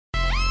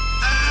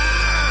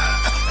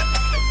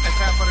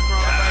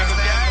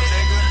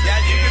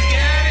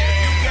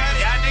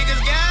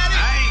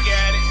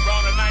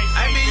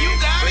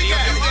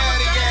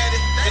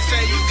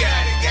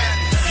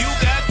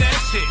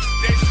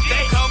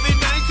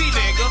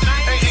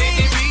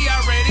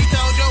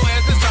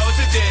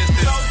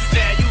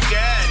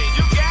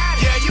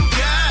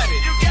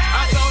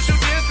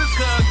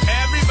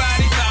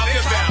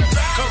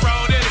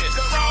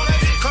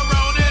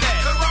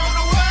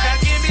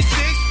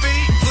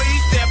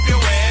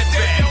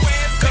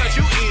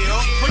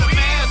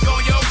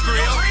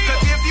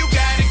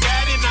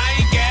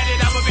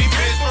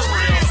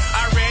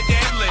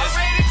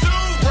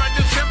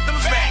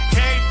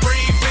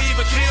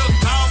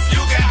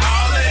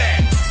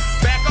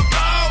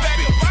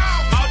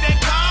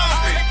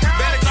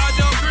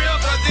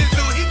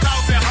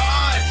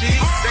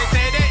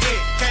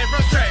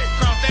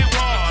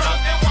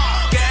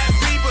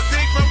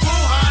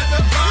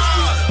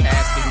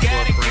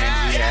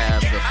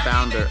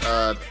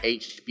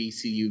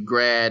HBCU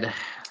Grad,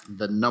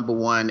 the number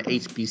one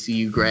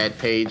HBCU grad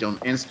page on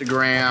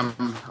Instagram.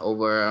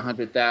 Over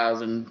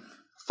 100,000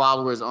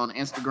 followers on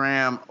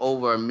Instagram.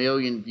 Over 1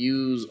 million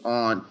views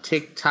on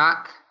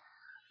TikTok.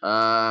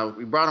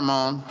 We brought him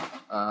on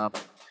to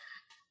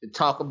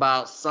talk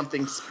about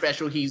something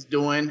special he's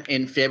doing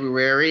in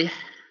February.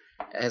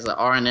 As an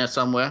R in there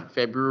somewhere,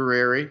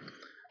 February,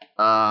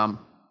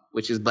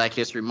 which is Black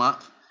History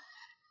Month.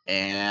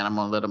 And I'm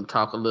going to let him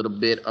talk a little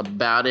bit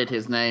about it.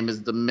 His name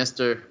is the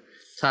Mr.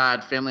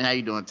 Todd Finley. How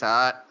you doing,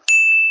 Todd?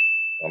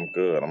 I'm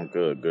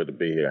good. Good to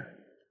be here.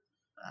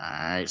 All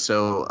right.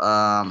 So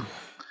I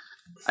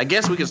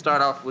guess we can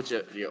start off with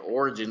your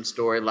origin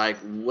story. Like,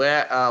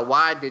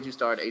 why did you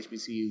start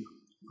HBCU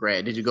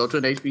grad? Did you go to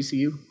an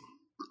HBCU?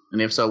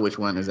 And if so, which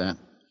one is that?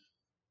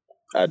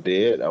 I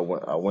did. I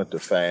went to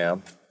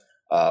FAM.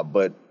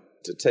 But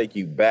to take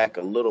you back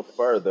a little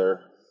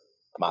further,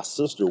 my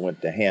sister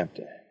went to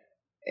Hampton.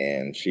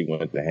 And she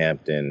went to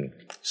Hampton.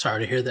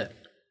 Sorry to hear that.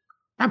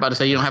 I'm about to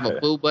say you don't have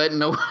a blue button.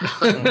 No.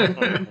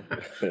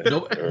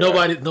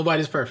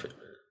 Nobody's perfect.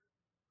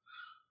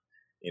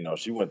 You know,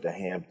 she went to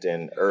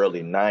Hampton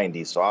early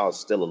 90s, so I was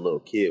still a little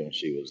kid when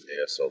she was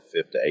there. So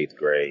 5th to 8th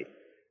grade,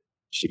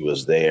 she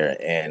was there.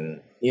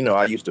 And, you know,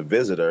 I used to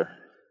visit her,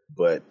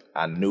 but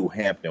I knew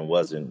Hampton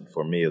wasn't,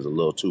 for me, as a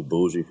little too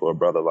bougie for a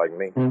brother like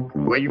me.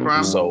 Where you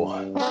from?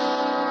 So,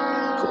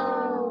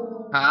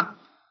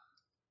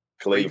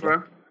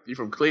 Cleveland. You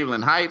from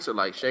Cleveland Heights or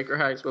like Shaker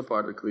Heights? What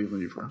part of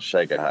Cleveland you from?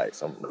 Shaker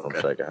Heights. I'm from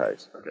Shaker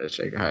Heights. Okay,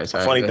 Shaker Heights.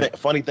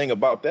 Funny thing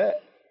about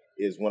that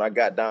is when I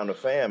got down to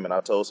FAM and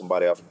I told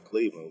somebody I was from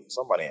Cleveland,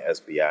 somebody in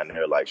SBI, and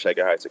they're like,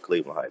 Shaker Heights or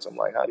Cleveland Heights. I'm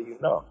like, how do you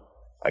know?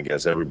 I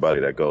guess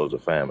everybody that goes to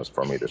FAM is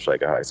from either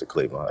Shaker Heights or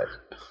Cleveland Heights.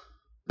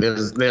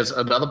 There's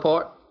another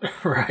part?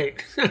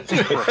 Right.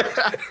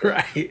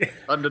 Right.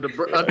 Under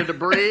the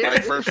bridge.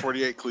 Like first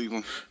 48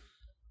 Cleveland.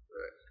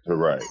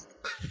 Right.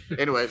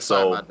 Anyway,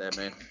 sorry about that,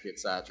 man. Get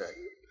sidetracked.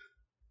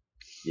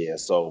 Yeah,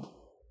 so,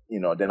 you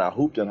know, then I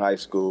hooped in high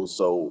school.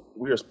 So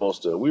we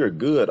were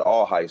good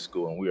all high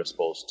school, and we were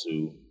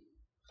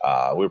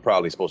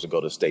probably supposed to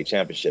go to state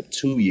championship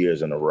 2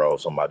 years in a row.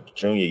 So my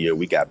junior year,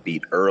 we got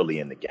beat early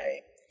in the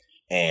game.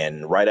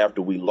 And right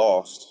after we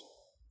lost,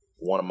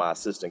 one of my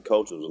assistant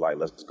coaches was like,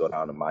 let's go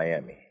down to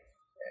Miami.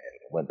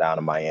 And went down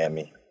to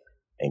Miami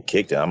and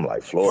kicked it. I'm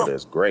like, Florida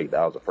is great.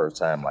 That was the first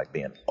time like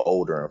being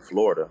older in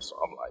Florida. So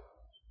I'm like,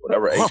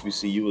 whatever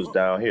HBCU is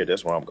down here,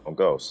 that's where I'm going to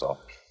go. So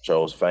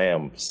chose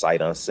FAM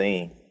sight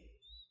unseen.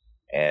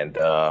 And,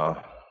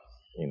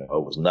 you know,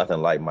 it was nothing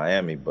like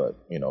Miami, but,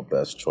 you know,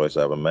 best choice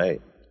I ever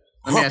made.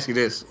 Let me ask you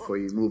this before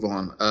you move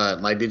on.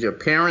 Like, did your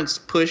parents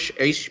push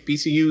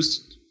HBCUs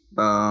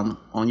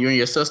on you and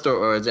your sister,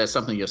 or is that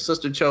something your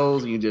sister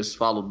chose and you just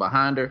followed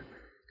behind her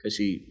because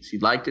she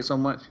liked it so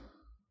much?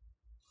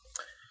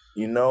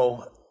 You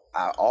know,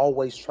 I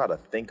always try to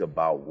think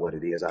about what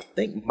it is. I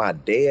think my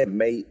dad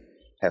may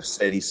have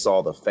said he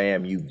saw the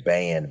FAMU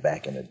band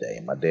back in the day.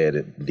 My dad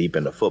is deep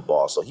into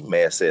football, so he may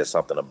have said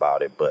something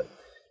about it. But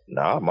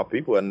nah, my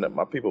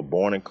people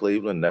born in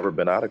Cleveland, never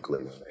been out of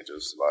Cleveland. They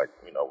just like,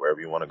 you know, wherever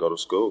you want to go to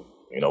school,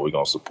 you know, we're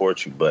gonna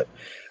support you. But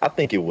I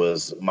think it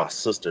was my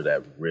sister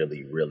that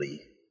really,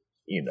 really,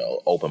 you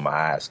know, opened my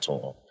eyes to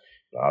him.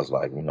 I was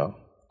like, you know,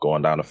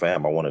 going down to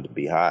FAM, I wanted to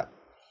be hot,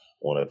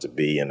 wanted to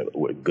be in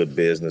a good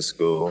business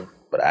school,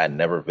 but I had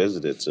never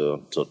visited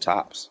till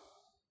Tops.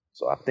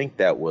 So I think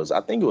it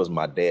was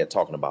my dad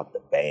talking about the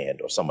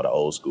band or some of the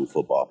old school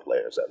football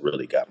players that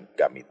really got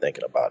me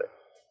thinking about it.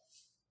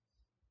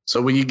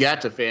 So when you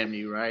got to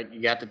FAMU, right,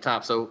 you got to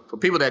Tops. So for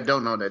people that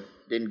don't know that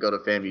didn't go to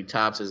FAMU,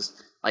 Tops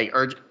is like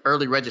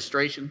early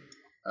registration.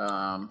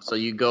 So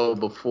you go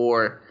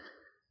before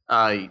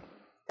you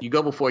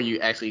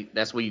actually,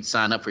 that's where you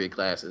sign up for your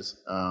classes.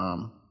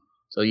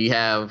 So you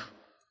have,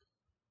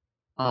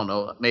 I don't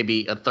know,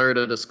 maybe a third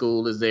of the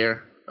school is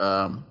there.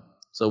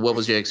 So what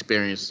was your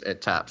experience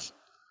at Tops?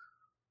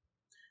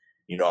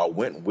 You know, I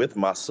went with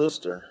my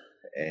sister,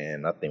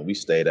 and I think we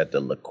stayed at the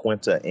La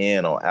Quinta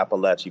Inn on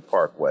Appalachian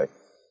Parkway.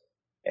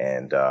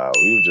 And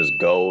we would just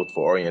go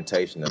for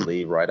orientation and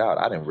leave right out.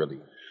 I didn't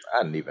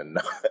even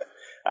know.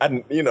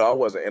 I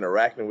wasn't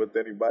interacting with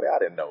anybody. I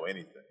didn't know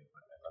anything.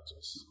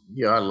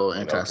 You are a little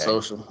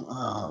antisocial. Okay.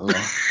 Oh,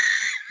 man.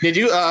 Did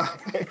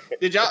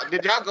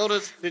y'all go to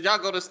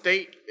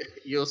state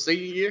your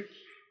senior year?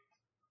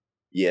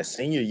 Yeah,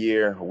 senior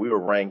year we were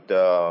ranked.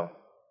 I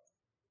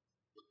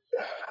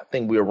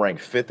think we were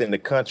ranked 5th in the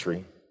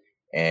country,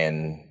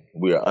 and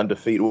we were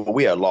undefeated.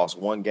 We had lost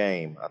one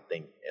game, I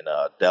think, in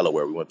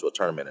Delaware. We went to a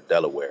tournament in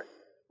Delaware,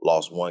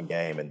 lost one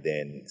game, and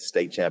then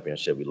state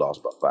championship we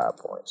lost by 5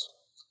 points.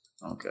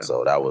 Okay.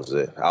 So that was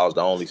it. I was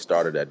the only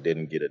starter that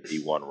didn't get a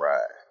D1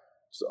 ride.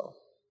 So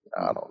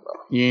I don't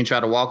know. You ain't try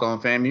to walk on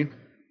FAMU?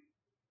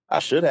 I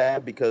should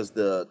have, because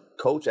the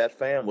coach at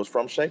FAM was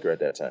from Shaker at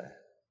that time.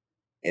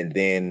 And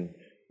then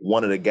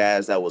one of the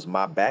guys that was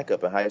my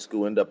backup in high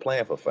school ended up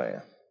playing for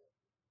FAM.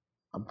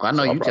 I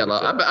know you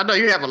I know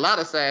you have a lot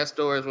of sad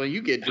stories when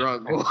you get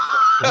drunk, boy.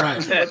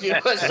 Right. But you know,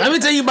 Let me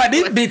tell you about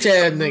this bitch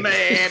ass nigga.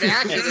 man,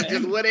 I should have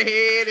just went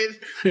ahead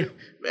and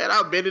man,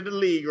 I've been in the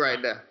league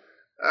right now.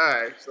 All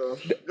right, so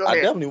go I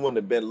ahead. definitely wouldn't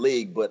have been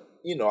league, but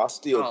I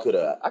still Oh. could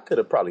have. I could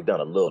have probably done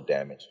a little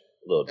damage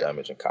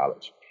in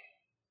college.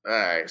 All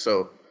right,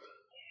 so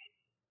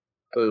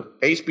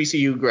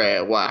HBCU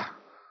grad, why?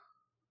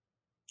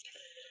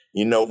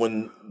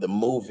 When the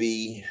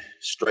movie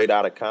Straight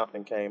Outta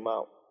Compton came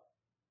out,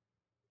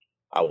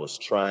 I was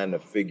trying to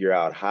figure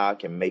out how I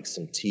can make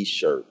some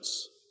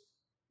T-shirts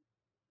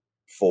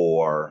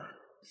for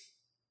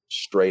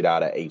straight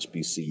out of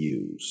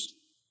HBCUs.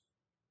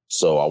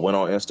 So I went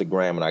on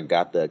Instagram and I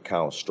got the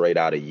account Straight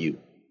Outta U.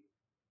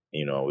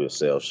 We'll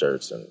sell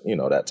shirts and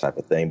that type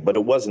of thing. But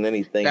it wasn't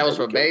anything That was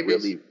we for could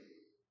babies? Really...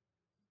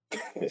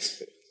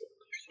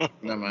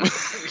 Never mind.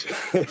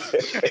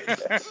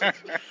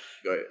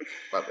 Go ahead.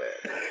 My bad.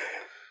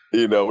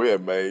 We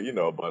had made,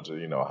 a bunch of,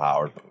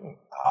 Howard,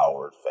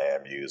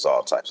 FAMUs,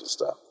 all types of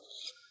stuff.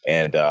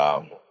 And,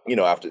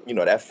 after,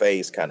 that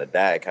phase kind of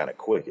died kind of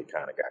quick. It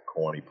kind of got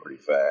corny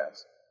pretty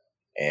fast.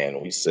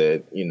 And we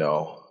said,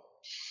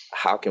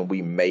 how can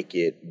we make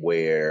it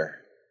where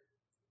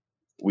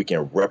we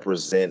can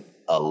represent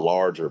a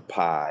larger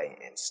pie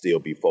and still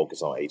be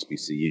focused on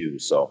HBCU?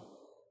 So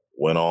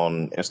went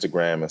on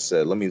Instagram and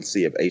said, let me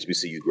see if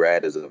HBCU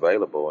grad is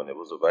available. And it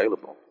was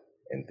available.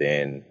 And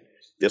then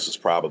this was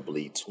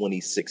probably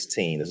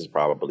 2016. This is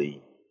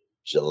probably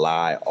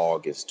July,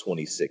 August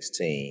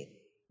 2016.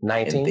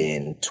 19? And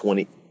then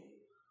 20.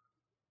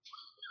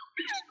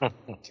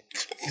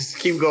 Just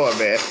keep going,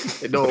 man.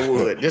 Ignore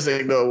wood. Just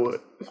ignore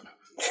wood.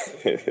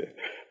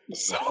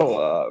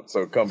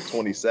 So come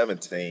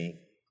 2017,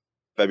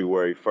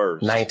 February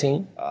 1st.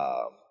 19?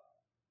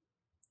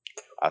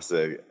 I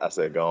said,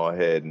 go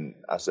ahead, and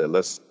I said,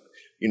 let's.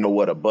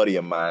 A buddy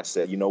of mine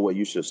said,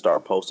 you should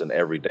start posting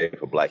every day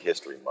for Black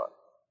History Month.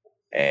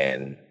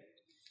 And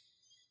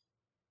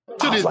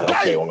I was like,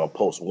 okay, I'm gonna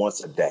post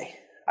once a day.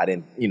 I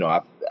didn't,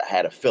 I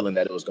had a feeling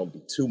that it was gonna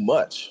be too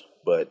much,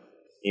 but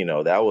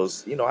that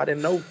was, I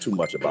didn't know too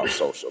much about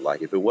social.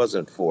 Like if it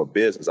wasn't for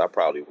business, I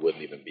probably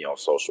wouldn't even be on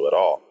social at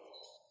all.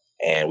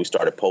 And we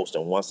started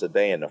posting once a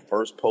day, and the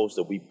first post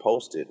that we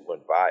posted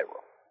went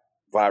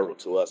viral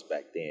to us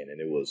back then,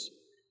 and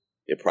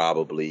it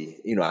probably,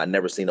 I'd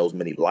never seen those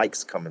many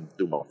likes coming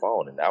through my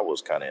phone, and that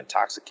was kind of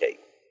intoxicating.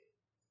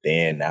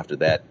 Then after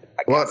that,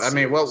 what was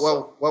it?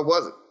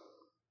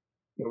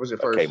 What was your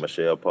first? K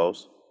Michelle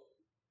post.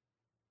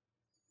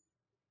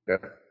 Yeah.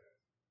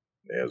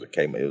 It was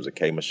a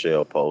K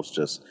Michelle post,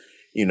 just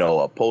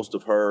a post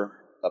of her,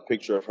 a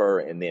picture of her,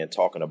 and then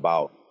talking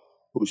about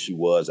who she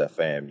was at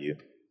FAMU.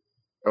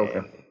 Okay.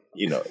 And,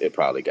 it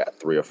probably got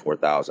 3,000 or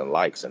 4,000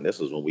 likes, and this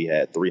was when we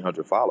had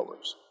 300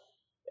 followers.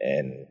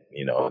 And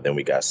then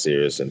we got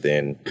serious, and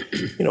then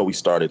we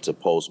started to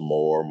post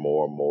more,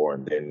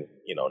 and then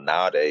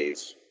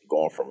nowadays,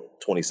 going from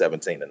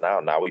 2017 to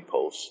now we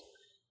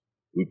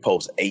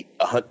post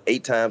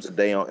 8 times a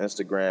day on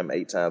Instagram,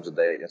 8 times a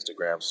day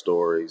Instagram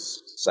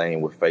stories. Same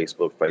with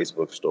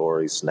Facebook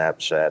stories,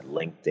 Snapchat,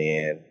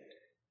 LinkedIn,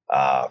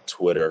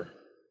 Twitter,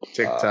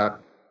 TikTok.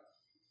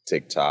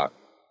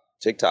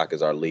 TikTok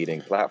is our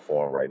leading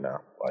platform right now.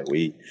 Like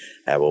we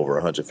have over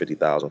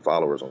 150,000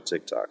 followers on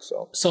TikTok.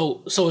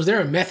 So is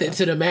there a method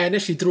to the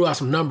madness? You threw out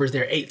some numbers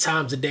there, 8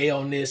 times a day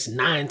on this,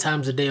 9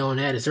 times a day on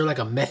that. Is there like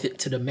a method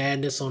to the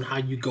madness on how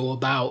you go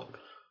about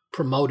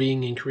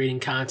promoting and creating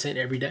content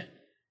every day?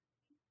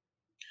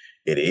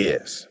 It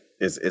is.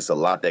 It's a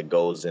lot that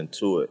goes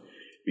into it,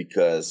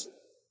 because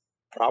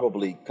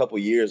probably a couple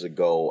years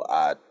ago,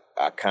 I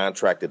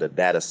contracted a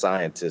data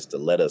scientist to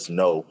let us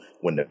know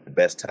when the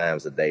best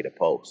times of the day to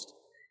post.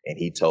 And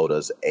he told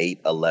us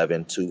 8,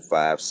 11, 2,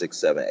 5, 6,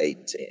 7, 8,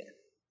 and 10.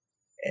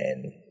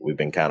 And we've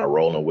been kind of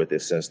rolling with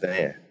it since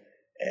then.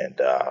 And,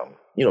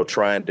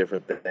 trying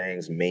different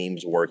things.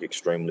 Memes work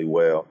extremely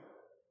well.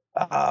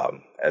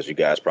 As you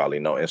guys probably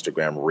know,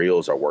 Instagram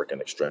Reels are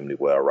working extremely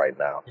well right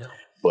now. Yeah.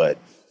 But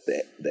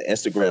the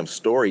Instagram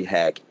story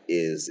hack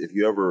is, if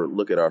you ever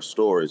look at our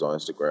stories on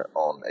Instagram,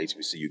 on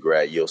HBCU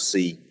Grad, you'll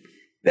see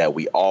that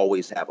we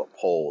always have a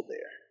poll there.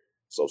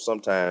 So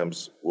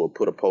sometimes we'll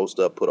put a post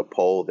up, put a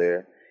poll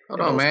there.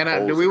 Hold on,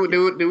 man. Do we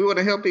want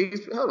to help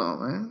these? Hold on,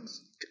 man.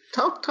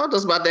 Talk to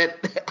us about that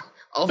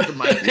off the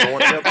mic.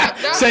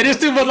 Say this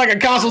too much like a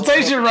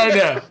consultation right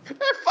now. Man,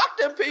 fuck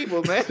them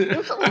people, man. Okay,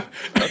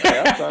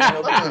 I'm trying to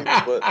help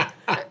you,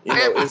 but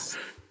it's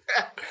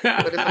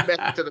but it's a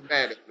method to the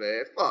madness,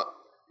 man. Fuck.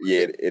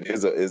 Yeah, it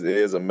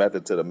is a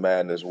method to the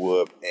madness,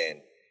 Whoop.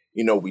 And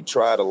we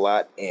tried a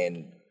lot,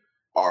 and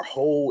our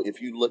whole,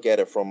 if you look at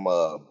it from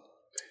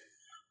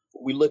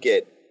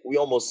we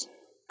almost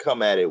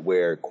come at it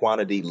where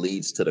quantity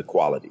leads to the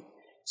quality.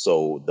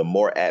 So the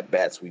more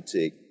at-bats we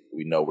take,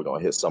 we know we're going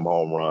to hit some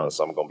home runs,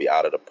 some are going to be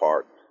out of the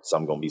park,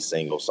 some going to be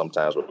single,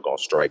 sometimes we're going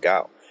to strike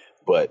out.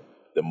 But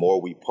the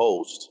more we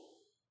post,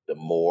 the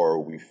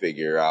more we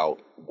figure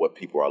out what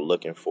people are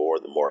looking for,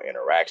 the more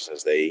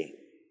interactions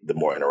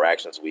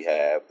we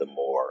have, the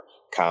more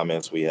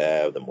comments we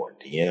have, the more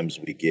DMs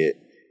we get.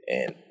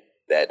 And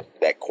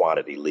that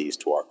quantity leads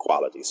to our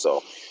quality.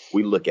 So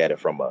we look at it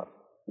from a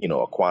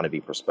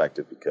quantity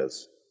perspective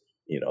because,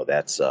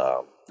 that's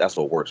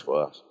what works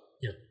for us.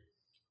 Yeah.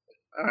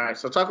 All right.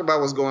 So talk about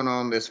what's going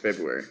on this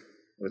February,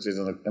 which is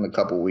in a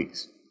couple of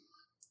weeks.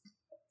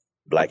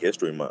 Black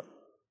History Month.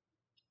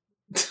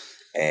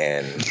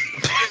 And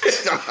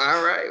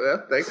all right.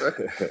 Well, thanks for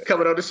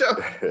coming on the show.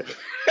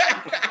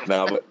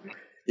 No, but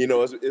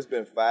it's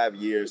been 5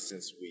 years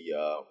since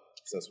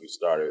we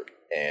started,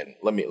 and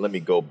let me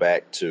go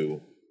back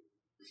to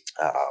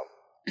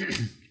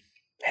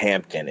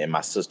Hampton and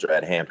my sister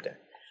at Hampton.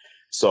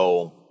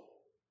 So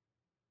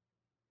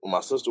when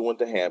my sister went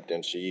to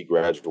Hampton, she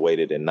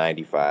graduated in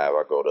 '95.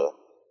 I go to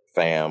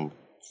FAM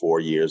 4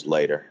 years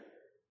later,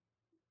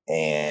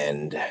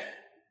 and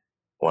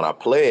when I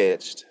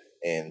pledged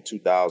in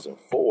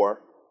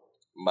 2004,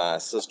 my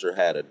sister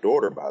had a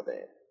daughter by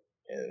then,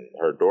 and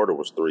her daughter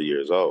was 3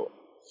 years old.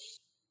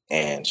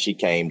 And she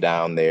came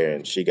down there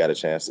and she got a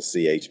chance to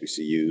see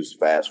HBCUs.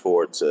 Fast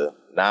forward to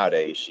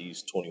nowadays,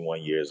 she's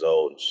 21 years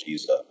old.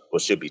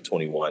 And she'll be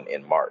 21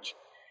 in March.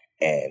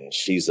 And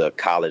she's a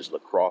college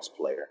lacrosse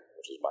player,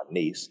 which is my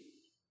niece.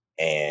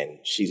 And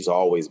she's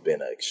always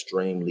been an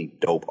extremely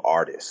dope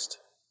artist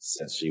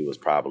since she was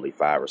probably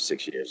 5 or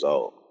 6 years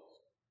old.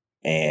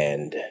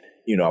 And,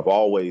 I've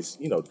always,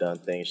 done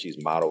things.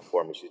 She's modeled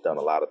for me. She's done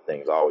a lot of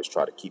things. I always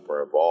try to keep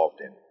her involved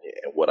in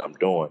what I'm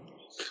doing.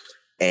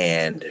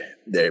 And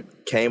there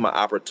came an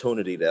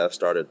opportunity that I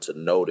started to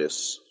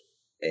notice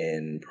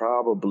in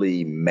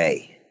probably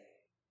May.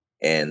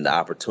 And the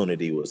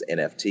opportunity was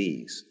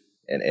NFTs.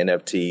 And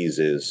NFTs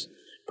is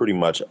pretty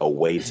much a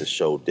way to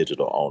show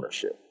digital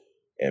ownership.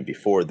 And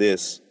before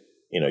this,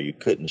 you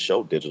couldn't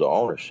show digital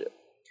ownership.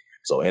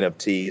 So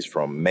NFTs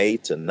from May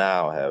to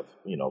now have,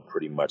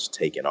 pretty much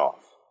taken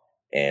off.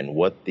 And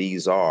what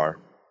these are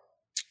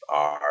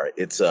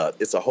it's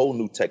a whole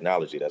new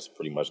technology that's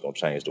pretty much going to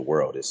change the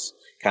world. It's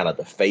kind of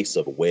the face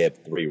of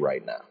Web3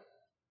 right now.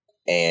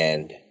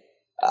 And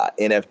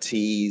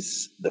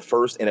NFTs, the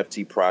first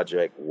NFT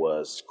project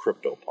was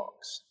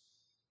CryptoPunks.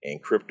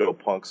 And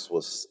CryptoPunks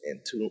was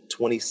in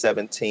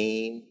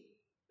 2017.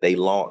 They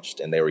launched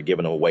and they were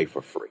giving them away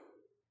for free.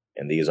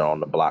 And these are on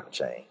the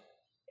blockchain.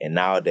 And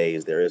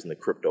nowadays, there isn't a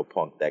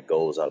CryptoPunk that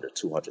goes under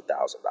 $200,000.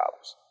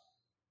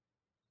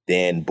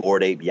 Then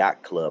Bored Ape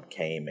Yacht Club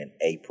came in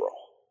April.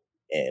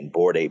 And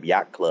Bored Ape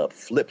Yacht Club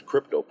flipped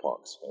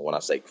CryptoPunks. And when I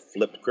say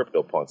flipped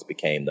CryptoPunks,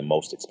 became the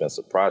most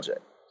expensive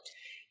project.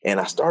 And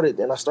I started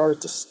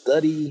to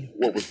study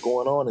what was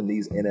going on in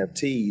these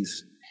NFTs.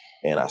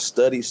 And I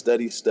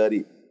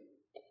studied.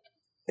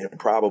 In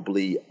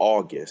probably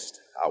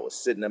August, I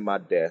was sitting at my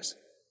desk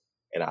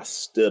and I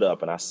stood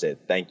up and I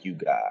said, thank you,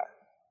 God,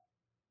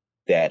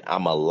 that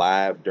I'm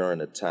alive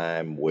during a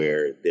time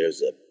where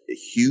there's a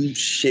huge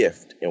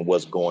shift in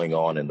what's going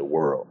on in the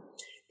world.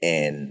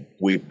 And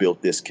we've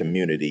built this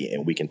community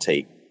and we can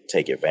take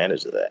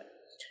advantage of that.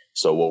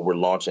 So what we're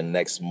launching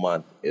next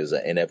month is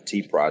an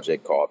NFT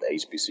project called the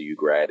HBCU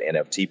Grad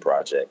NFT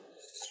Project.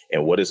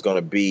 And what it's going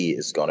to be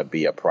is going to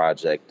be a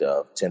project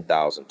of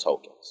 10,000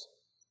 tokens.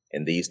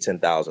 And these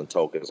 10,000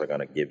 tokens are going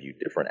to give you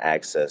different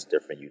access,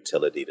 different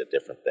utility to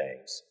different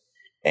things.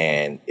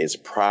 And it's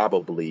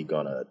probably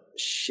going to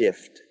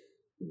shift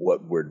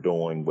what we're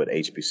doing with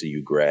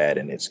HBCU Grad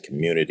and its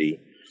community.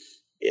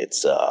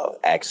 It's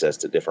access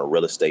to different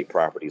real estate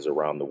properties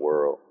around the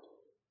world.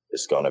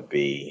 It's going to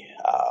be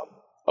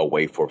a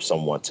way for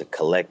someone to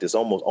collect. It's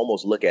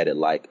almost look at it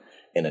like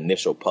an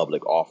initial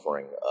public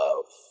offering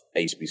of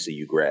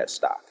HBCU Grad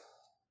stock.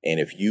 And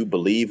if you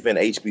believe in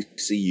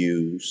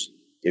HBCUs,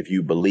 if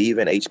you believe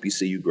in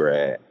HBCU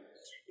Grad,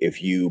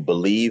 if you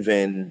believe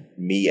in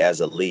me as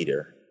a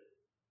leader,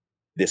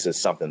 this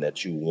is something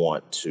that you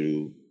want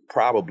to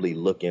probably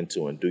look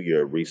into and do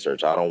your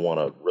research. I don't want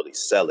to really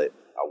sell it.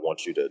 I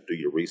want you to do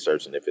your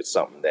research. And if it's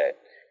something that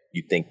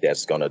you think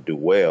that's going to do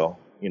well,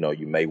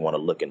 you may want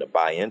to look into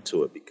buy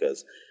into it,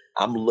 because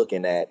I'm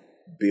looking at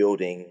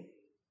building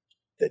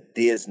the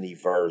Disney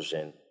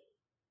version,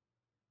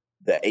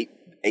 the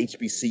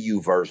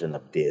HBCU version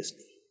of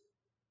Disney.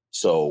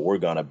 So we're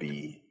going to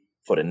be,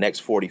 for the next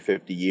 40,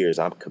 50 years,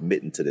 I'm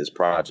committing to this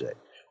project.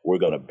 We're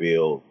going to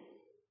build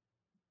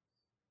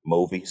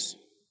movies.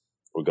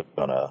 We're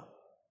going to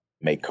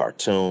make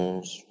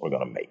cartoons. We're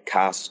going to make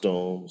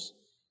costumes.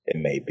 It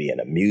may be an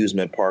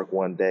amusement park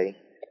one day.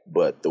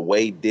 But the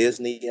way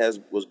Disney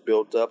was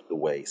built up, the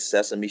way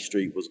Sesame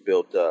Street was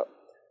built up,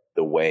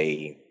 the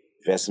way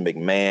Vince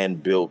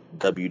McMahon built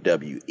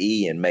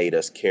WWE and made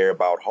us care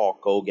about Hulk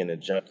Hogan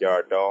and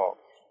Junkyard Dog,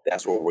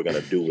 that's what we're going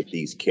to do with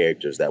these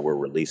characters that we're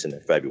releasing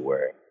in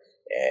February.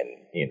 And,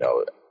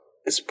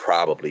 it's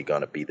probably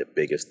going to be the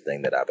biggest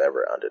thing that I've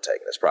ever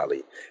undertaken.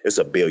 It's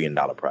 $1 billion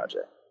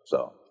project.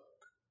 So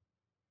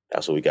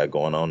that's what we got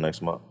going on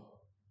next month.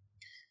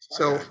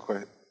 So, go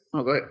ahead.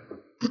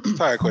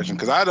 Sorry, question,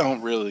 because I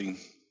don't really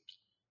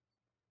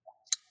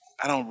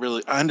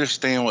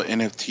understand what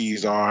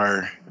NFTs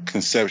are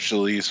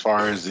conceptually, as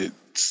far as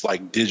it's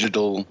like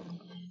digital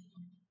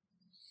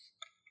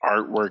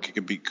artwork. It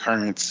could be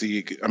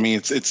currency.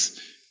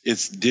 It's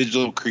it's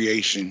digital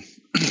creation.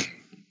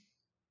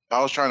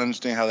 I was trying to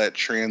understand how that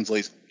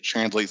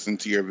translates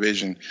into your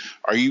vision.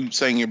 Are you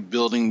saying you're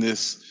building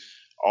this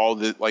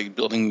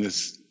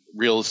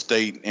real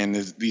estate and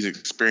these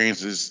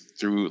experiences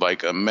through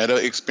like a meta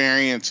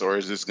experience, or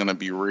is this going to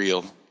be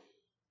real?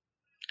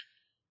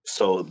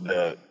 So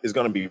it's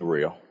going to be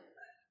real,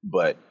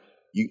 but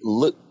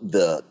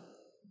the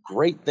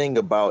great thing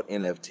about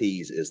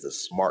NFTs is the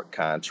smart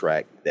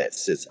contract that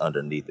sits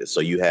underneath it.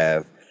 So you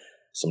have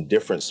some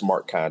different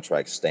smart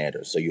contract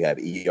standards. So you have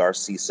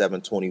ERC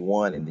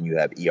 721 and then you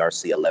have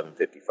ERC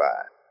 1155.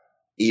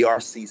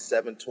 ERC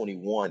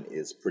 721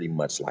 is pretty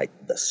much like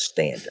the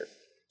standard.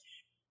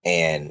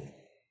 And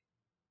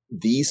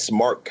these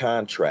smart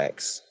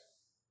contracts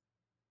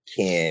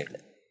can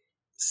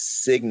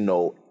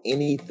signal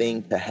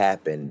anything to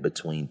happen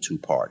between two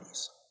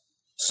parties.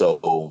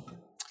 So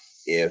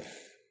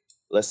if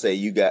let's say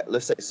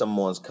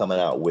someone's coming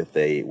out with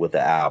an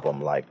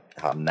album like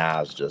how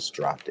Nas just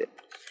dropped it.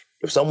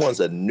 If someone's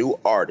a new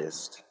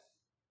artist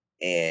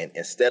and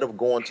instead of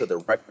going to the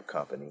record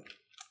company,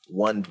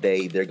 one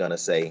day they're going to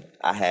say,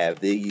 I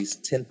have these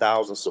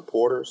 10,000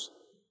 supporters.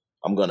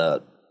 I'm going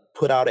to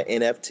put out an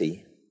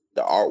NFT.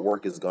 The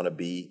artwork is going to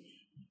be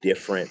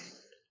different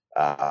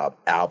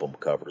album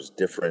covers,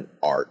 different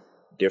art,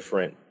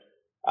 different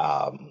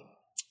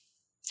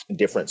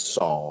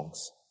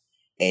songs.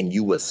 And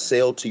you would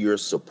sell to your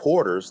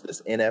supporters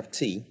this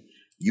NFT.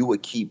 You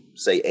would keep,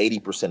 say,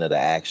 80% of the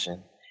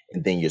action.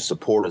 And then your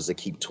supporters will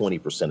keep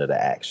 20% of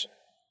the action.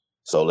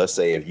 So let's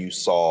say if you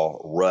saw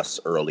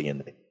Russ early in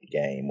the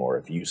game, or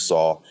if you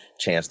saw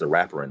Chance the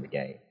Rapper in the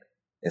game,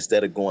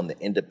 instead of going the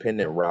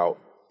independent route,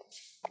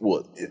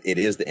 well, it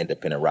is the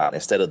independent route.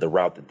 Instead of the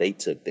route that they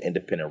took, the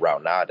independent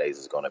route nowadays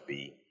is going to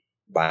be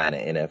buying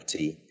an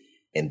NFT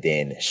and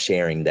then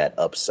sharing that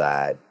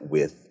upside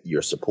with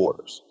your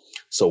supporters.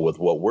 So with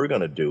what we're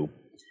going to do,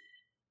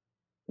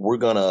 we're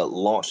going to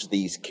launch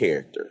these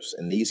characters.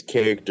 And these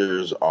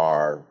characters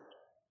are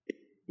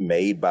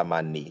made by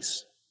my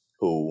niece,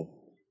 who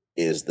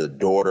is the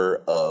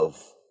daughter of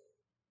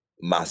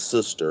my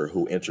sister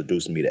who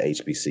introduced me to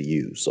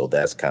HBCU. So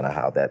that's kind of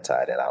how that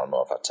tied in. I don't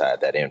know if I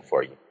tied that in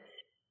for you.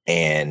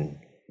 And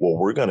what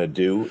we're going to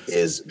do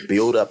is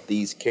build up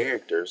these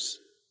characters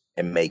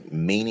and make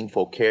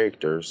meaningful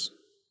characters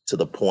to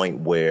the point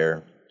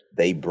where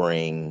they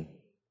bring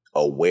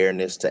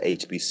awareness to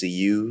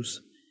HBCUs.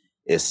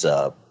 It's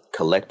a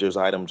collector's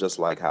item, just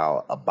like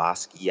how a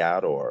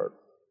Basquiat or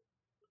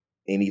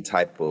any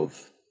type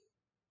of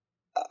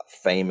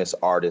famous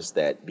artist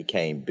that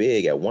became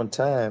big at one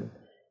time,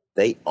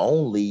 they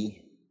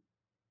only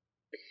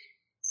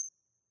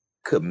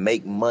could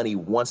make money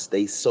once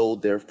they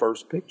sold their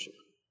first picture.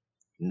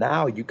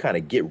 Now you kind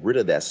of get rid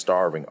of that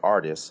starving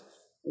artist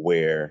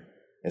where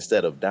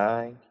instead of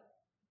dying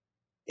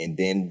and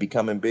then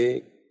becoming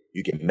big,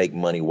 you can make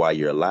money while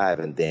you're alive.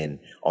 And then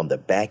on the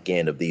back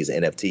end of these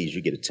NFTs,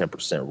 you get a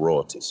 10%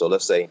 royalty. So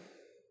let's say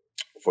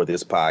for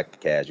this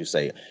podcast, you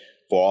say,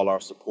 for all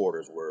our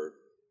supporters, we're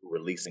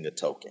releasing a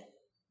token.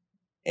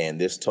 And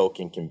this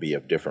token can be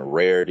of different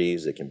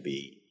rarities. It can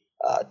be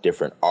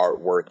different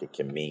artwork. It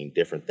can mean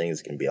different things.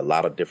 It can be a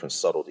lot of different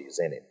subtleties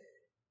in it.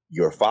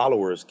 Your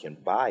followers can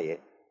buy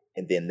it,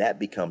 and then that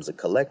becomes a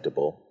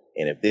collectible.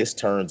 And if this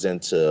turns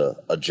into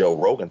a Joe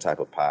Rogan type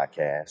of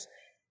podcast,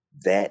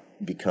 that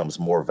becomes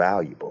more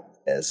valuable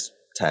as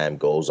time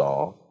goes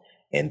on.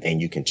 And then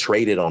you can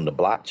trade it on the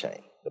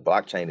blockchain. The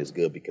blockchain is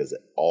good because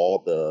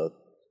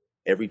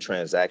every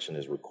transaction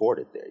is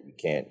recorded there. You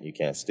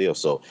can't steal.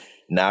 So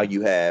now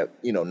you have,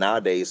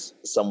 nowadays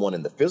someone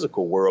in the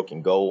physical world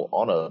can go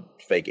on a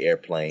fake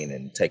airplane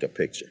and take a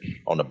picture.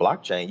 On the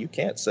blockchain, you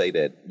can't say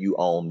that you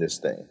own this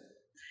thing.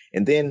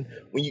 And then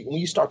when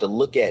you start to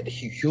look at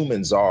who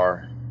humans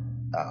are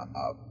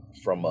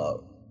from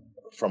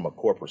a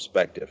core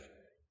perspective,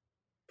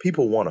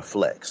 people want to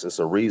flex. It's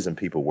a reason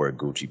people wear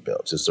Gucci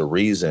belts. It's a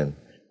reason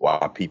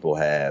why people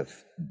have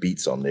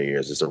beats on their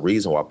ears. It's a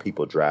reason why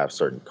people drive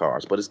certain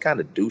cars. But it's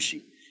kind of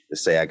douchey to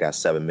say I got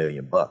 $7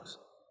 million.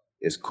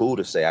 It's cool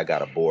to say I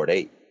got a Bored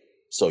Ape.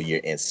 So you're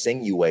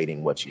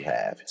insinuating what you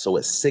have. So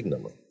it's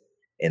signaling.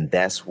 And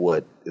that's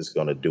what it's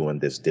going to do in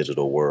this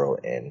digital world.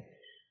 And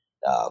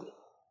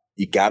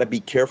you got to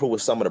be careful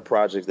with some of the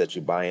projects that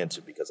you buy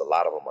into, because a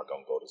lot of them are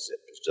going to go to zip.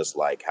 It's just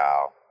like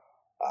how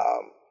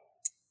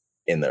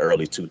in the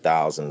early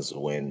 2000s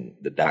when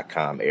the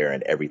 .com era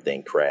and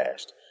everything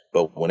crashed.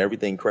 But when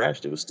everything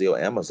crashed, it was still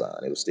Amazon.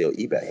 It was still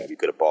eBay. You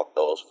could have bought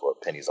those for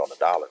pennies on the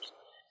dollars.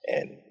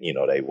 And,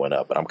 they went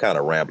up. But I'm kind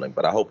of rambling.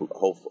 But I hope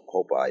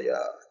I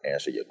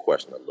answer your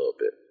question a little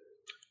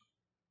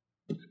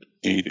bit.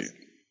 You did.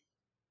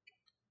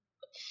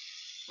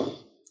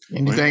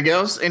 Anything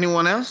else?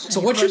 Anyone else?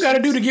 So what you got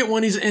to do to get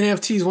one of these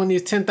NFTs, one of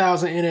these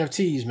 10,000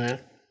 NFTs,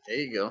 man? There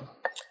you go.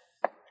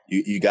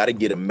 You got to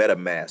get a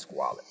MetaMask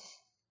wallet.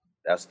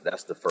 That's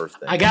the first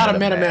thing. I got a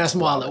MetaMask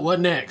wallet. What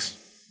next?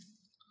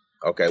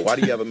 Okay, why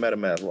do you have a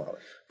MetaMask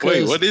wallet?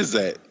 Wait, what is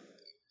that?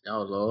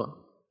 Oh, Lord.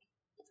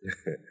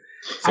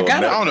 I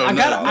got a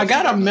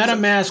about this.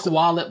 MetaMask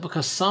wallet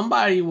because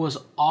somebody was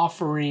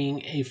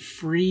offering a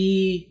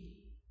free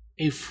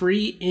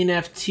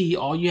NFT.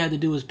 All you had to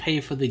do was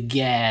pay for the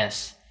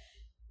gas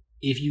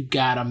if you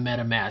got a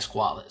MetaMask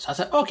wallet. So I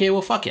said, okay,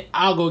 well, fuck it,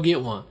 I'll go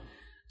get one.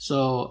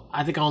 So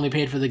I think I only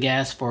paid for the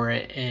gas for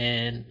it,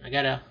 and I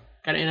got an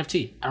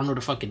NFT. I don't know what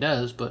the fuck it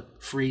does,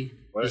 but free.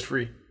 It's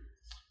free.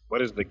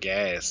 What is the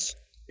gas?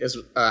 It's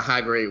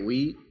high grade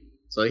weed,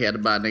 so he had to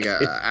buy a nigga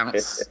an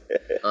ounce.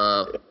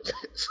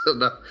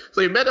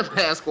 So your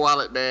MetaMask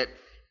wallet, man,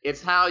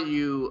 it's how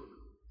you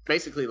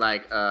basically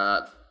like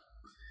buy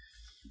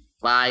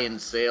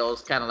and sell.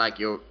 It's kind of like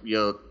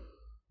your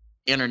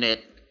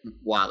internet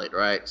wallet,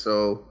 right?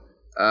 So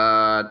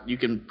you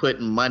can put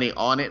money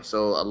on it.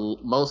 So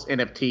most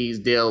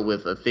NFTs deal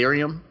with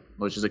Ethereum,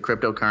 which is a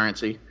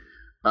cryptocurrency.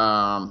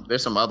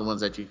 There's some other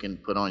ones that you can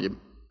put on your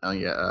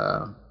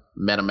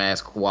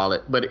MetaMask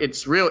wallet, but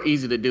it's real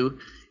easy to do.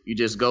 You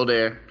just go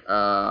there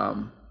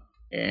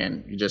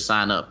and you just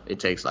sign up. It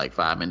takes like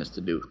 5 minutes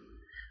to do.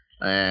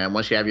 And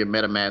once you have your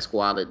MetaMask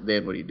wallet,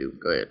 then what do you do?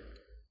 Go ahead.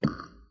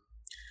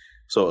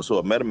 So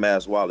a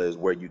MetaMask wallet is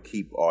where you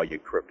keep all your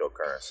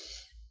cryptocurrency.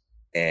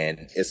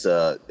 And it's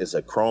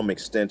a Chrome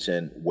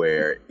extension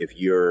where if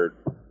you're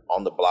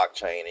on the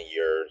blockchain and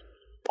you're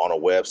on a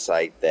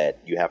website that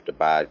you have to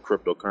buy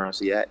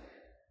cryptocurrency at,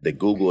 the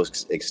Google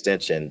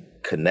extension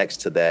connects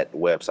to that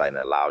website and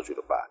allows you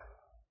to buy.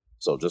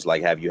 So just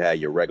like have you had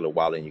your regular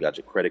wallet and you got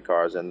your credit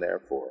cards in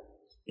there for,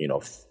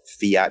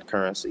 fiat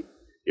currency,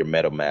 your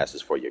MetaMask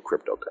is for your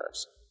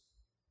cryptocurrency.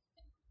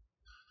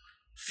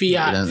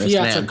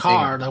 Fiat's a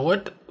card.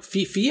 What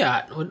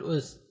fiat?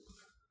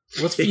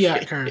 What's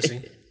fiat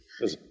currency?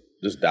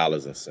 Just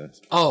dollars and cents.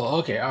 Oh,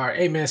 okay. All right.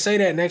 Hey, man, say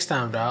that next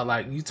time, dog.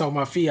 Like, you talking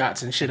about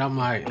fiats and shit. I'm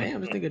like,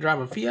 damn, this nigga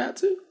driving fiat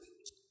too?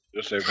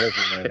 Just say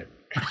paper money.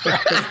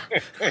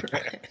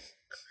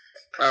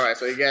 All right,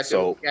 so you got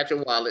your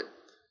wallet.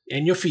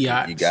 And your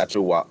fiat. You got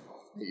your wallet.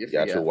 You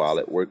got your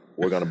wallet. We're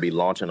going to be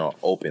launching on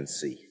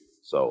OpenSea.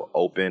 So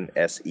Open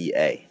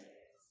SEA.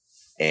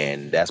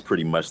 And that's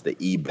pretty much the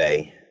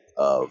eBay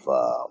of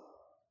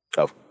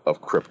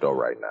crypto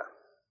right now.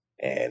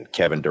 And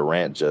Kevin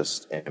Durant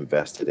just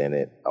invested in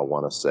it. I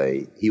want to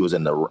say he was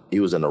in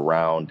the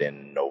round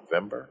in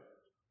November,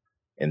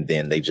 and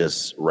then they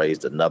just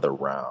raised another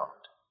round.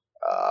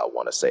 I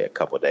want to say a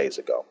couple of days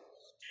ago,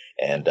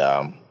 and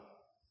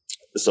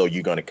so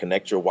you're going to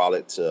connect your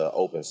wallet to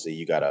OpenSea.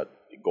 You got to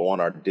go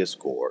on our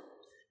Discord.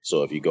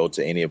 So if you go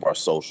to any of our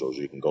socials,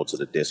 you can go to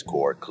the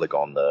Discord. Click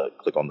on the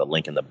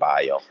link in the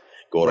bio.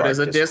 Go to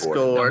our Discord.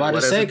 I'm about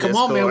to say, come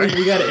on, man,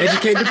 we got to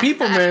educate the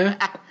people, man.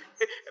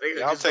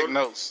 Y'all take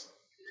notes.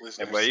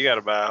 Hey, but you got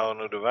to buy a whole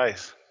new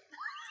device.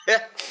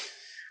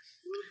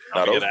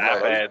 Now, Get an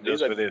iPad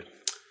just for this.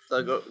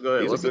 So go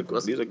ahead.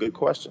 These are good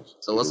questions.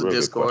 So what's a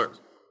Discord?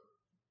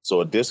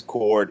 So a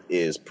Discord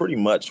is pretty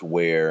much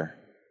where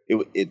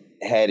it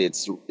had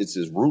its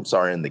roots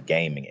are in the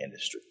gaming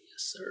industry.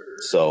 Yes, sir.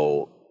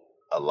 So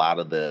a lot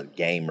of the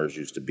gamers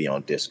used to be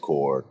on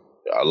Discord.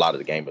 A lot of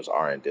the gamers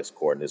are in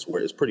Discord, and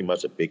it's pretty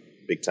much a big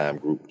time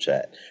group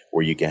chat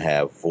where you can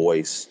have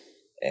voice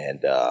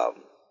and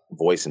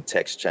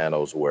text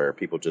channels where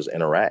people just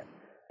interact,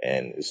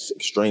 and it's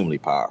extremely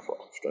powerful.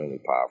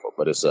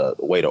 But it's the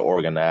way to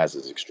organize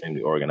is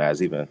extremely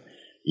organized. Even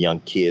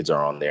young kids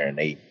are on there and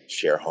they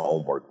share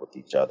homework with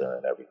each other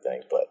and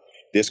everything. But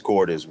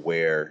Discord is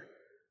where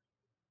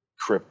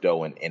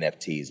crypto and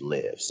NFTs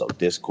live. So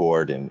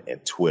Discord and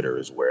Twitter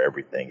is where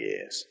everything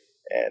is.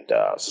 And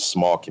it's a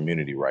small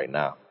community right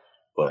now,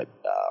 but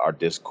our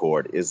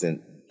Discord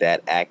isn't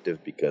that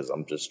active because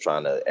I'm just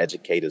trying to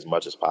educate as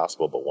much as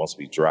possible. But once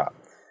we drop,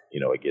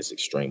 it gets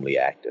extremely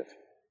active.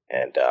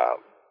 And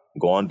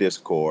go on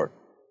Discord.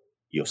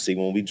 You'll see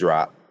when we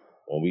drop.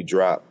 When we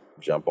drop,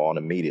 jump on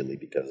immediately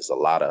because it's a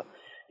lot of,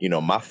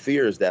 my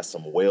fear is that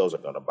some whales are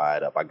going to buy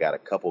it up. I got a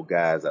couple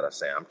guys that are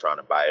saying, I'm trying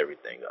to buy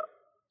everything up.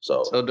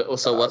 So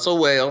what's a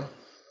whale?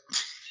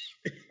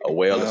 A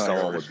whale is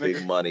someone with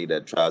big money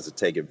that tries to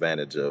take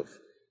advantage of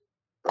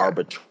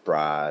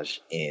arbitrage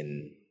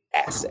in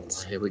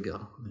assets. Here we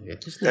go.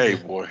 Hey,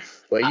 boy.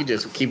 Well, you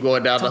just keep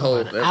going down the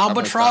hole.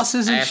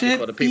 Albatrosses and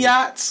shit,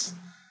 fiats.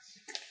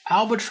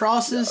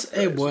 Albatrosses.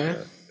 Hey, boy.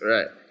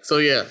 Right.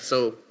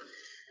 So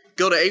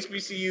go to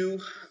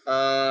HBCU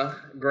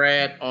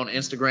grad on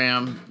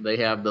Instagram. They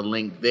have the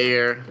link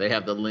there. They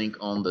have the link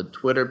on the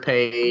Twitter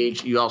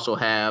page. You also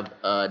have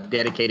a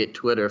dedicated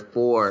Twitter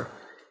for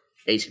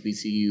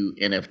HBCU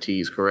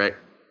NFTs, correct?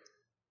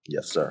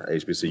 Yes, sir.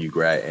 HBCU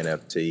grad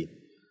NFT,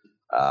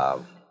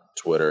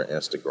 Twitter,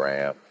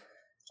 Instagram.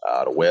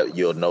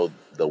 You'll know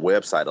the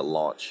website will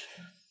launch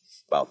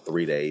about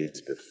 3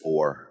 days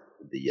before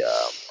the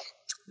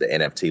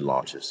NFT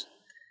launches,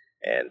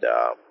 and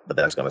but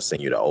that's going to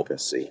send you to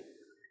OpenSea,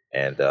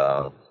 and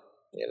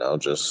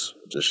just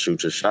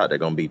shoot your shot. They're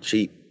going to be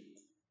cheap,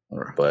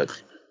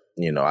 but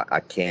I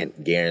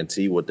can't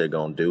guarantee what they're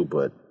going to do,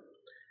 but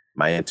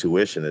my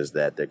intuition is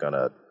that they're going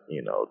to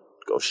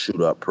go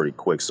shoot up pretty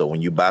quick. So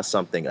when you buy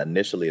something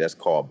initially, that's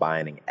called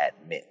buying at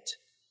mint,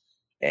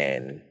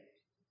 and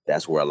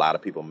That's where a lot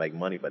of people make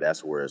money, but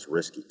that's where it's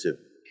risky too.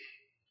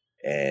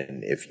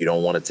 And if you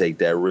don't want to take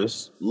that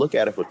risk, look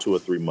at it for 2 or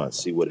 3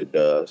 months, see what it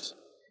does,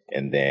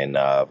 and then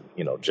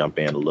jump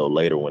in a little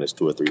later when it's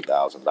 $2,000 or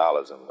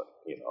 $3,000, and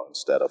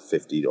instead of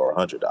 $50 or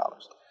 $100,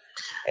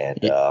 and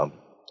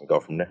go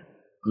from there.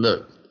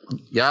 Look,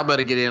 y'all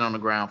better get in on the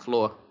ground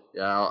floor,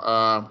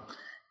 y'all.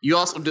 You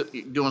also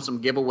doing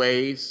some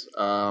giveaways.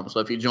 So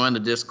if you join the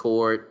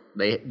Discord,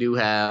 they do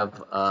have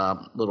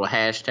little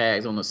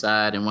hashtags on the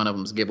side, and one of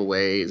them is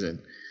giveaways, and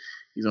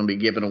he's going to be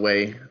giving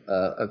away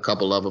a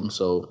couple of them.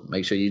 So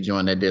make sure you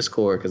join that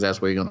Discord, because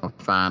that's where you're going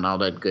to find all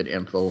that good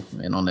info,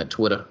 and on that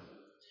Twitter.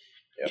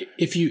 Yep.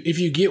 If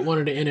you get one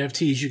of the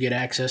NFTs, you get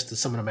access to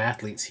some of them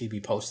athletes he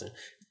be posting.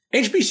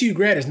 HBCU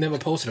grad has never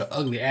posted an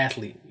ugly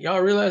athlete.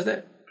 Y'all realize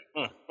that?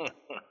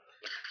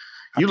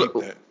 You look.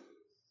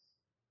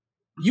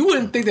 You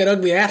wouldn't think that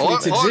ugly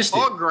athletes existed.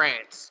 Or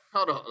grads.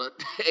 Hold on.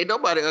 Ain't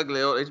nobody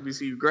ugly on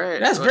HBCU grads.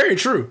 That's very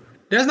true.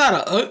 There's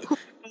not a...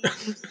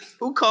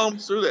 Who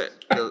combs through that?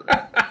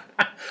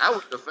 I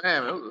was the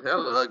fan. It was a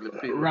hell of ugly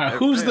people. Right.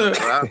 Who's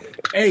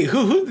Hey,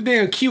 who's the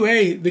damn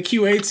QA, the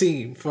QA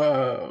team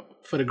for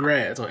the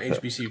grads on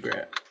HBCU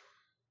grad?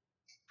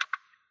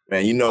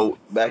 Man,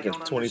 back in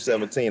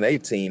 2017,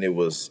 18, it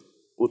was...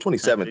 Well,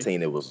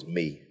 2017, it was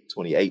me.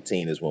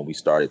 2018 is when we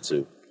started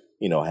to,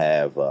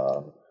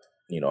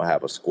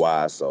 have a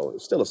squad. So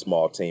it's still a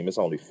small team. It's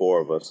only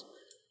 4 of us,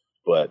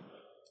 but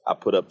I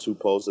put up 2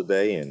 posts a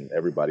day, and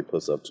everybody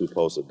puts up 2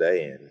 posts a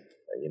day, and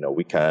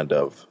we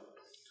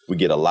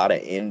get a lot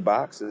of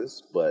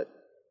inboxes, but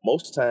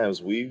most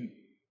times we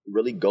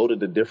really go to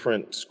the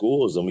different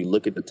schools and we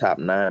look at the top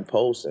 9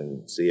 posts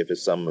and see if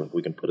it's something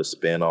we can put a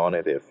spin on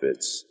it, if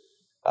it's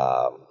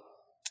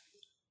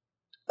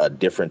a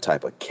different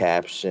type of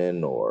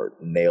caption, or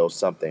nail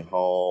something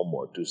home,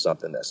 or do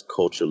something that's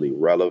culturally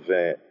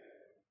relevant,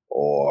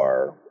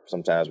 or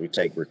sometimes we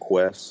take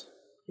requests,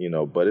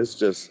 but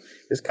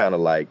it's kind of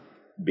like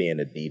being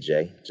a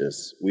DJ.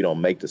 Just, we don't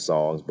make the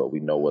songs, but we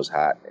know what's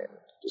hot and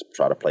just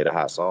try to play the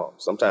hot song.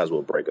 Sometimes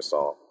we'll break a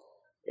song,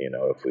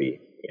 if we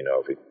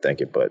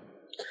think it, but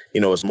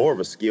it's more of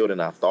a skill than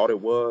I thought it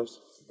was,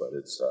 but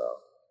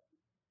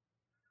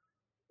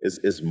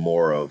it's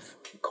more of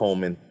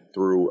combing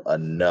through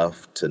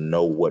enough to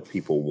know what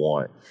people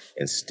want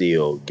and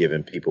still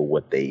giving people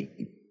what they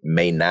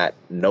may not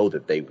know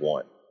that they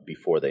want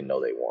before they know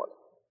they want it.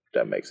 If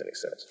that makes any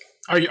sense.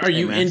 Are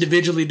you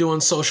individually doing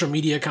social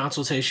media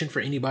consultation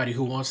for anybody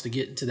who wants to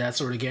get into that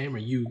sort of game? Are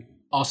you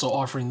also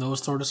offering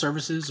those sort of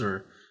services,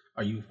 or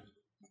are you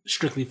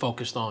strictly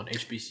focused on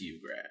HBCU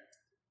grad?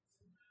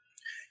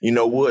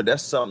 Wood,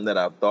 that's something that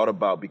I've thought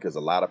about, because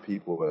a lot of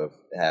people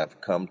have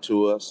come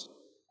to us.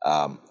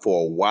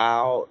 For a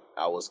while,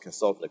 I was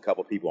consulting a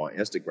couple people on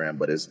Instagram,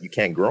 but you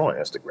can't grow on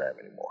Instagram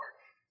anymore.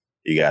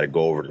 You got to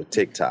go over to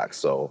TikTok.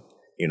 So,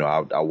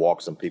 I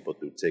walk some people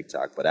through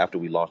TikTok. But after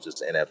we launch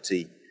this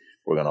NFT,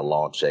 we're going to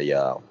launch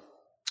a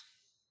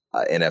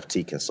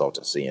NFT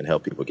consultancy and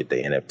help people get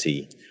their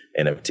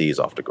NFTs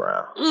off the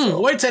ground.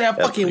 So wait till that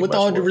fucking, with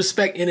all due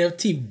respect,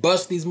 NFT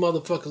bust these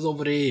motherfuckers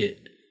over the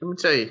head. Let me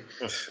tell you.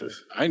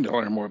 I need to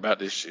learn more about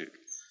this shit.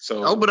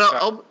 So open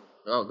up.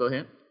 Go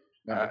ahead.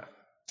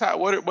 Todd,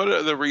 what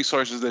are the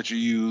resources that you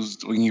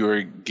used when you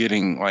were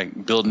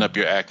building up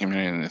your acumen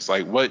in this?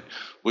 What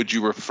would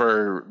you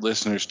refer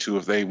listeners to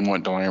if they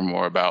want to learn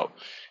more about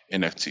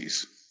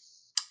NFTs?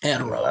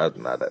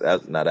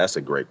 That's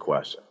a great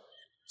question.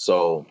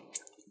 So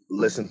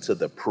listen to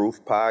the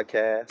Proof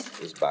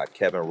podcast. It's by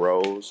Kevin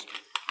Rose,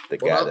 the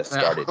guy that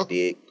started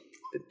the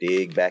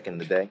Dig back in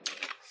the day.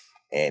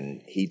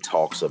 And he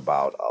talks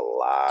about a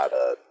lot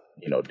of,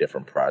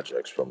 different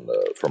projects from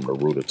the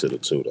rooter to the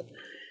tutor.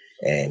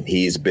 And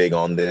he's big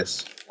on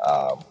this.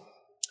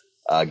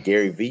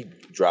 Gary Vee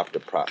dropped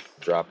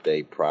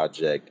a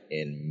project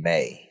in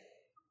May,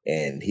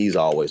 and he's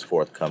always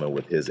forthcoming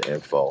with his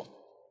info.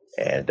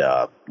 And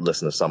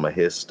listen to some of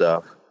his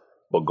stuff.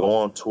 But go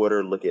on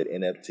Twitter, look at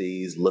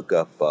NFTs, look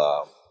up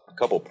a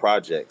couple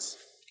projects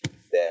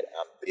that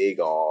I'm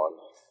big on.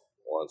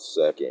 One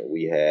second,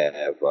 we have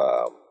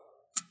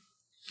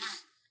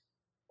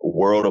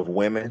World of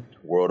Women.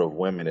 World of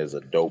Women is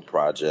a dope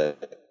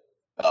project.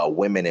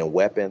 Women in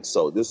Weapons.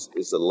 So this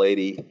is a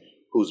lady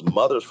whose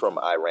mother's from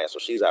Iran, so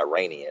she's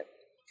Iranian,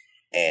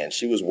 and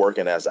she was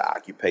working as an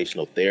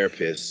occupational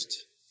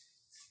therapist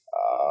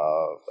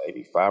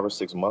maybe 5 or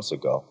 6 months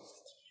ago,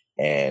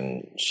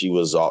 and she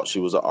was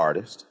an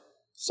artist,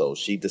 so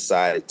she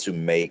decided to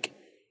make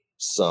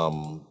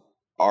some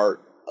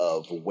art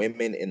of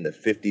women in the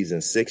 50s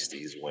and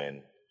 60s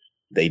when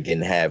they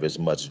didn't have as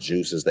much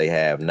juice as they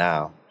have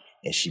now,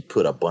 and she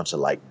put a bunch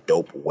of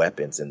dope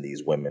weapons in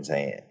these women's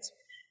hands.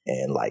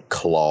 And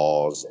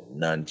claws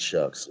and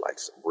nunchucks,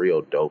 some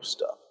real dope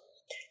stuff.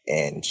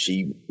 And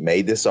she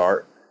made this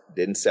art,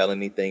 didn't sell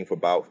anything for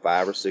about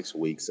 5 or 6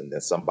 weeks, and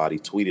then somebody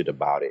tweeted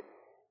about it.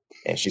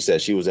 And she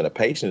said she was in a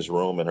patient's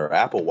room and her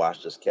Apple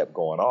Watch just kept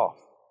going off.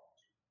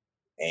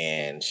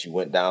 And she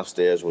went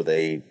downstairs where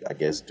they, I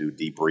guess, do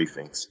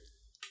debriefings.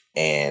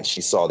 And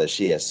she saw that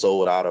she had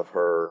sold out of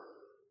her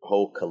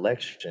whole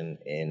collection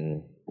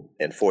in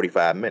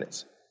 45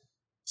 minutes.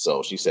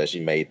 So she said she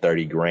made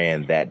 30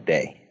 grand that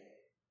day.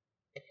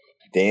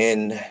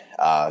 Then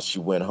she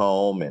went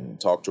home and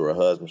talked to her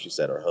husband. She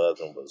said her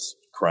husband was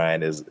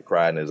crying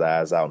his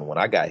eyes out. And when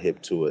I got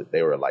hip to it,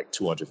 they were like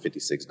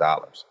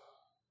 $256.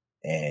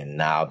 And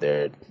now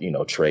they're,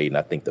 trading.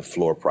 I think the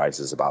floor price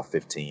is about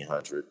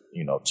 $1,500,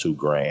 $2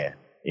 grand,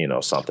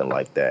 something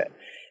like that.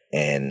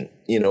 And,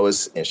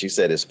 and she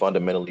said it's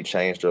fundamentally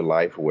changed her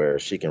life where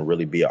she can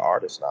really be an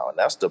artist now. And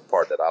that's the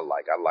part that I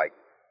like.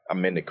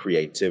 I'm into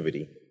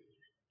creativity.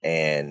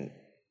 And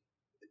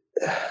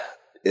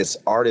it's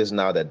artists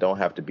now that don't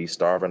have to be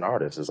starving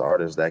artists. It's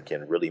artists that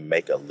can really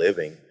make a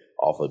living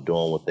off of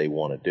doing what they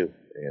want to do,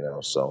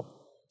 So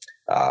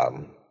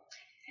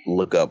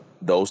look up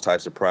those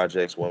types of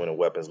projects, Women and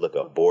Weapons. Look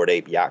up Bored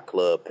Ape Yacht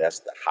Club. That's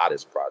the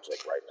hottest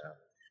project right now.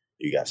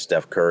 You got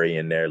Steph Curry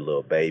in there,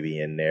 Lil Baby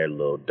in there,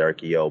 Lil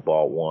Durkio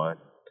bought one.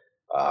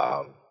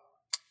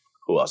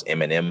 Who else?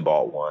 Eminem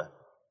bought one.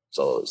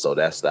 So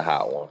that's the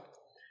hot one.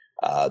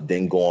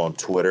 Then go on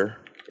Twitter,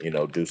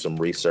 do some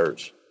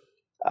research.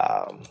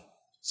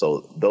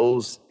 So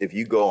those, if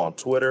you go on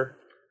Twitter,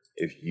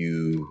 if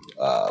you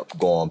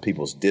go on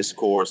people's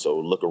Discord, so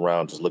look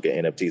around, just look at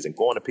NFTs and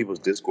go on to people's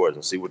Discords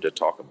and see what they're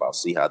talking about.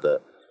 See how the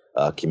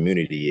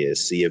community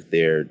is. See if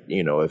they're,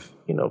 if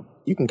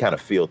you can kind of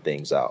feel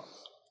things out,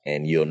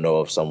 and you'll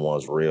know if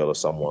someone's real or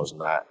someone's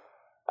not.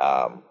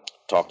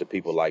 Talk to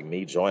people like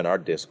me. Join our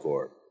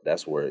Discord.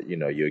 That's where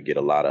you'll get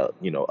a lot of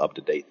up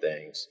to date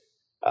things.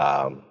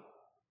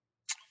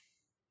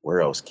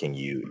 Where else can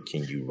you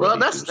really well,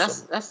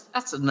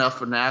 that's enough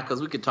for now, because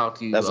we could talk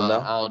to you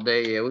all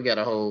day. Yeah, we got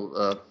a whole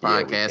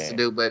podcast to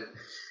do. But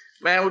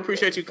man, we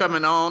appreciate you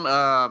coming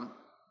on.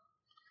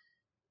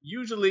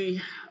 Usually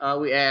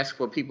we ask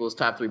for people's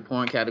top 3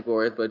 porn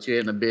categories, but you're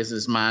in a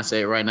business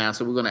mindset right now,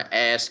 so we're gonna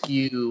ask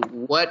you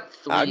what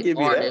 3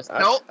 artists.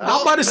 I'm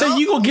about to say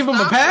you gonna give them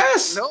a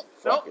pass. Nope.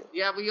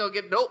 Yeah, we gonna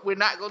get. Nope, we're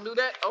not gonna do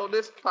that on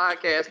this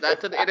podcast.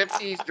 Not till the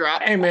NFTs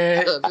drop. Hey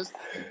man, this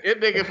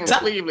nigga from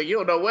Cleveland, you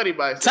don't know what he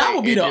might say. Ty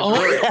will be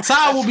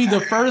Ty will be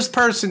the first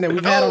person that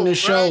we've had on this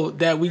show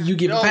that you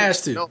give a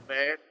pass to. No,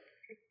 man.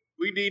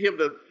 We need him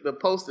to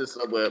post this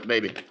somewhere,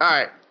 maybe. All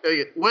right,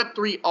 what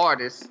 3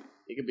 artists?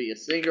 It could be a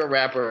singer,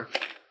 rapper,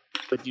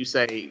 but you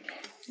say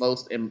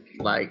most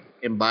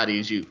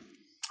embodies you.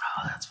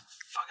 Oh, that's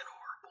fucking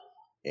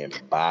horrible.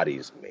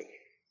 Embodies me.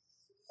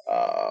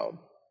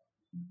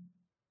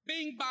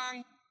 Bing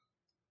bong.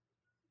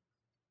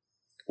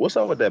 What's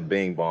up with that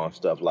bing bong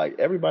stuff? Like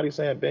everybody's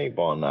saying bing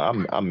bong now.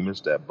 I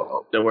missed that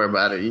bong. Don't worry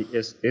about it.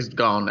 It's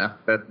gone now.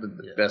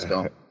 That's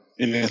gone.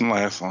 It didn't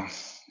last long.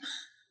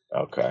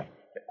 Okay.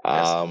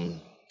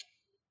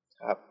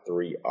 Top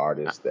 3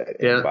 artists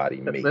that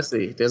embody me. Let's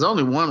see. There's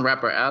only one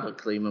rapper out of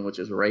Cleveland, which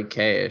is Ray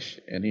Cash,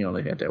 and he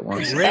only had that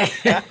one.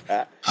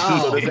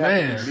 Oh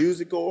man,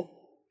 musical.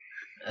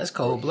 That's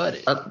cold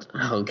blooded.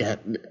 Oh god.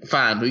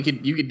 Fine.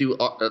 You could do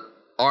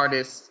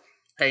artists,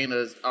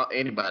 painters,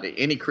 anybody,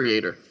 any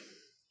creator.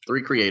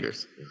 3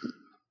 creators.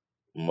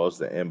 Most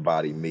that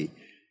embody me.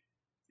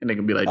 And they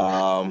can be like,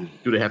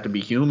 do they have to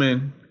be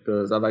human?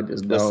 Because I like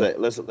this dog.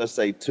 Let's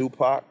say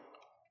Tupac,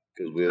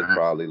 because we're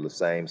probably the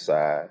same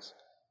size.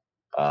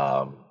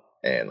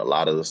 And a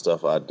lot of the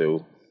stuff I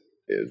do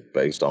is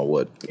based on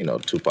what,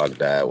 Tupac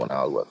died when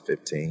I was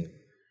 15.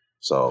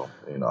 So,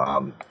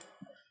 I'm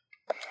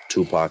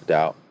Tupac'd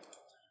out.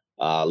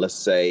 Let's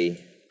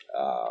say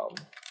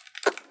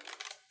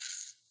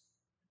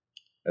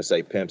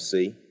Pimp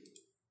C.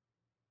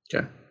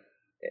 Okay.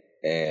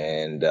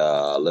 And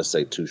let's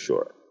say Too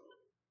Short.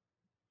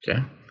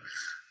 Okay.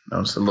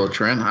 That's a little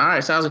trend. All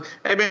right, sounds good.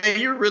 Hey man,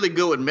 you're really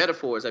good with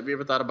metaphors. Have you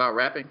ever thought about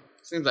rapping?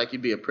 Seems like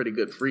you'd be a pretty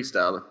good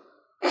freestyler.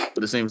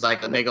 But it seems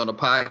like a nigga on the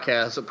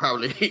podcast will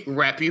probably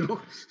rap you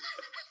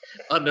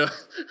under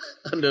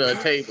a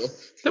table.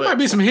 There might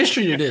be some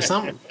history to this.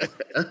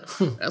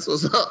 That's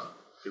what's up.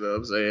 You know what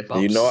I'm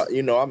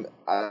saying?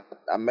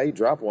 I may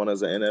drop one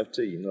as an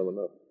NFT. You never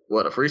know.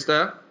 What, a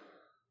freestyle?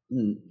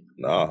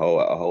 No, a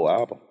whole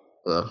album.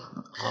 Well,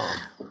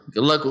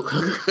 good luck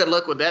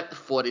with that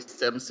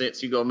 47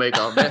 cents you gonna make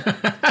on that.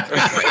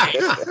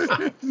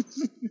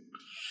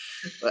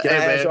 Can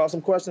I ask y'all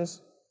some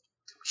questions?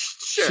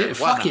 Sure, shit,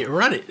 fuck it,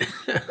 run it.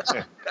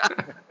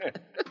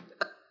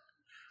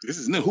 This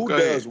is new. Who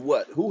does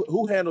what?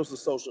 Who handles the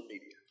social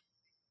media?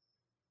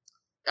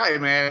 Hey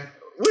man,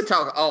 we're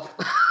talking off.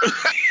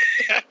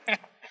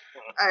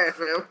 Hey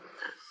man.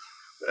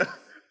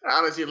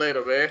 I'll let you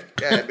later, man.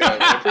 God damn,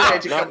 man.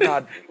 Appreciate you coming.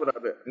 I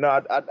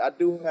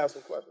do have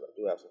some questions.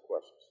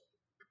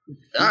 You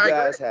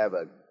guys have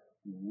a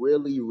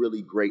really,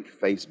 really great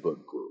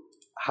Facebook group.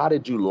 How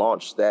did you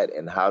launch that,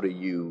 and how did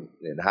you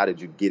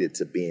get it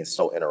to being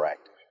so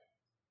interactive?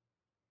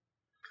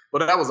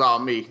 Well, that was all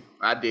me.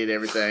 I did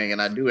everything,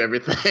 and I do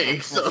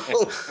everything. So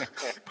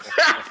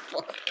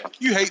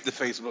you hate the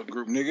Facebook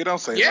group, nigga. Don't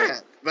say that.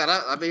 Yeah, but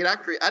I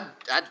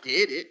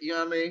did it. You know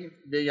what I mean?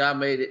 Then y'all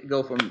made it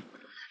go from.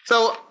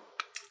 So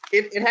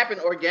it happened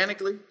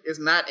organically. It's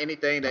not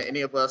anything that any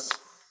of us.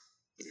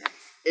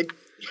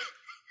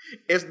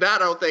 it's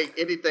not, I don't think,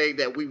 anything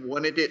that we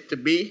wanted it to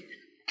be.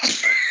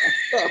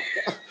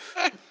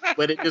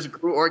 But it just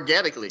grew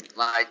organically.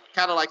 Like,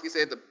 kind of like you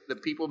said, the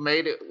people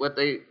made it what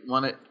they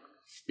wanted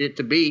it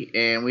to be.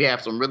 And we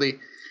have some really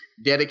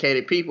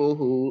dedicated people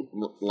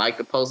who like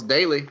to post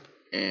daily.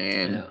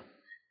 And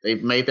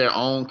they've made their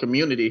own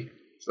community.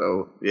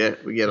 So, yeah,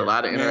 we get a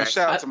lot of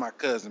interaction. Shout out to my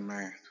cousin,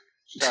 man.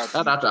 Shout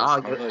out to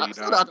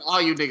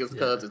all you niggas'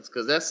 cousins,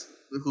 because that's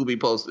who be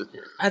posted.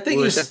 I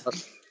think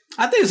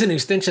it's an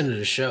extension of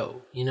the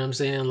show. You know what I'm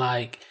saying?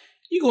 Like,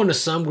 you go into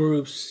some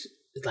groups,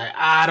 it's like,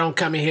 I don't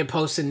come in here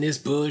posting this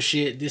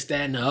bullshit, this,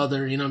 that, and the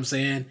other. You know what I'm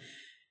saying?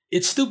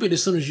 It's stupid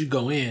as soon as you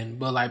go in.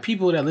 But, like,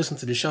 people that listen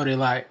to the show, they're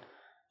like,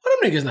 well,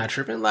 them niggas not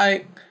tripping.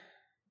 Like,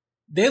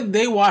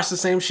 they watch the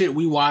same shit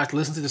we watch,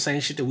 listen to the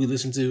same shit that we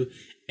listen to,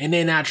 and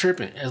they're not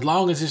tripping. As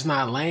long as it's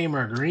not lame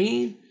or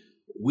green,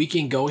 we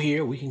can go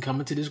here, we can come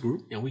into this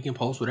group, and we can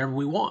post whatever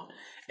we want.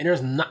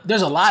 And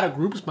there's a lot of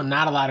groups, but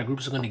not a lot of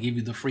groups are going to give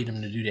you the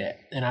freedom to do that.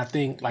 And I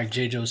think, like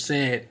J. Joe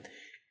said,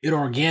 it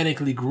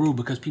organically grew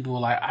because people were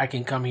like, I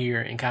can come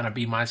here and kind of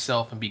be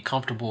myself and be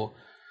comfortable.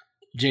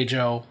 J.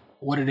 Joe,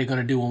 what are they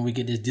going to do when we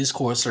get this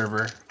Discord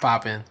server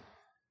popping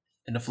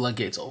and the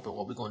floodgates open?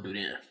 What we going to do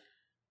then?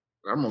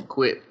 I'm going to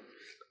quit.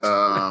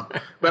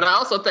 But I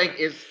also think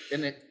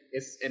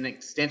it's an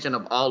extension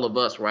of all of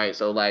us, right?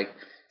 So, like,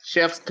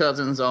 Chef's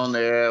cousins on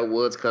there,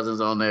 Wood's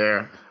cousins on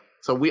there.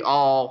 So we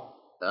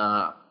all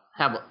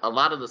have a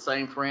lot of the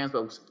same friends,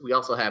 but we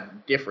also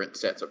have different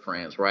sets of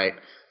friends, right?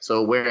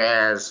 So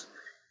whereas,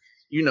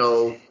 you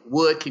know,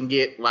 Wood can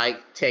get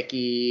like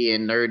techie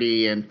and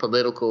nerdy and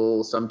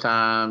political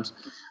sometimes.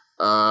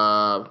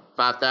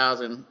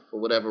 5000, for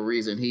whatever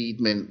reason, he's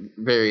been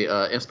very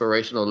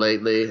inspirational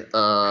lately.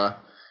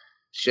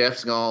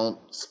 Chef's gonna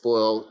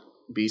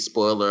be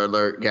spoiler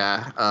alert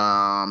guy.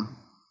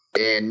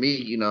 And me,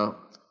 you know,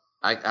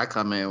 I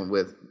come in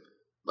with,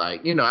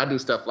 like, you know, I do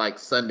stuff like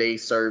Sunday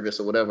service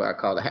or whatever I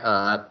call it,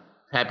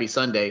 Happy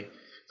Sunday.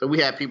 So we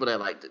have people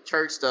that like the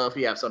church stuff.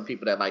 We have some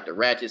people that like the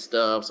ratchet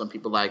stuff. Some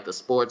people like the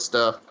sports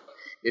stuff.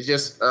 It's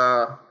just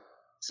a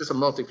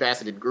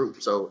multifaceted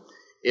group. So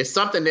it's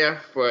something there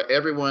for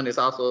everyone. It's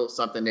also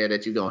something there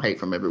that you're gonna hate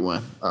from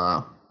everyone.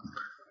 But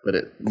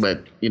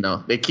you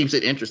know, it keeps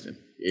it interesting.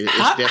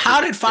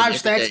 How did Five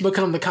Stacks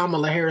become the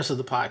Kamala Harris of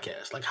the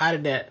podcast? Like, how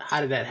did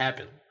that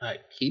happen? Like,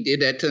 he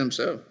did that to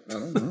himself. I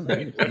don't know. What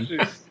does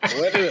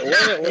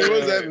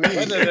that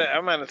mean?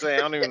 I'm about to say, I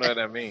don't even know what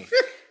that means.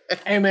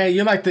 Hey, man,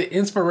 you're like the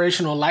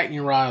inspirational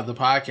lightning rod of the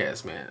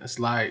podcast, man. It's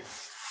like...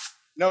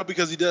 No,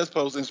 because he does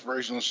post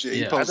inspirational shit.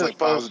 He posts like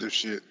positive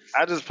shit.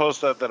 I just post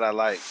stuff that I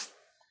like.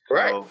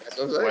 Right.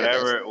 So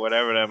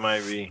whatever that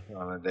might be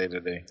on a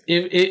day-to-day.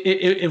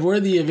 If we're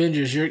the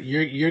Avengers,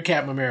 you're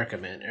Captain America,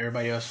 man.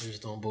 Everybody else is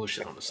just doing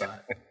bullshit on the side.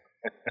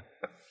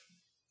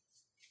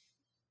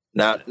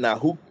 Now,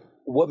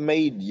 what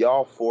made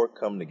y'all four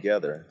come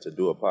together to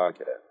do a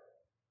podcast?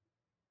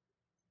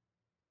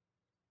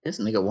 This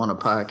nigga want a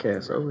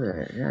podcast over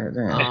there. Yeah,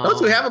 damn.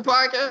 Don't you have a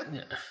podcast?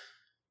 Yeah.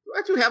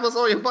 Why'd you have us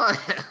on your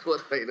podcast?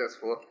 What are that's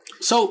for?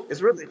 So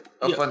it's really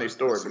a funny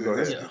story. But go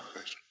ahead. Yeah.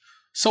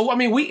 So I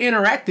mean, we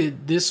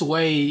interacted this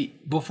way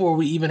before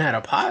we even had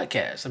a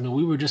podcast. I mean,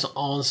 we were just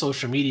on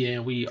social media,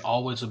 and we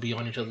always would be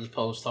on each other's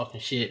posts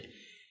talking shit.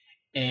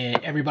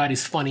 And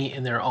everybody's funny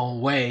in their own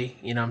way.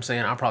 You know what I'm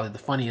saying? I'm probably the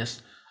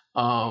funniest.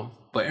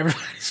 But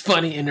everybody's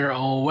funny in their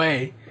own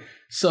way.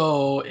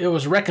 So it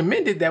was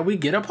recommended that we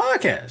get a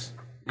podcast.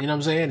 You know what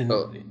I'm saying? And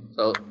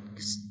so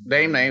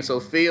name. So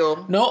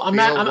Phil. No, I'm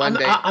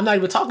not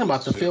even talking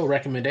about the Phil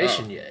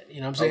recommendation yet.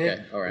 You know what I'm saying?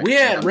 Okay, all right. We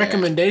had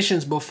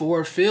recommendations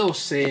before Phil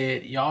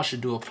said y'all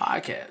should do a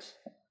podcast.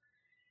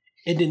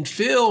 And then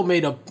Phil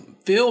made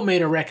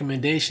a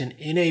recommendation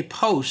in a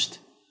post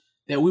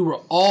that we were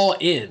all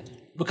in,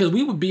 because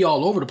we would be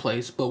all over the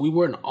place, but we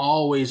weren't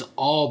always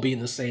all be in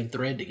the same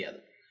thread together.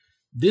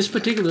 This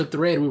particular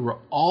thread, we were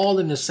all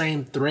in the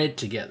same thread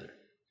together.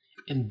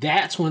 And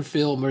that's when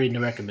Phil made the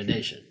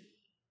recommendation.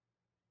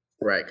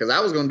 Right, because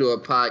I was going to do a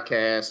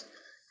podcast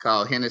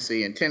called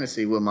Hennessy in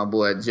Tennessee with my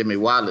boy Jimmy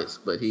Wallace,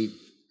 but he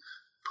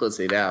puts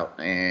it out.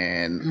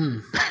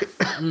 And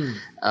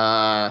and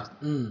I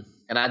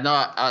know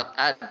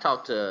I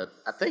talked to,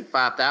 I think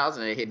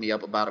 5,000, they hit me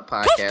up about a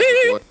podcast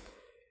before.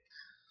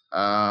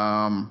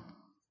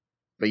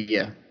 But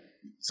yeah,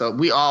 so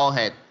we all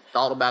had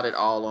thought about it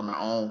all on our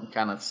own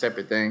kind of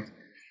separate things.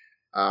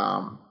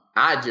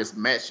 I just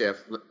met Chef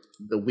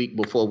the week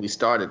before we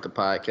started the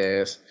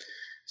podcast,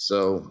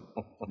 so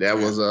that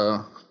was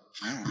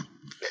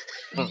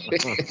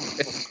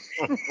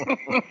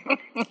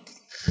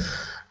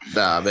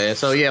nah, man.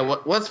 So yeah,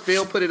 once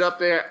Phil put it up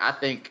there, I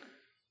think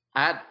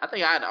I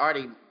had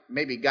already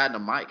maybe gotten a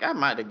mic. I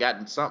might have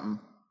gotten something.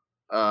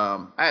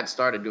 I had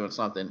started doing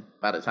something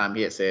by the time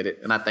he had said it,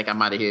 and I think I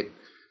might have hit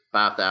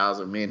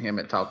 5,000. Me and him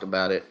had talked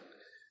about it.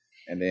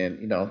 And then,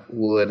 you know,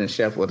 Wood and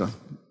Chef were the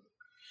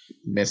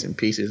missing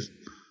pieces.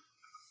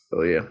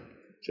 So, yeah,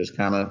 just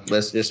kind of,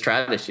 let's just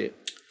try this shit.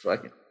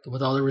 Fuck it.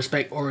 With all the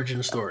respect,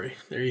 origin story.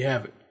 There you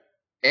have it.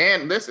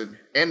 And listen,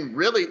 and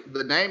really,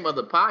 the name of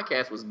the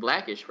podcast was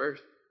Blackish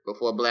first,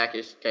 before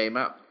Blackish came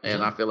out.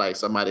 And I feel like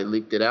somebody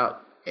leaked it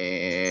out,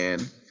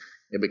 and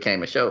it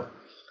became a show.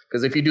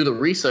 Because if you do the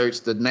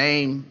research, the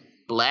name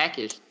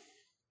Blackish,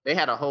 they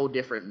had a whole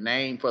different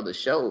name for the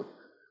show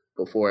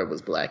before it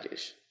was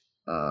Blackish.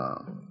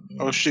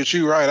 Oh shit,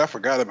 you right. I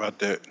forgot about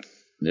that.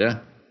 Yeah.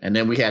 And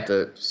then we had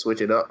to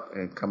switch it up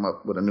and come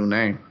up with a new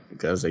name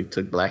because they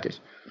took Blackish.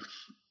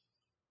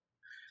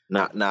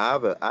 Now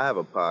I have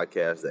a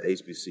podcast, the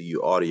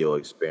HBCU Audio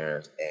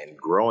Experience, and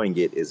growing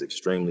it is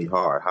extremely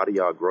hard. How do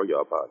y'all grow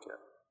y'all podcast?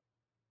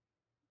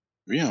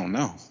 We don't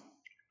know.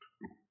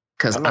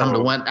 Because I'm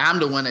the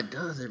one that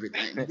does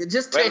everything.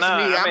 Just text me.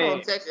 I'm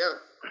gonna text you.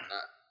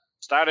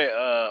 Started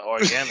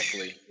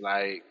organically,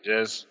 like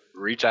just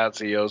reach out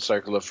to your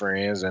circle of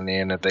friends, and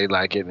then if they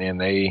like it, then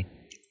they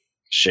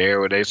share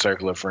with their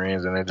circle of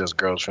friends, and it just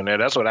grows from there.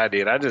 That's what I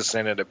did. I just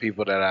sent it to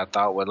people that I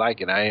thought would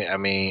like it. I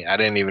mean, I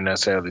didn't even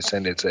necessarily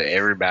send it to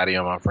everybody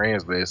on my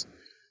friends list,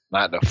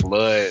 not to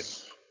flood,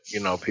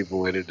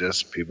 people with it,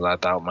 just people I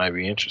thought might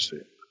be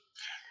interested.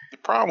 The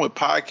problem with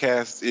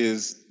podcasts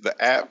is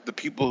the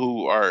people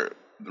who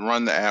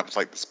run the apps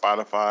like the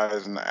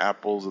Spotifys and the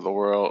Apples of the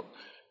world,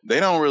 they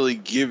don't really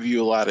give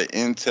you a lot of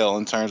intel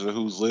in terms of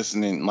who's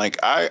listening. Like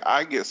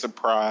I get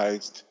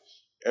surprised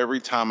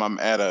every time I'm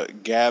at a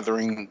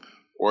gathering,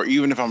 or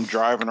even if I'm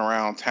driving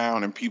around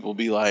town and people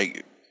be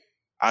like,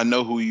 I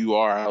know who you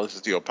are, I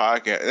listen to your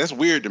podcast. That's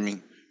weird to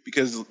me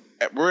because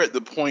we're at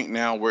the point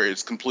now where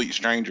it's complete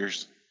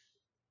strangers.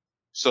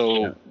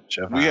 So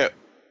we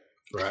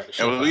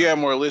have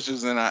more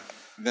listeners than I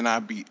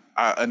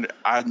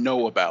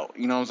know about.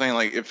 You know what I'm saying?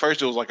 Like at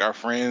first it was like our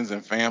friends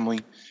and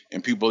family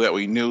and people that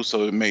we knew,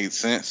 so it made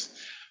sense.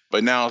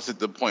 But now it's at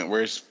the point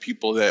where it's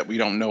people that we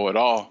don't know at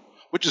all,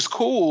 which is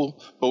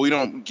cool, but we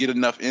don't get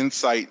enough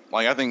insight.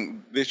 Like I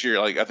think this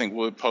year,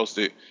 Wood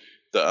posted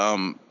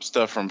the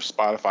stuff from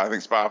Spotify. I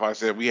think Spotify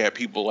said we had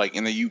people like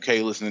in the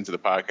UK listening to the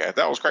podcast.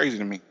 That was crazy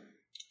to me.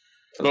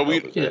 But we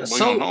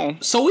don't know.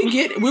 So we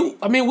get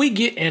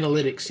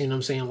analytics, you know what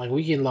I'm saying? Like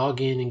we can log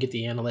in and get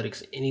the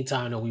analytics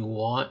anytime that we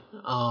want.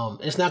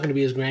 It's not going to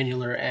be as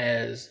granular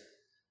as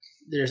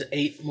there's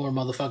 8 more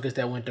motherfuckers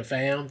that went to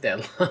FAM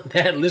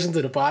that listen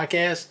to the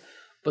podcast,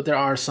 but there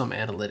are some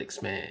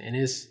analytics, man.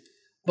 And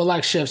but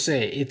like Chef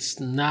said, it's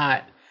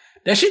not,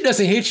 that shit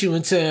doesn't hit you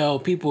until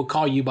people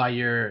call you by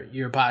your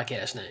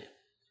podcast name.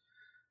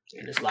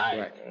 And it's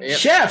like,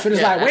 Chef, and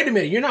it's like, wait a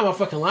minute, you're not my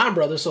fucking line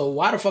brother, so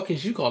why the fuck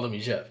is you calling me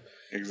Chef?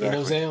 Exactly. You know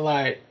what I'm saying?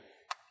 Like,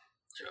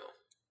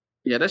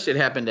 yeah, that shit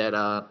happened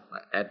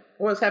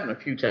it's happened a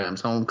few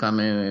times,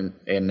 homecoming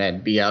and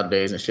that Be Out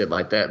days and shit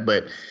like that.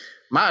 But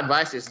my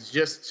advice is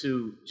just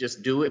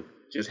do it.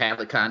 Just have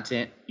the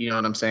content. You know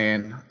what I'm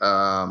saying?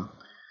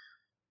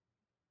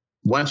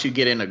 Once you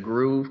get in a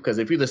groove, because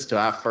if you listen to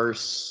our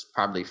first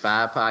probably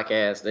 5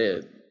 podcasts,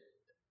 they're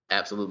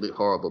absolutely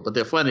horrible. But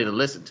they're funny to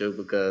listen to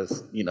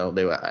because, they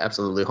were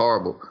absolutely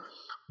horrible.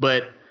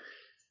 But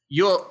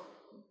your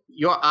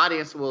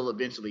audience will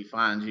eventually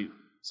find you.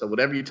 So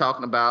whatever you're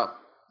talking about,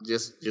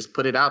 just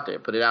put it out there.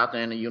 Put it out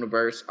there in the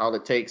universe. All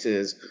it takes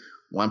is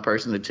one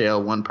person to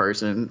tell one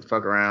person,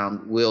 fuck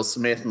around. Will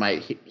Smith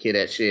might hear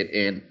that shit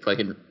and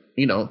fucking,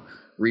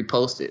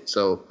 repost it.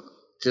 So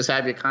just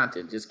have your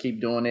content. Just keep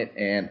doing it,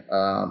 and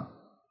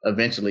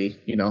eventually,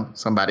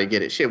 somebody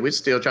get it. Shit, we're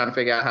still trying to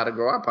figure out how to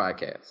grow our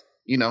podcast.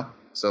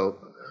 So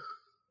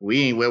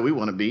we ain't where we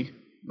want to be,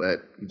 but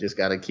you just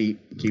got to keep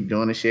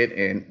doing the shit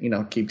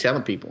and keep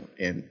telling people.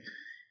 And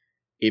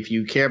if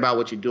you care about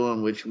what you're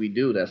doing, which we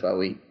do, that's why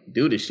we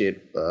do this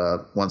shit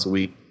once a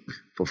week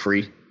for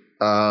free.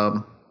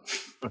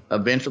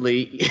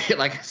 Eventually,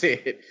 like I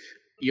said,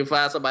 you'll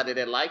find somebody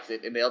that likes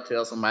it, and they'll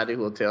tell somebody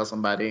who will tell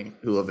somebody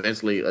who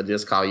eventually will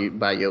just call you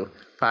by your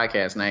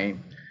podcast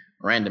name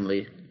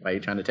randomly while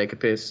you're trying to take a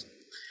piss.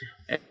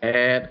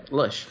 Add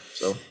Lush.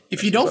 So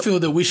if you don't feel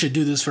that we should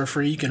do this for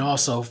free, you can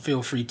also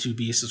feel free to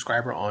be a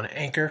subscriber on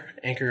Anchor,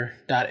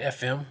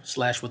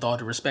 anchor.fm/with all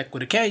due respect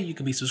with a K. You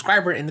can be a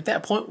subscriber, and at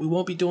that point, we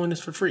won't be doing this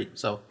for free.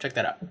 So check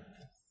that out.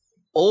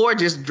 Or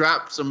just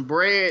drop some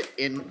bread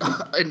in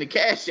the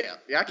Cash App.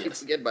 I keep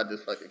forgetting about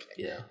this fucking Cash.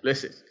 Yeah.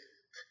 Listen,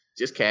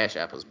 just Cash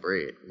App us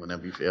bread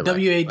whenever you feel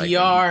WADRESPEK.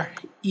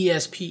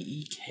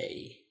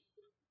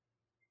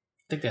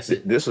 I think that's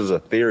it. This is a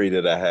theory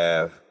that I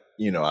have.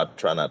 I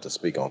try not to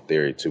speak on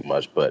theory too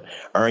much, but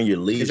earn your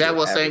leisure. Is that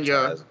what's in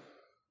your?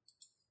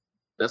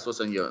 That's what's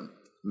in your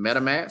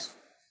MetaMask?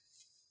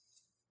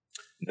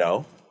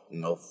 No.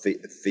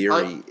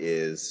 Theory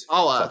is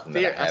something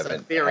that I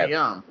haven't.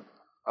 Ethereum.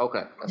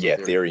 Okay. Yeah,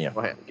 Ethereum.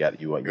 Go ahead.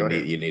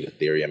 You need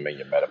Ethereum in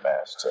your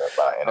MetaMask to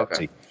buy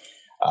NFT.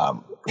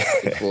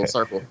 Okay. Full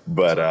circle.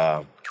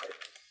 But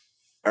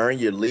Earn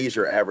Your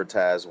Leisure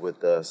advertised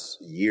with us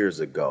years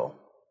ago.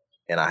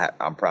 And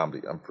I'm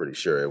pretty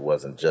sure it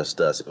wasn't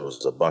just us. It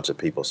was a bunch of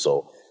people.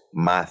 So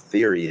my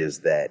theory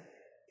is that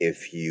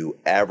if you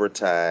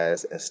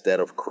advertise instead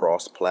of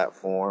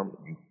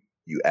cross-platform,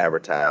 you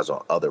advertise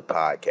on other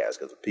podcasts.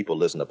 Because if people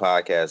listen to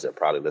podcasts, they'll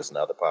probably listen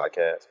to other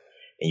podcasts.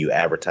 and you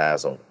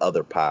advertise on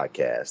other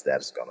podcasts,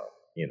 that's gonna,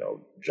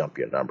 jump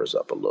your numbers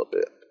up a little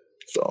bit.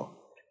 So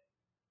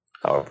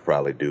I'll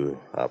probably do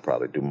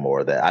more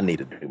of that. I need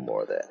to do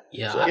more of that.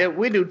 Yeah. So, Yeah,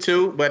 we do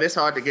too, but it's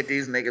hard to get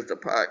these niggas to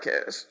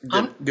podcast.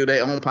 Do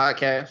their own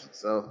podcast.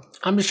 So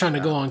I'm just trying to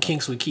go on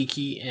Kinks with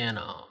Kiki and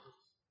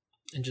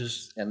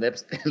just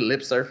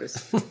lip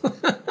surface.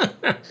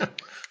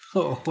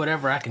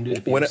 whatever I can do.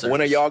 To be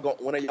when are y'all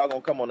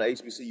gonna come on the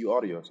HBCU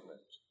audio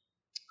experience?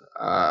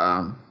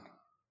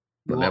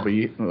 Whenever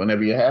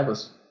you have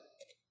us.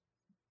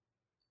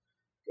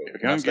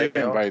 If you don't get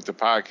invited to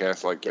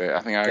podcasts like that,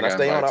 I think I got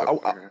stay on? invited to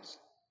podcasts.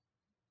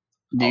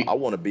 I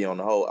want to be on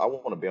the whole. I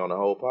want to be on the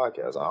whole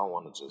podcast. I don't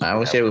want to just. I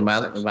would say we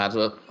might as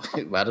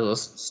well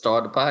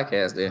start the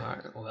podcast then. All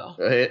right, well,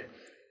 go ahead.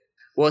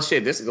 Well,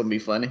 shit, this is gonna be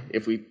funny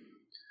if we.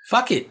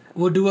 Fuck it,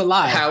 we'll do it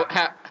live.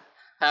 How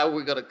are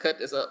we gonna cut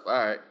this up? All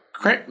right,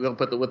 we're gonna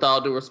put the with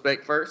all due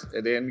respect first,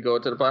 and then go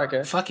to the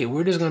podcast. Fuck it,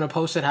 we're just gonna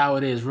post it how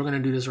it is. We're gonna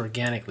do this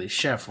organically.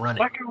 Chef, run it.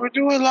 Fuck it, we'll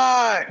do it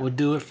live. We'll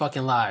do it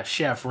fucking live.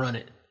 Chef, run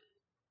it.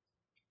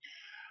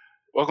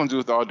 Welcome to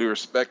With All Due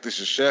Respect. This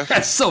is Chef.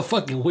 That's so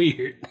fucking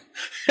weird.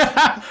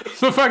 But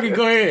fucking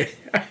go ahead.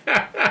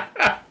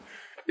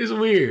 It's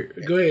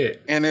weird. Go ahead.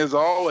 And as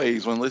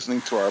always, when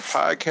listening to our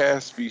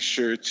podcast, be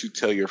sure to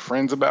tell your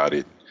friends about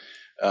it.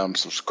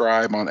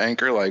 Subscribe on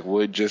Anchor, like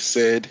Wood just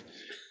said.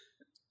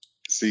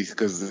 See,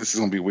 because this is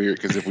gonna be weird.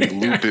 Because if we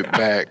loop it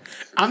back,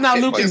 I'm not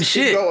looping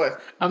shit.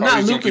 I'm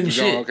not looping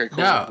shit. Okay,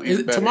 cool. No,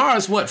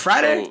 tomorrow's what?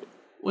 Friday? So,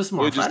 what's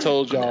tomorrow? We just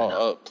told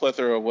y'all a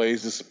plethora of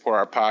ways to support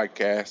our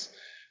podcast.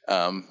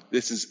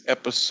 This is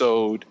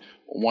episode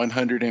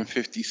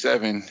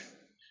 157.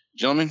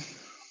 Gentlemen?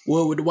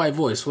 Well, with the white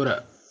voice, what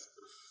up?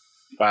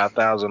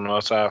 5,000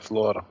 Northside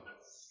Florida.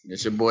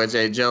 It's your boy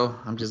J. Joe.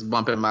 I'm just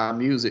bumping my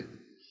music.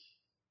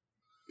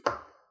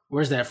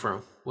 Where's that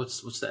from?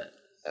 What's that?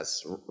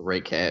 That's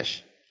Ray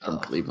Cash from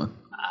Cleveland.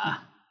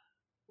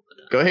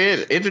 Go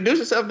ahead. Introduce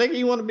yourself, nigga.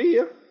 You want to be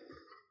here?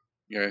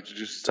 Yeah,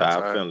 introduce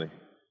yourself. Ty Finley.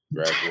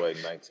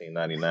 Graduated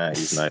 1999.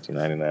 He's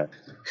 1999.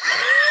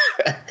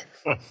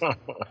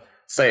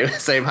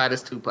 Same height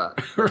as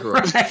Tupac.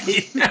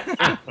 Right.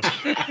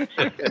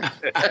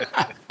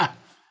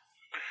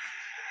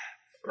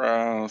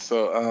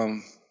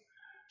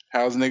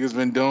 How's niggas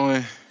been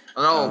doing?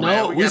 Oh, no,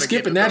 man, we're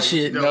skipping that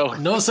shit.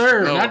 No,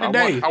 sir, not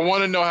today. I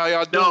want to know how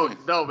y'all doing.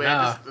 No,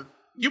 man.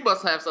 You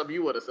must have something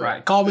you want to say.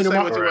 Right. Call me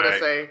tomorrow. Say what you want to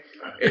say,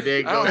 and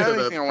then I go don't have to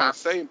anything I want to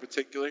say in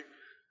particular.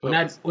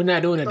 We're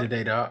not doing it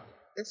today, dog.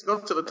 Let's go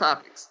to the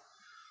topics.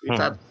 We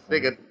talked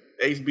nigga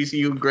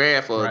HBCU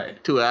grad for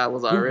 2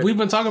 hours already. We've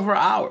been talking for an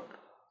hour.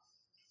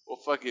 Well,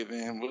 fuck it,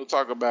 man. We'll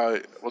talk about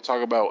it. Let's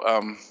go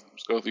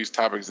through these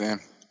topics then.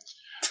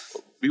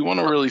 We want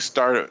to really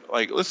start it.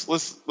 Like, let's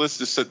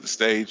just set the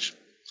stage.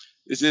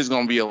 This is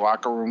going to be a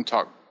locker room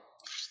talk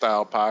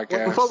style podcast.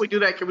 Well, before we do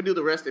that, can we do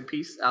the rest in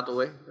peace out the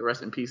way? The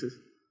rest in pieces.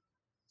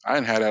 I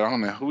didn't have that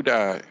on there. Who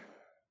died?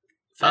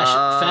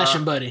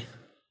 Fashion Buddy.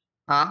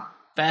 Huh?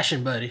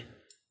 Fashion Buddy.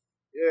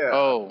 Yeah.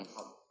 Oh,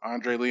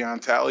 Andre Leon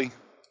Talley.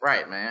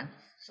 Right, man.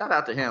 Shout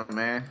out to him,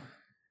 man.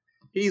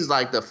 He's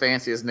like the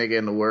fanciest nigga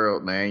in the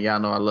world, man. Y'all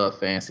know I love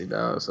fancy,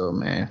 dog. So,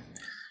 man,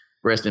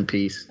 rest in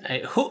peace.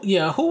 Hey,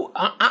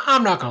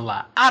 I'm not gonna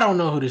lie. I don't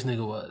know who this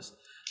nigga was.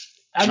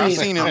 I've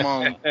seen him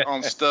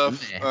on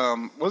stuff.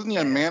 Wasn't he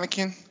a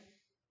mannequin?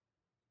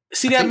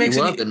 See, that makes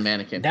it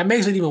mannequin. That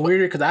makes it even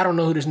weirder because I don't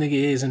know who this nigga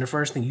is, and the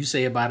first thing you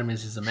say about him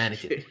is he's a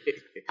mannequin.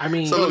 I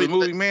mean, so the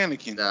movie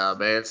Mannequin. Nah,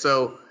 man.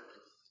 So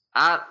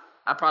I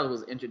probably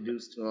was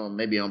introduced to him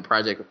maybe on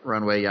Project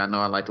Runway. Y'all know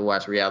I like to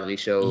watch reality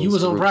shows. You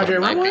was on Project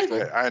Runway?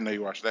 I didn't know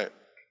you watched that.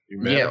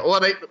 Yeah,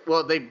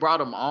 well, they brought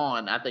him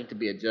on, I think, to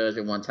be a judge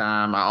at one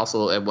time. I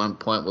also at one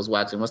point was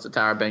watching what's the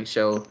Tyra Banks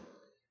show?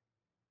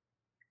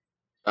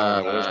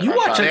 You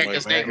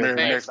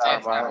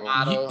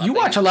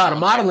watch a lot of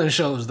modeling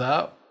shows,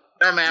 though.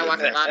 No, man, I watch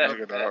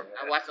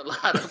a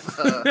lot of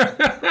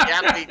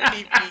reality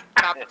TV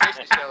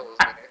competition shows,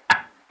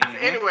 man.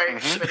 Anyway,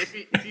 but if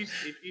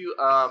you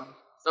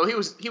so he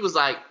was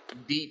like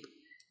deep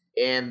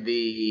in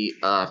the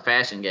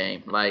fashion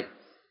game, like,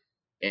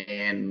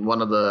 and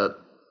one of the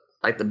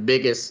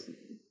biggest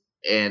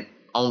and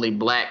only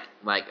black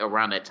like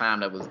around that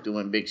time that was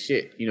doing big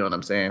shit. You know what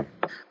I'm saying?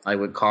 Like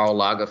with Karl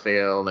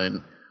Lagerfeld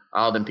and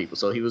all them people.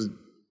 So he was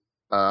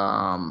who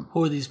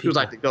are these people? He was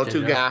like the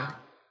go-to guy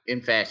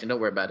in fashion.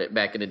 Don't worry about it.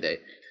 Back in the day,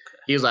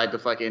 he was like the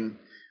fucking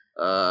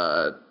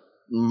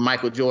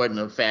Michael Jordan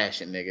of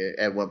fashion, nigga,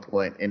 at one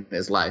point in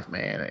his life,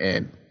 man.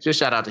 And just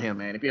shout out to him,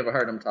 man. If you ever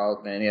heard him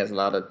talk, man, he has a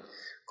lot of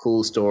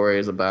cool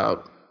stories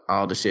about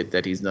all the shit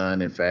that he's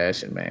done in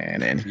fashion,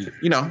 man. And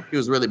he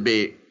was really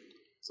big.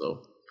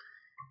 So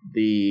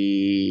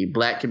the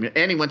black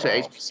community, and he went to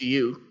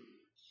HBCU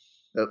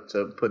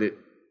to put it.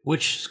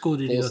 Which school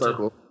did he go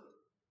to?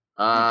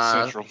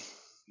 Central,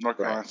 North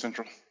Carolina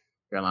Central.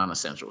 Carolina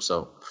Central.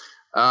 So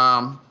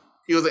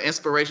he was an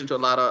inspiration to a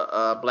lot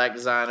of black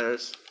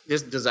designers,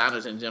 just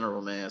designers in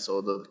general, man.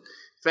 So the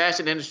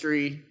fashion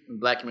industry,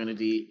 black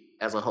community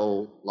as a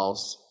whole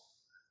lost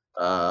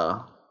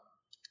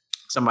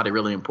Somebody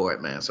really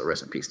important, man. So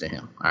rest in peace to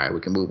him. All right, we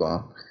can move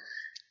on.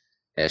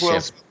 That's Well,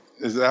 just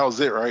that was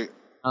it, right?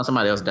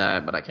 somebody else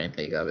died, but I can't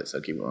think of it.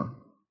 So keep going.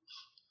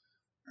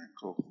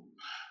 Cool.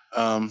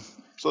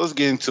 So let's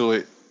get into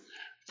it.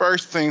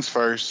 First things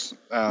first.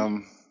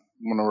 I'm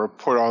gonna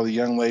report all the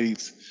young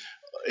ladies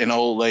and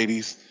old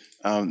ladies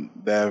that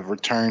have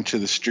returned to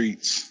the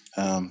streets.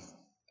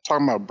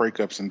 Talking about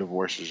breakups and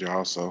divorces,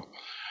 y'all. So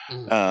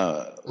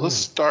let's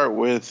start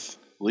with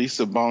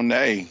Lisa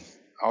Bonet,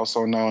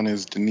 also known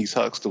as Denise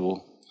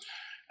Huxtable.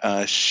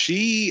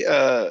 She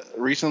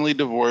recently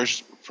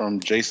divorced from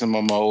Jason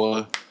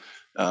Momoa,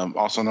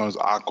 also known as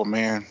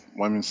Aquaman.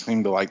 Women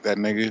seem to like that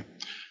nigga.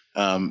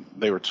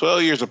 They were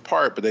 12 years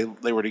apart, but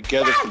they were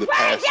together for the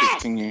past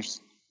 16 years.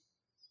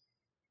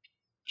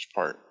 Which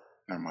part?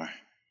 Never mind.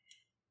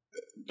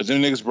 But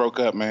them niggas broke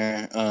up,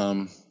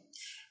 man.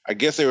 I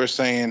guess they were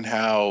saying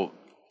how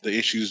the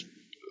issues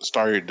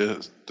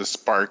started to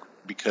spark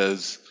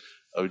because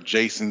of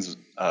Jason's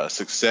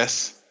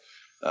success.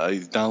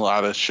 He's done a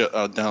lot of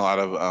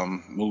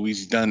movies.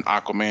 He's done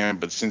Aquaman,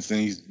 but since then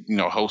he's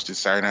hosted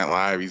Saturday Night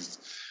Live.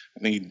 I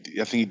think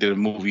he did a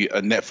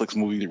Netflix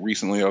movie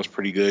recently that was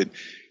pretty good.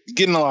 He's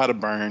getting a lot of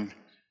burn,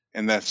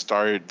 and that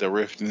started the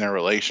rift in their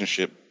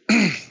relationship.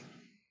 I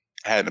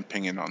had an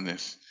opinion on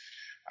this.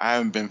 I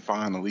haven't been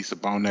fond of Lisa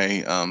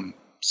Bonet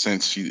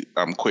since she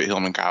quit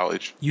Hillman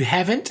College. You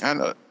haven't?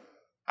 I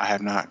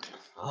have not.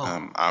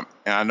 Oh.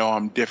 And I know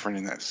I'm different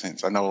in that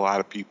sense. I know a lot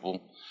of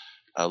people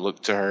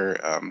look to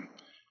her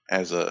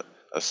as a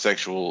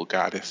sexual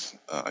goddess,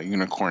 a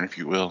unicorn, if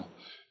you will,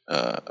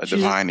 a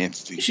divine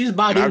entity. She's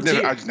I've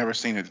just never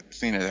seen it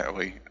that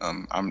way.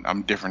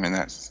 I'm different in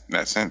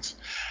that sense.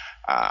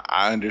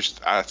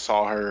 I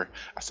saw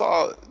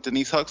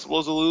Denise Huxtable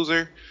as a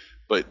loser,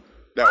 but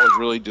that was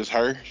really just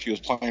her. She was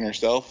playing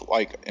herself,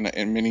 like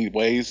in many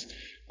ways.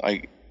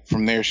 Like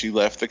from there, she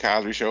left the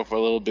Cosby Show for a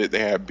little bit. They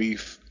had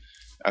beef,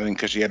 I think,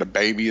 because she had a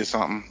baby or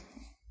something.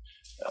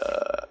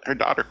 Her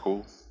daughter,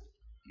 cool.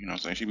 You know what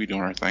I'm saying? She be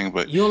doing her thing,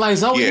 but you don't like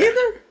Zoe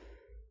either?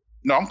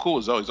 No, I'm cool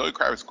with Zoe. Zoe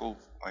Kravitz cool.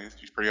 Like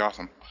she's pretty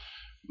awesome.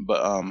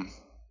 But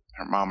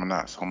her mama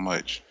not so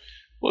much.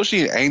 Was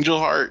she an Angel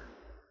Heart?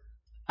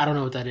 I don't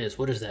know what that is.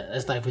 What is that?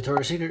 That's like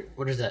Victoria's Secret?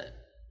 What is that?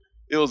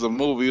 It was a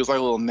movie. It was like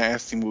a little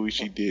nasty movie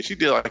she did. She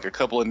did like a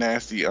couple of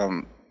nasty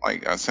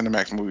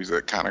Cinemax movies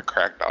that kind of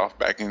cracked off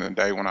back in the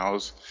day when I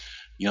was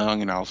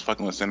young and I was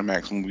fucking with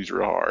Cinemax movies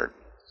real hard.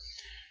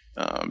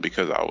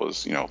 Because I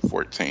was,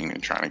 14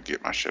 and trying to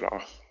get my shit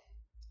off.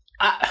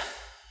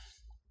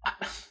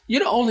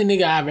 You're the only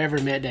nigga I've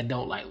ever met that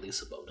don't like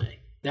Lisa Bonet.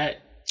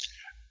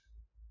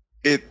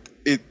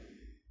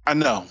 I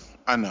know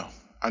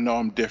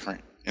I'm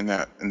different in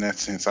that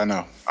sense. I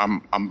know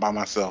I'm by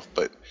myself,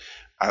 but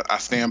I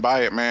stand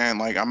by it, man.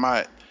 Like I'm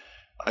not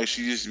like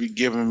she just be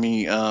giving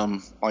me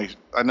like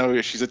I know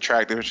that she's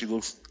attractive and she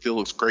still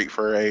looks great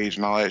for her age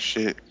and all that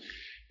shit,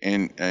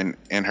 and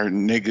her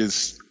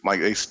niggas like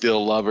they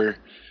still love her,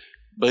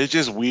 but it's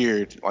just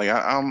weird.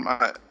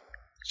 Like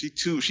she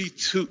too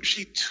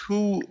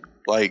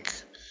like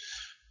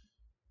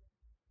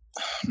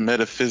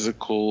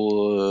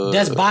metaphysical.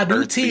 That's Badu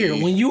earthy.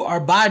 tier. When you are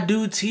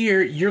Badu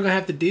tier, you're gonna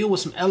have to deal with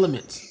some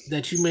elements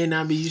that you may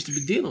not be used to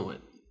be dealing with.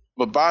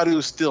 But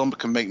Badu still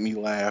can make me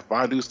laugh.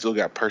 Badu still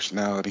got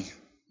personality.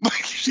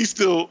 Like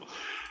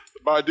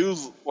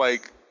Badu's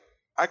like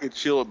I could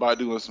chill with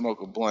Badu and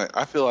smoke a blunt.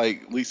 I feel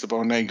like Lisa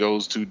Bonet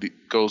goes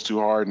too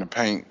hard in the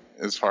paint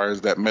as far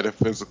as that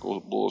metaphysical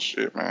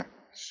bullshit, man.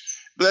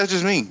 But that's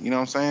just me, you know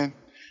what I'm saying?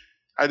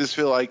 I just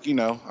feel like,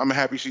 I'm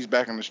happy she's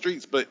back in the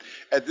streets. But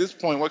at this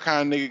point, what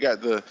kind of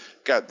nigga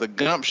got the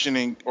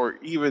gumption or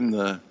even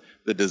the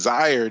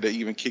desire to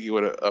even kick it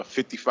with a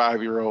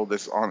 55-year-old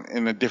that's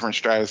in a different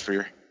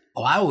stratosphere?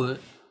 Oh, I would.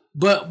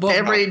 But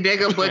every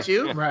nigga but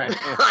you? Right.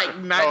 Like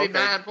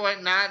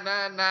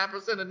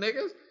 99.999% of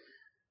niggas?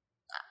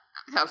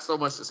 I have so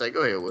much to say.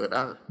 Go ahead, Wood.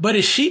 But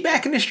is she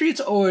back in the streets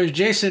or is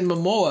Jason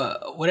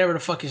Momoa, whatever the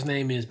fuck his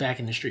name is, back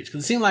in the streets?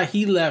 Because it seemed like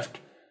he left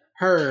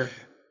her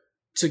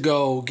to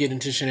go get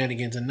into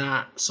shenanigans and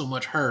not so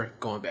much her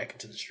going back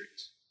into the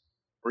streets.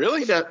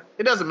 Really?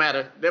 It doesn't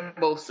matter. They're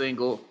both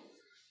single.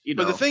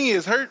 But the thing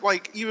is, her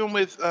even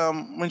with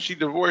when she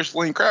divorced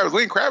Lenny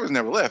Kravitz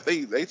never left.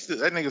 They still,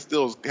 that nigga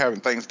still was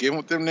having Thanksgiving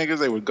with them niggas.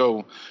 They would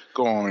go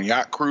on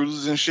yacht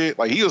cruises and shit.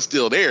 Like he was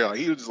still there. Like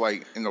he was just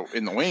like in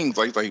the wings.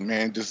 Like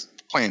man, just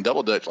playing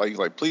double dutch. Like he's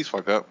like, please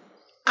fuck up.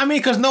 I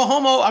mean, cause no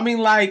homo. I mean,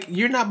 like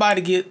you're not about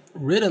to get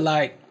rid of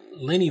like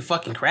Lenny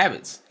fucking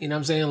Kravitz. You know what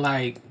I'm saying?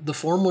 Like the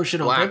formal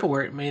shit on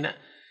paperwork, man.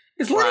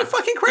 It's Lenny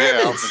fucking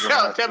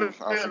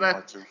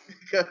Kravitz.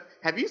 Yeah,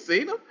 have you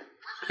seen him?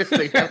 That's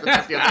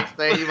your next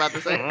thing you about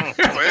to say. That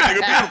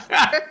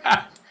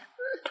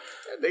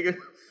nigga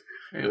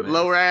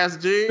lower ass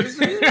jeans.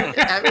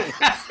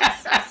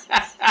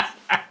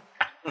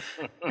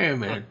 Hey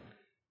man,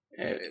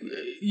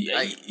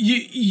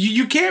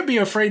 you can't be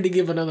afraid to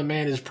give another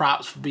man his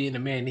props for being the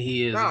man that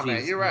he is. No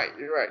man, you're right.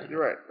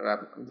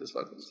 I'm just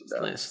fucking with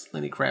you. It's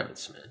Lenny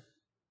Kravitz, man.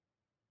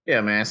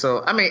 Yeah, man.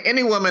 So I mean,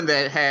 any woman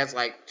that has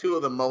like two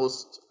of the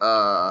most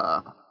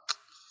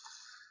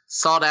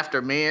sought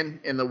after men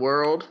in the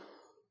world,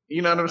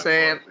 you know what I'm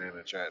saying?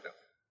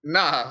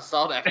 Nah,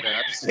 sought after.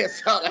 I just said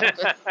sought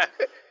after.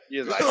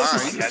 You're like, two of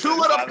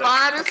the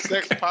finest.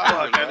 Sex Fuck,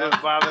 positive. I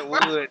just bothered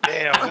Wood.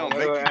 Damn, I'm Don't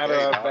make going you out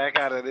gay, of dog. back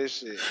out of this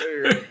shit.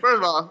 First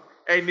of all,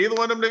 hey, neither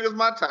one of them niggas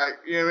my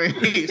type. You know what I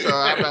mean? So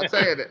I'm not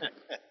saying it.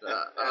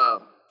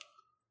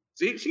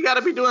 She got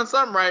to be doing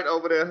something right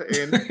over there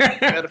in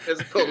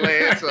metaphysical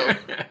land. So,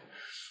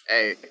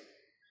 hey,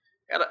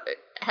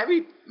 have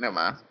you? Never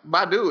mind.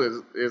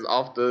 Badu is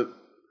off the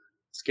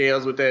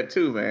scales with that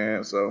too,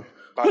 man. So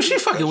Who's she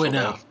fucking with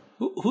now?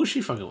 Who's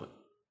she fucking with?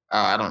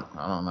 I don't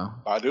know.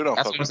 Badu don't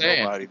That's fuck what I'm with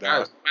saying. nobody,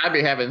 dog. I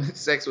be having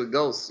sex with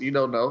ghosts. You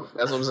don't know.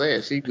 That's what I'm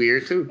saying. She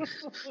weird too.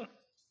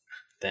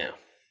 Damn.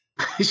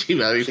 She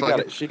might be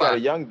fucking. She got a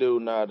young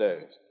dude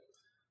nowadays.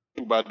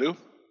 Who Badu?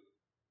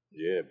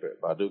 Yeah, but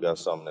Badu got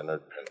something in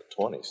the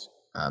 20s.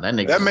 That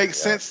nigga. That makes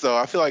sense though.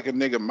 I feel like a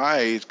nigga my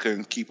age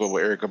couldn't keep up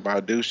with Erykah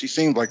Badu. She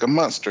seems like a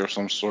monster of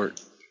some sort.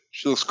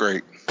 She looks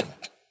great.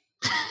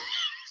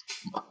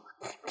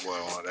 All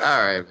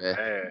right,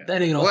 man.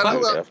 That nigga don't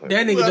Well, fuck.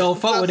 That nigga don't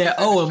fuck with that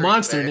Owen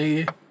monster,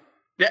 nigga.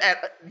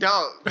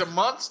 Dog, the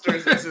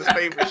Monsters is his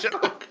favorite show.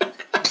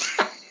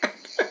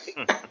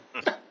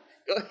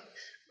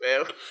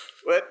 Man,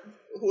 what?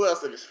 Who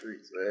else in the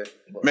streets, man?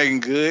 Megan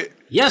Good.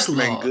 Yes, Lord.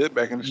 Megan Good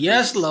back in the streets.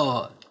 Yes,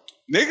 Lord.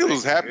 Niggas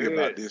was happy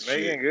about this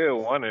Megan shit. Good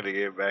wanted to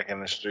get back in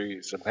the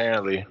streets,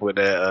 apparently, with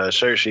that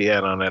shirt she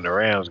had on at the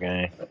Rams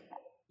game.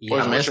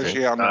 What's Yeah. my shirt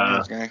she out on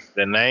this game?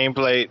 The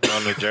nameplate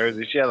on the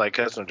jersey, she had like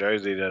custom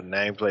jersey. The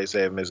nameplate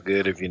said "Miss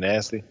Good if you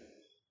nasty."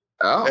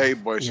 Oh, Hey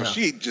boy, so Yeah.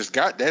 she just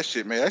got that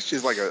shit, man. That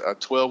shit's like a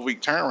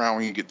 12-week turnaround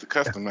when you get the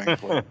custom name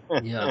plate.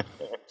 Yeah.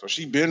 So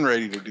she been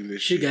ready to do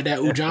this She shit. got that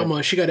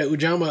Ujamaa. She got that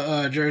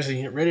Ujamaa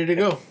jersey ready to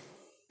go.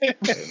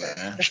 let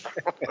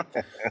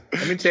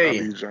me tell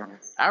you. John.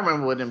 I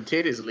remember when them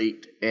titties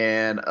leaked,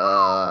 and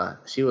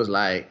she was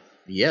like,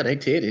 "Yeah, they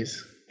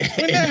titties."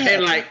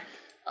 And like,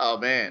 oh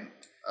man,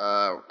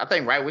 I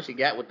think right when she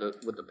got with the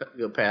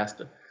good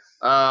pastor,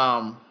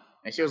 and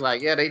she was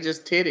like, "Yeah, they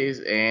just titties,"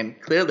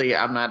 and clearly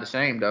I'm not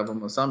ashamed of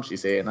them or something. She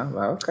said, and I was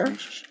like, "Okay."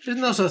 There's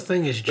no such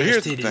thing as But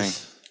here's just the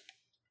titties.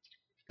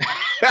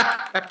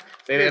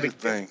 Say Here's that the again.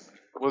 thing.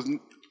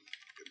 Wasn't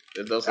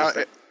There's no such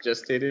thing.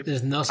 Just titties.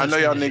 There's no I such know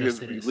thing y'all as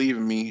just niggas be titties.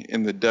 leaving me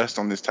in the dust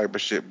on this type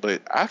of shit,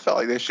 but I felt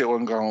like that shit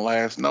wasn't gonna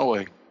last no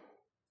way.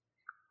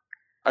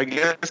 I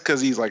guess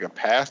because he's like a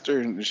pastor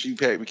and she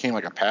became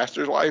like a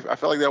pastor's wife. I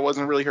felt like that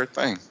wasn't really her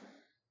thing.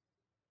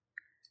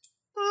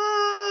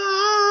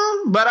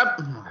 But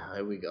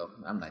here we go.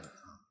 I'm not.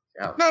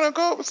 No,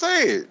 go up and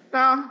say it. No,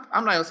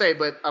 I'm not gonna say it,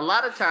 but a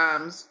lot of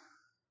times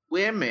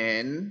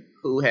women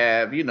who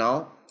have,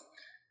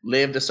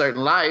 lived a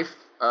certain life,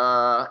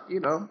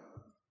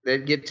 they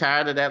get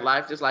tired of that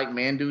life just like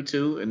men do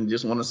too, and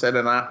just want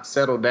to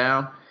settle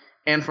down.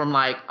 And from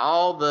like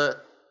all the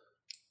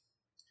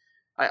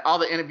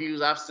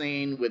interviews I've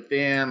seen with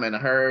them and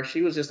her,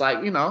 she was just like,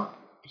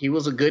 he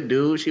was a good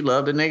dude. She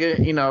loved the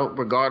nigga,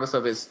 regardless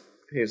of his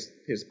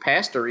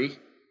pastory.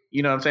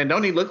 You know what I'm saying?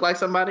 Don't he look like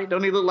somebody?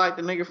 Don't he look like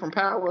the nigga from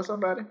Power or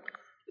somebody?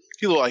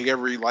 He look like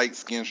every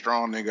light-skinned,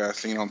 strong nigga I've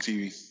seen on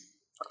TV.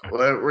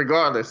 Well,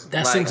 regardless.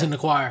 That sings in the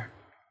choir.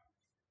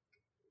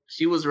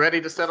 She was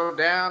ready to settle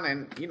down,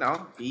 and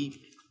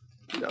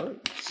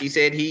she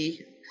said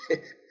he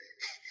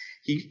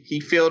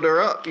filled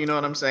her up. You know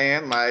what I'm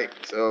saying? Like,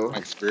 so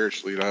Like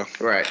spiritually though.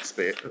 right.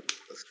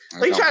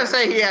 What you trying to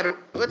say?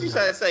 What you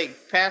trying to say?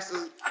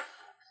 Pastors,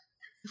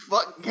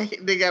 fuck,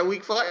 they got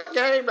weak fuck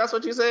game. That's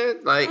what you said.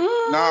 Like, No,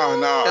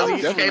 I'm because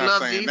he definitely can't not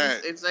love saying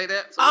Jesus that. and say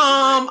that. So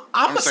I'm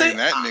gonna saying say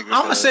that nigga I'm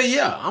gonna does. say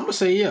yeah. I'm gonna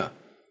say yeah.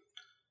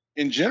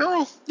 In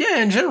general,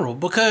 Yeah, in general,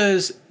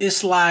 because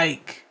it's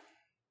like,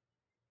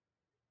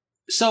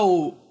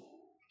 so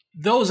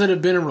those that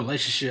have been in a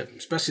relationship,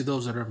 especially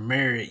those that are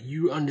married,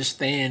 you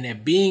understand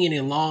that being in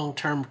a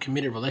long-term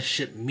committed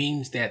relationship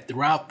means that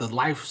throughout the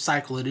life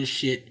cycle of this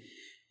shit,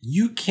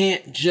 you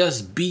can't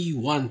just be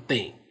one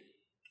thing.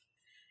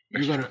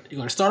 You're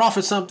gonna start off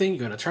with something,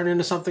 you're gonna turn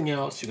into something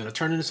else, you're gonna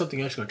turn into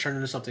something else, you're gonna turn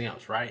into something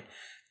else, right?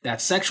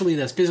 That's sexually,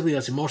 that's physically,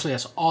 that's emotionally,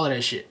 that's all of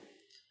that shit.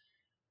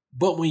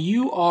 But when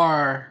you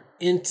are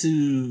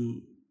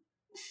into,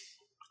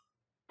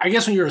 I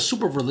guess when you're a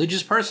super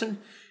religious person,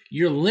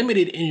 you're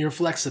limited in your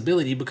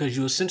flexibility because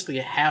you essentially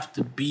have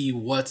to be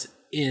what's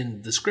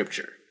in the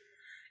scripture.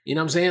 You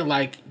know what I'm saying?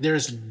 Like,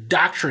 there's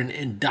doctrine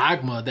and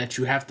dogma that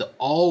you have to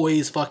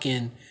always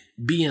fucking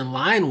be in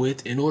line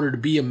with in order to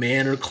be a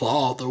man or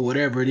cloth or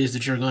whatever it is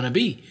that you're going to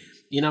be.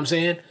 You know what I'm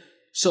saying?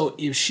 So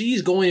if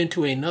she's going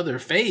into another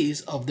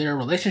phase of their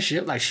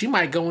relationship, like she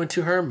might go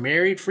into her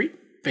married freak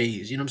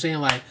phase. You know what I'm saying?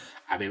 Like,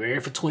 I've been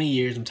married for 20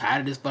 years. I'm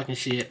tired of this fucking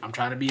shit. I'm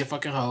trying to be a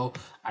fucking hoe.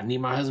 I need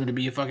my husband to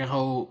be a fucking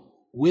hoe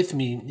with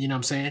me. You know what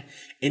I'm saying?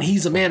 And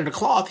he's a man of the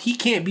cloth. He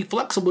can't be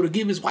flexible to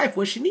give his wife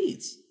what she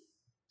needs.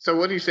 So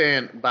what are you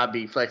saying by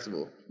be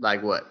flexible?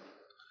 Like what?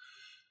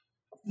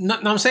 No,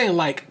 I'm saying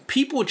like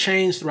people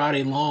change throughout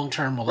a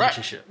long-term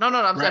relationship. Right.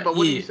 No, I'm saying, but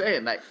what are you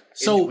saying? Like,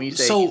 when you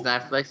say he's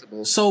not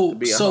flexible,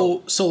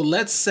 so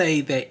let's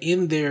say that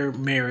in their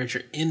marriage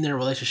or in their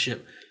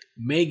relationship,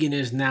 Megan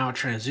is now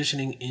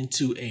transitioning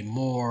into a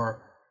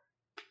more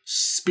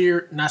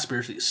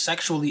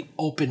sexually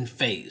open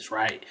phase,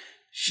 right?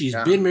 She's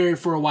been married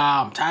for a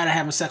while. I'm tired of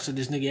having sex with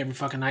this nigga every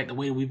fucking night the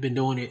way we've been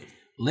doing it.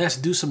 Let's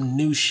do some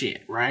new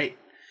shit, right?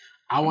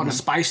 I want to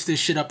spice this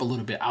shit up a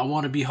little bit. I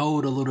want to be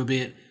hoed a little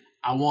bit.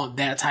 I want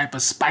that type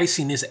of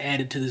spiciness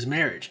added to this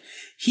marriage.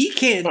 He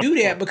can't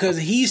do that because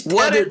he's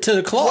tethered to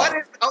the cloth.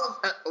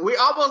 We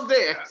almost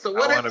there. So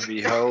what? I want to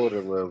be hoed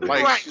a little bit.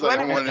 Like, she's like,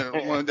 I want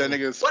that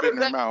nigga to spit in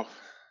her mouth.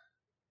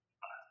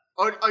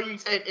 Or are you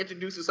saying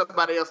introducing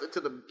somebody else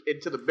into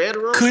the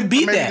bedroom? Could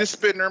be maybe that. Just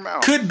spit in her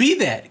mouth. Could be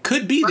that.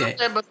 Could be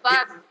that. And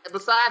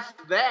besides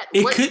that,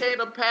 what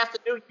can a pastor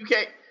do?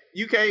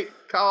 You can't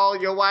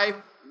call your wife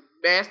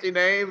nasty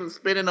names and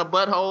spit in a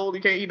butthole.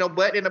 You can't eat no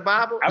butt in the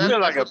Bible. I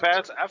feel like a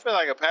pastor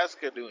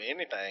could do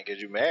anything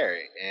because you're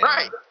married.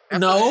 Right.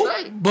 No,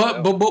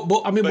 but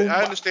I mean,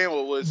 I understand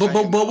what was.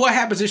 But what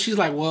happens if she's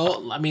like,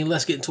 well, I mean,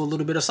 let's get into a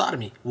little bit of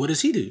sodomy. What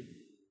does he do?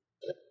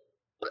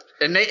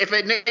 And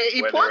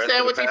he pork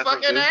sandwich, he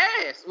fucking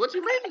ass. What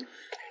you mean?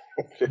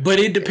 But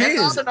it depends.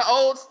 That's in the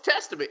Old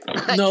Testament.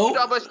 No. You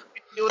know how much you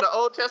do in the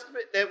Old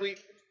Testament that we.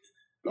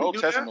 The Old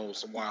Testament was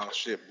some wild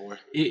shit, boy.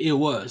 It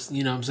was.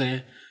 You know what I'm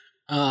saying?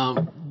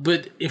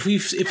 But if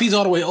he's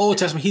all the way Old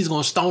Testament, he's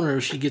gonna stone her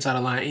if she gets out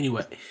of line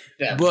anyway.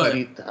 But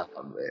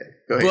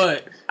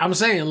I'm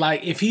saying,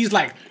 like, if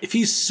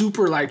he's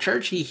super like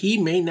churchy, he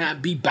may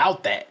not be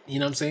about that. You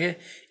know what I'm saying?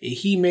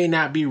 He may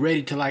not be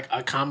ready to like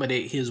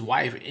accommodate his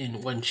wife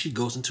when she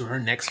goes into her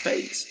next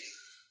phase.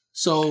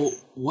 So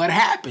what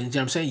happens?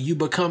 You know what I'm saying? You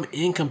become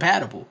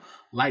incompatible.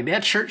 Like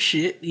that church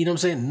shit. You know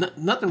what I'm saying?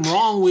 Nothing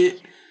wrong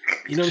with.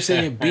 You know what I'm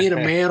saying? Being a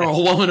man or a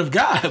woman of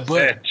God, but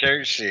that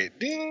church shit,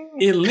 ding.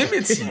 It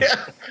limits you.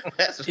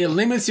 It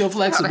limits your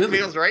flexibility.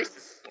 That feels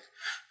racist.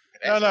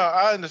 No,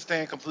 I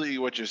understand completely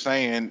what you're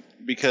saying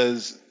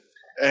because,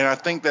 and I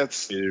think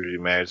that's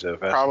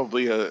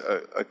probably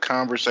a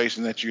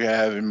conversation that you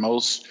have in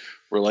most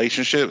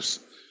relationships.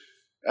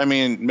 I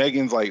mean,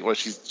 Megan's like, well,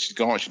 she's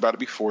about to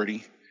be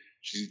 40.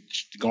 She's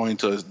going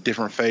into a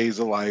different phase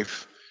of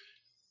life.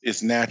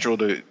 It's natural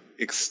to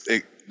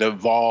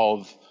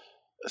evolve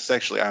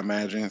sexually, I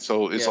imagine.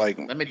 So it's like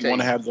you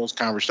want to have those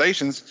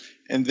conversations,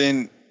 and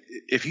then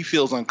if he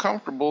feels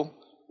uncomfortable,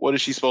 what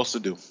is she supposed to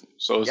do?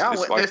 So it's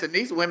like, listen,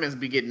 these women's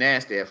be getting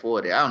nasty at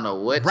 40. I don't know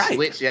what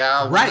switch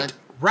y'all right.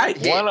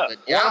 One of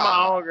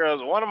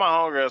my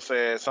homegirls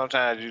said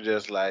sometimes you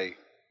just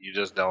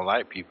don't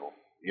like people.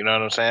 You know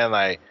what I'm saying?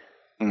 Like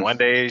one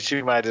day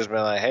she might just be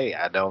like, hey,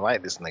 I don't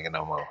like this nigga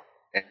no more,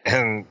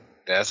 and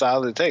that's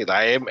all it takes.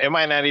 Like it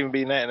might not even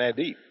be nothing that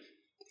deep.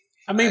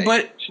 I mean,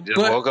 she just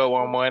woke up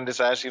one morning and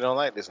decided she don't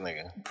like this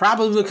nigga.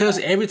 Probably because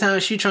every time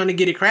she trying to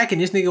get it cracking,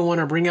 this nigga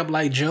want to bring up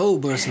like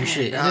Job or some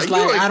shit. And it's you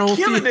like I don't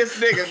feel this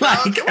nigga.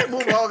 Like, can we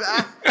move on?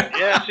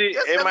 Yeah,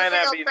 it might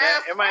not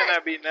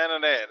be none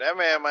of that. That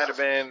man might have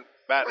been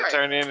about to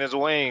turn in his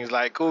wings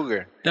like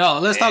Cougar. No,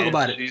 let's talk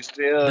about it. She's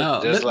still no.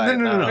 just like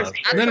no. Pastor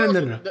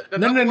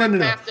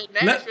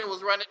Nashville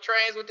was running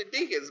trains with the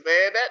deacons,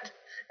 man.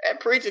 That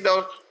preacher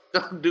don't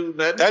do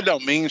nothing. That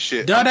don't mean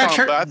shit. No, that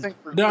church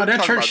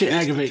shit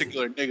aggravating.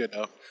 Particular nigga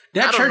though.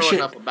 That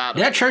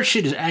church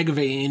shit is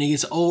aggravating and it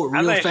gets old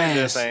real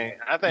fast. I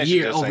think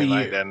she just ain't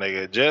like that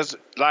nigga. Just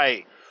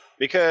like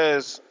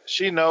because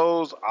she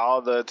knows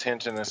all the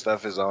attention and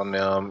stuff is on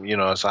them. You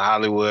know, it's a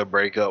Hollywood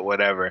breakup,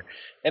 whatever.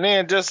 And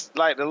then just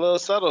like the little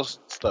subtle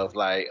stuff,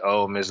 like,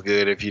 oh, Miss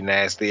Good, if you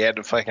nasty at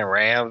the fucking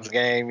Rams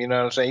game, you know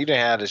what I'm saying? You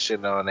didn't have this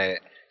shit on that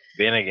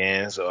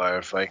Bennigan's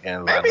or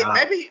fucking.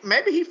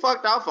 Maybe he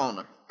fucked off on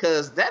her.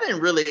 Because that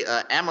ain't really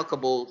an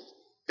amicable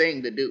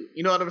thing to do.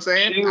 You know what I'm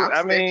saying?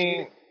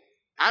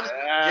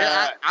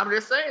 I'm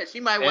just saying. She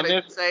might want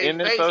to say in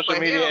this social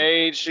media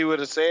age, she would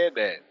have said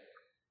that.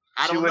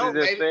 I don't know.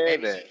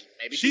 Maybe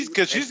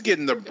she's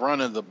getting the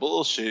brunt of the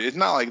bullshit. It's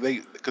not like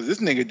because this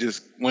nigga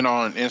just went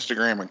on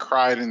Instagram and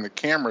cried in the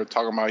camera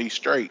talking about he's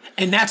straight.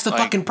 And that's the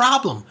fucking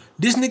problem.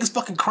 This nigga's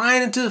fucking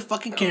crying into the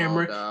fucking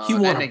camera. He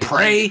want to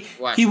pray.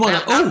 He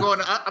want to. I'm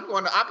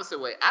going the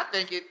opposite way. I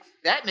think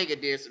that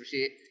nigga did some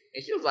shit.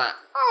 And she was like,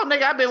 oh,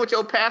 nigga, I've been with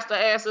your pastor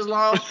ass as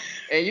long,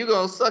 and you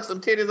gonna suck some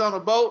titties on a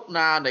boat?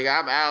 Nah, nigga,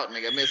 I'm out,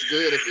 nigga. Miss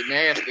Good if you're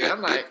nasty.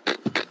 I'm like,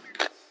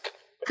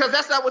 because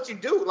that's not what you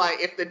do. Like,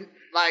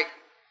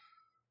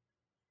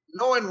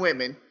 knowing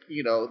women,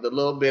 you know, the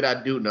little bit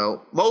I do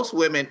know, most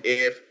women,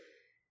 if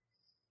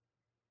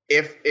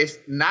it's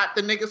not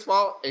the nigga's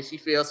fault and she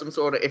feels some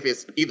sort of, if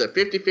it's either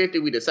 50-50,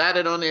 we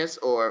decided on this,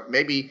 or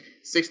maybe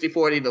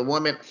 60-40, the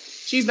woman,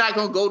 she's not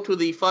going to go to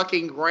the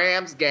fucking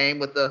Rams game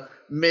with the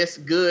Miss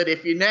Good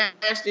if you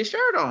nasty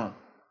shirt on.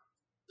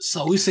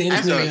 So we seen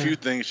this nigga. A few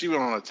things. She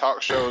went on a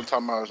talk show and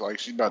talking about like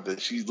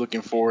she's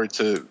looking forward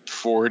to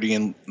 40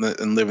 and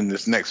living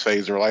this next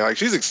phase of her life. Like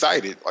she's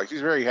excited. Like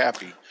she's very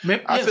happy.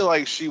 I feel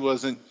like she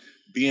wasn't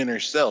being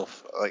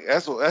herself. Like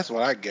that's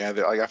what I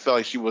gathered. Like I felt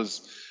like she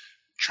was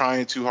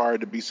trying too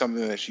hard to be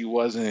something that she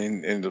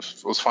wasn't, and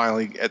was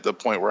finally at the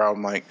point where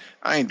I'm like,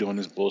 I ain't doing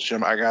this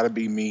bullshit. I gotta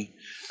be me.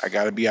 I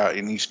gotta be out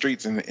in these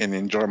streets and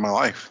enjoy my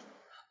life.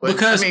 But,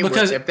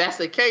 Because if that's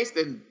the case,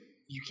 then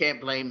you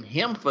can't blame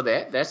him for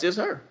that. That's just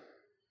her.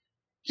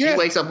 She Yeah.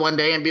 wakes up one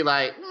day and be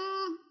like,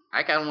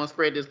 I kind of want to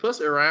spread this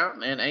pussy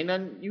around, and ain't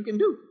nothing you can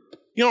do.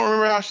 You don't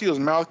remember how she was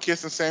mouth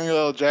kissing Samuel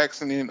L.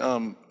 Jackson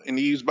in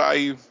Eve's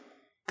Bayou?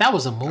 That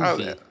was a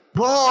movie.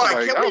 Boy,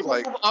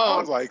 I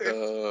was like,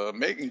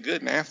 making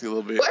good nasty a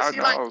little bit. What,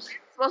 supposed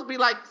to be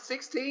like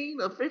 16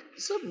 or 50,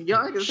 something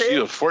young as She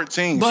hell. was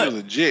 14. But she was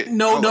legit.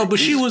 but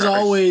she Jesus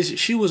Christ.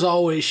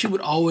 she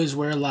would always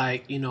wear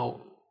like,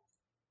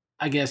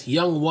 I guess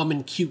young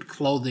woman cute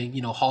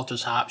clothing, halter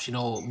tops,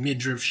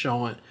 midriff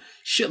showing,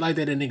 shit like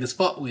that niggas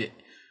fuck with.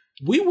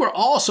 We were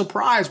all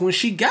surprised when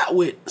she got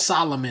with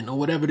Solomon or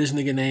whatever this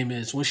nigga name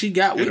is. When she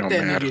got with that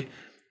nigga,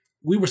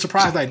 we were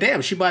surprised like,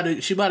 damn, she about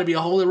to be a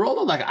holy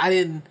roller. Like I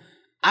didn't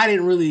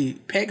really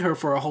peg her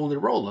for a holy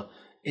roller.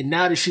 And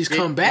now that she's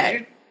come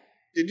back.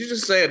 Did you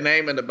just say a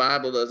name in the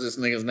Bible? Does this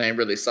nigga's name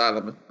really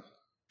Solomon?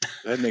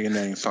 That nigga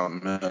named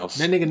something else.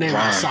 That nigga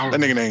named Solomon.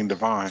 That nigga named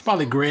Divine. It's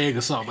probably Greg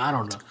or something. I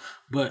don't know.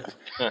 But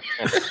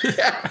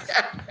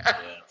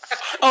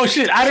oh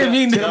shit! I didn't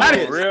mean that. I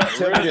didn't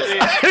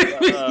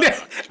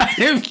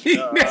mean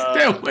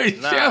that way.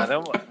 Nah,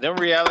 them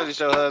reality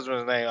show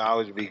husbands' name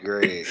always be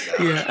Greg.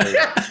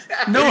 Yeah.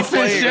 No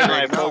offense,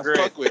 Jeff.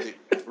 Fuck with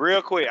it.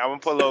 Real quick, I'm gonna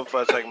pull over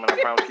for a second, but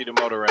I promise keep the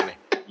motor running.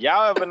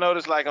 Y'all ever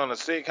notice, like on a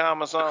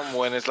sitcom or something,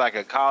 when it's like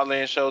a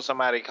call-in show,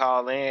 somebody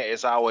call in,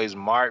 it's always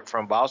Mark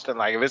from Boston.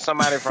 Like if it's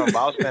somebody from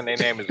Boston, their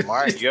name is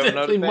Mark. You ever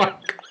notice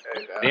that?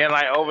 Then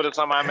like over the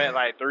time I met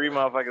like 3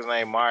 motherfuckers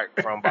named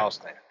Mark from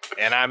Boston,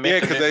 and I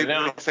mentioned because it to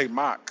them. they say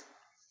mock.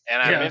 And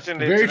I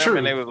mentioned it to them,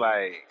 and they was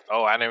like,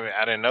 "Oh, I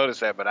didn't notice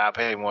that, but I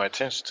paid more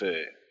attention to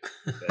it."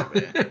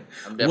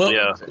 I'm definitely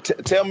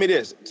Tell me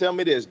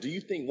this. Do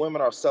you think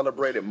women are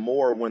celebrated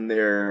more when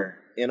they're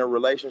in a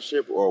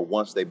relationship or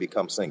once they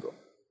become single?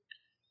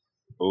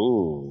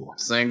 Ooh,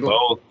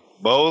 single.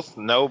 Both.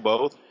 No,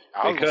 both.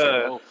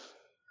 Because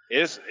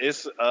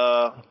it's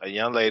a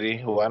young lady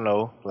who I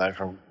know, like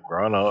from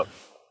growing up,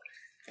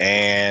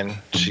 and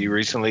she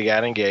recently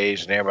got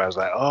engaged, and everybody's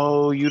like,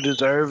 "Oh, you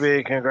deserve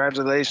it!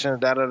 Congratulations!"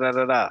 Da da da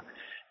da da.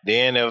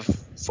 Then if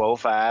 4,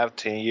 5,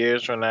 10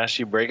 years from now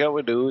she break up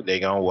with dude, they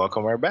gonna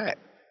welcome her back.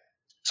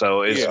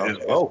 So it's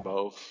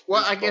both.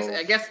 Well, I guess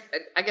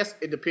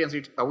it depends.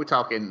 Are we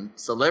talking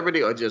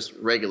celebrity or just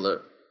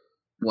regular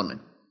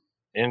woman?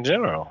 In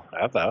general,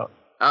 I thought.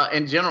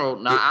 In general,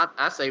 no,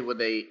 I say when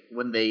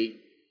they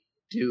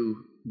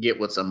do get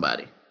with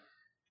somebody,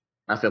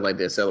 I feel like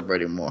they're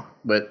celebrating more.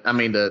 But I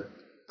mean, the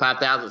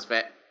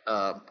 5,000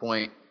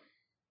 point,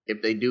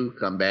 if they do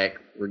come back,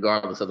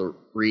 regardless of the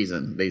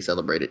reason, they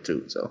celebrate it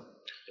too. So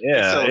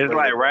yeah, it's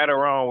like right or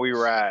wrong, we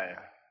ride.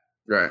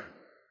 Right.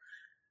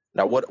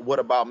 Now, what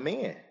about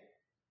men?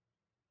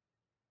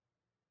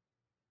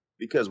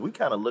 Because we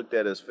kind of looked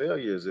at as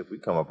failures if we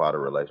come up out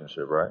of a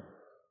relationship, right?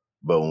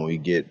 But when we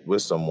get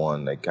with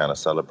someone, they kind of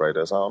celebrate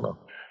us. I don't know.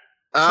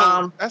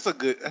 So that's a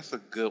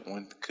good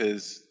one,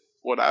 because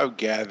what I've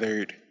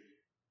gathered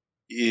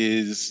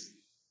is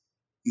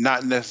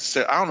not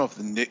necessarily. I don't know if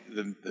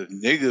the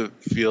nigga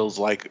feels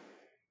like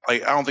I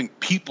don't think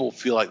people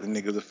feel like the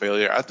nigga's a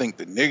failure. I think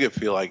the nigga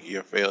feel like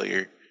you're a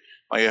failure.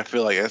 Like I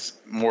feel like that's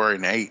more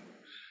innate,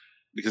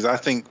 because I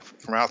think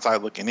from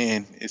outside looking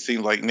in, it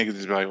seems like niggas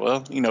is like,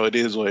 well, it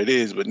is what it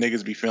is, but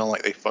niggas be feeling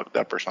like they fucked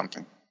up or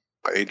something.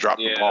 Like they dropped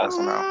the ball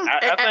somehow.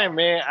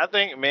 I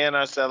think men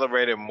are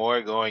celebrated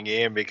more going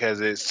in because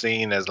it's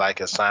seen as like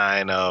a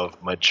sign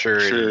of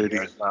maturity.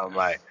 Or something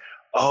like,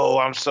 oh,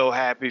 I'm so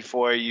happy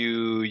for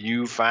you.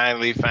 You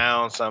finally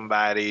found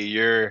somebody.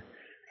 You're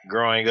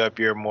growing up.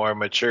 You're more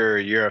mature.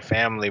 You're a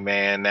family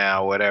man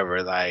now,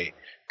 whatever. Like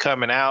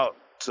coming out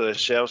to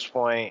Chef's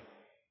point,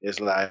 it's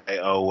like,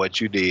 oh,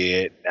 what you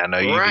did. I know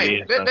you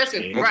did. That's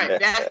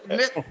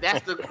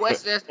the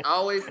question that's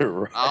always,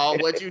 oh,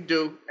 what you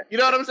do. You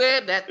know what I'm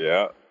saying? That's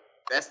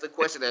the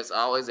question that's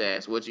always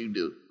asked, what you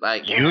do.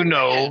 Like, you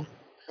know.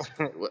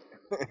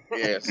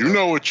 Yeah. You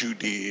know what you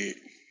did.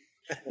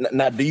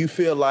 Now, do you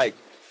feel like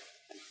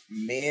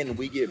men,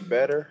 we get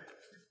better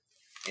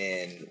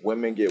and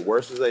women get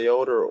worse as they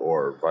older,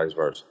 or vice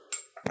versa?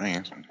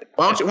 Why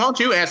don't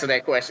you answer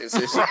that question,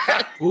 sis?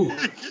 Ooh.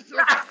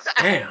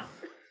 Damn.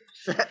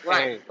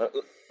 Right. Like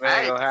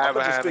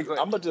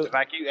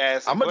you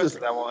asked, I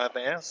won't have to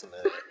answer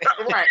that.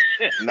 Right.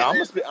 No, I'm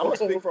gonna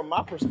speak from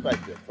my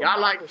perspective. Y'all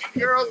like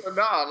girls or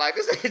no? Like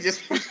this ain't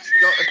just going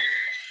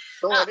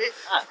in.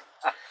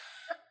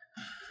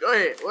 Go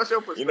ahead. What's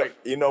your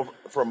perspective?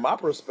 From my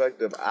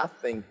perspective, I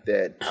think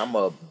that I'm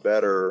a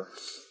better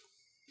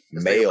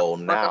male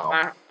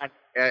now.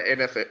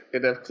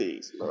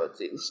 NFTs.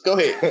 Go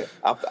ahead.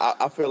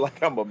 I feel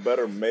like I'm a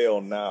better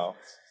male now,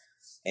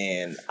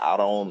 and I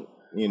don't.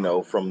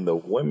 From the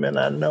women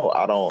I know,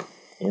 I don't.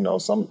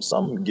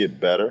 Some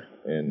get better,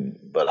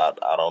 but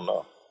I don't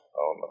know.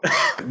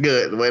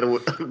 Good. Way to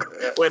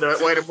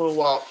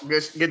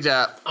moonwalk. Good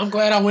job. I'm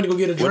glad I went to go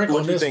get a drink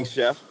What on you this think, one.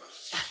 Chef?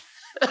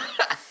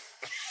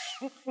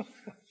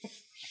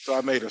 So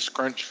I made a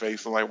scrunch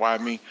face. I'm like, why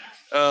me?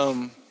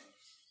 I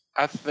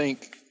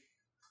think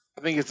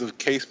it's a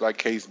case by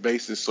case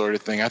basis sort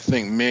of thing. I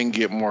think men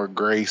get more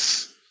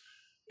grace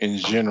in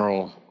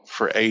general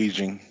for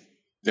aging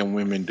than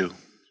women do.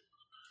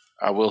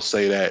 I will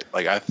say that.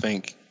 Like, I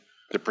think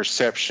the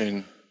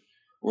perception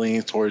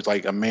leans towards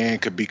like a man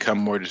could become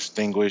more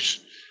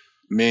distinguished.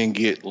 Men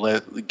get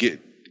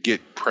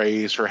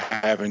praise for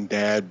having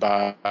dad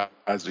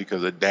bods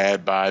because a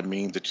dad bod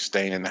means that you're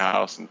staying in the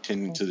house and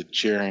tending to the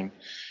cheering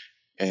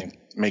and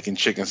making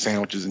chicken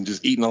sandwiches and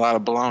just eating a lot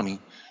of bologna,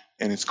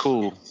 and it's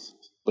cool.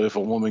 But if a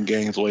woman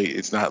gains weight,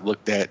 it's not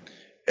looked at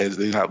as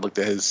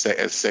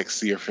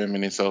sexy or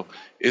feminine. So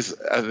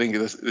I think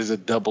there's a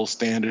double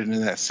standard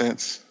in that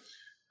sense.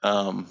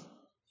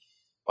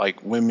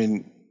 Like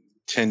women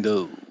tend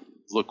to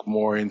look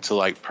more into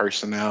like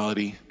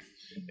personality,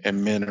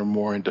 and men are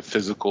more into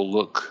physical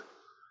look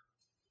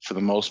for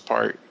the most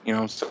part. You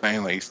know what I'm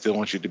saying? Like, still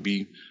want you to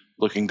be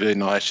looking good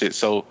and all that shit.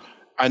 So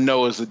I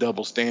know it's a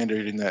double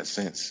standard in that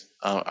sense.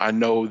 I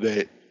know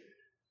that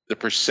the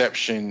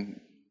perception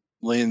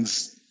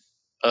lends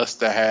us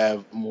to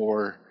have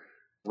more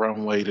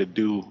runway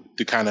to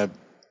kind of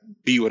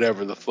be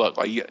whatever the fuck.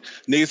 Like, yeah,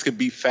 niggas could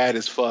be fat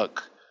as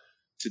fuck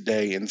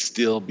today and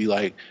still be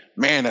like,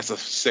 man, that's a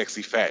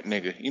sexy fat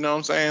nigga. You know what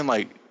I'm saying?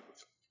 Like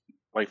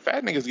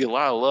fat niggas get a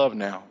lot of love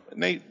now, and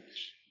maybe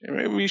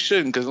we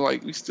shouldn't, because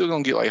like we still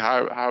gonna get like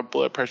high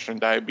blood pressure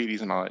and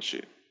diabetes and all that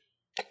shit.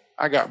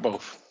 I got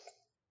both.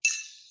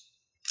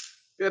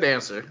 Good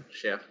answer,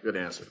 Chef. Good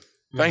answer.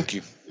 Thank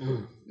you.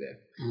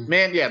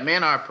 Yeah.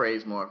 Men are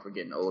praised more for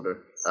getting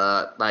older.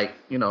 Like,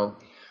 you know,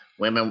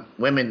 women.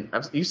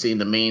 You've seen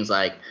the memes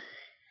like,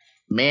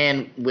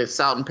 men with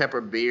salt and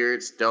pepper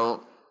beards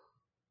don't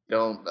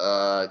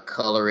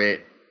color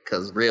it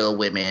because real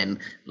women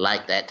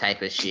like that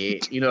type of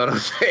shit. You know what I'm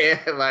saying?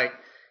 Like,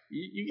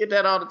 you get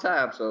that all the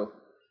time. So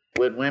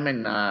with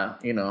women,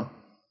 you know,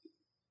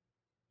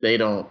 they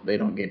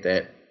don't get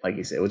that, like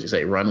you said, what'd you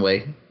say,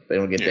 runway? They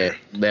don't get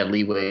that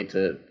leeway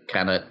to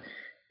kind of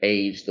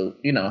age.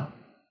 You know,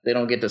 they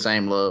don't get the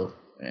same love.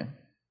 Yeah.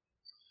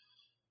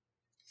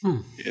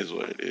 It is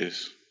what it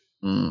is.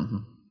 Mm-hmm.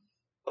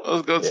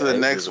 Let's go to the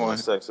next one.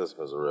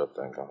 Sexism is a real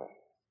thing. Come on.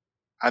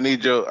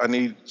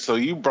 So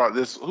you brought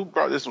this. Who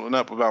brought this one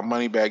up about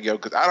Moneybagg Yo?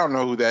 Because I don't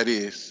know who that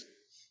is.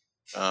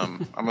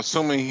 I'm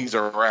assuming he's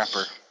a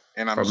rapper,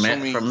 and I'm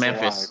assuming from he's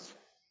Memphis.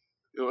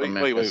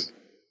 Alive. Wait,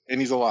 and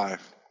he's alive.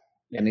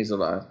 And he's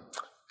alive.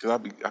 Cause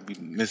I'd be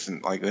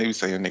missing, like they be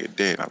saying a nigga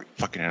dead, and I'd be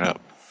fucking it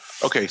up.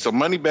 Okay, so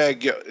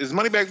Moneybagg Yo, is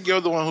Moneybagg Yo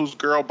the one whose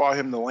girl bought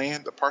him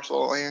the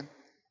parcel of land?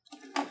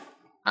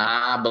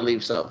 I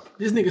believe so.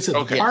 This nigga said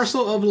a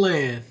parcel of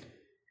land.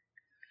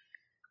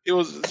 It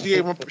was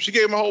she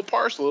gave him a whole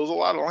parcel. It was a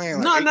lot of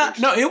land.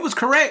 No. It was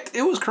correct.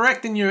 It was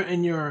correct in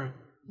your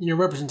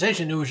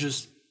representation. It was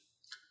just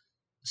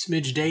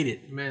smidge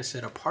dated. Man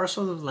said a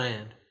parcel of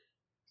land.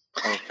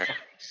 Okay.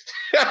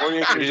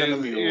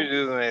 You're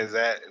using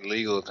exact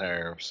legal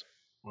terms.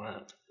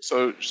 Right.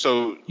 So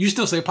you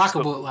still say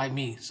pocketbook like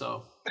me,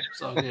 so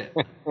yeah.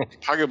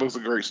 Pocketbook's a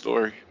great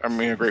story. I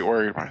mean, a great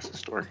word when I say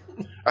story.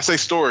 I say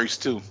stories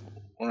too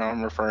when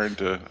I'm referring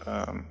to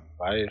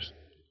bias.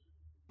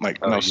 Like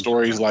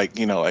stories like,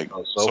 you know, like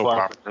soap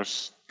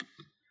operas.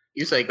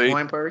 You say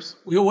coin purse?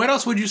 Well, what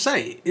else would you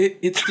say?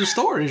 It's the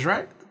stories,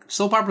 right?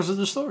 Soap operas are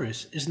the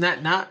stories. Isn't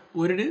that not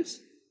what it is?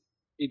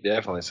 He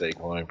definitely say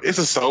coin purse. It's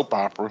a soap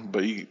opera,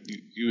 but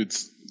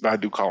I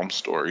do call them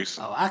stories.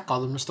 Oh, I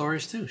call them the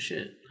stories too.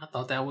 Shit, I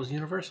thought that was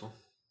universal.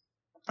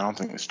 I don't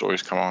think the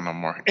stories come on no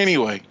more.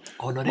 Anyway,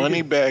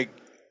 Moneybagg.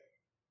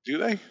 Do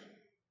they?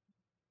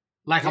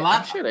 Like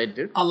I'm sure they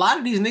do. A lot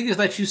of these niggas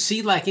that you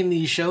see like in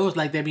these shows,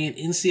 like they be in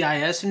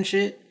NCIS and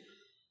shit.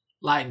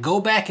 Like, go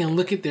back and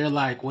look at their,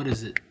 like, what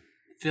is it,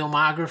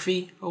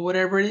 filmography or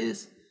whatever it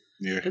is.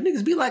 Yeah. The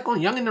niggas be like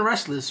on Young and the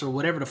Restless or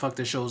whatever the fuck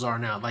their shows are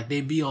now. Like,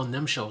 they be on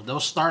them shows. They'll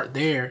start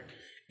there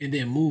and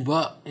then move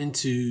up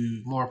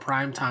into more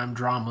primetime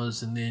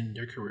dramas, and then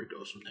their career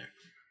goes from there.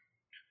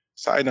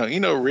 Side note, you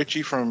know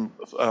Richie from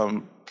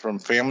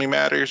Family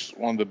Matters,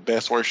 one of the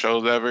best worst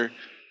shows ever,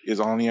 is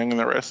on Young and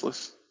the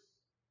Restless.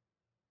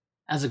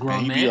 As a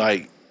grown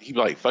man, he'd be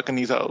like fucking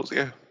these hoes,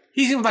 yeah.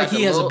 He seems like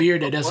he has a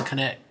beard that doesn't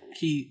connect.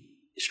 He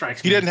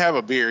strikes me. He doesn't have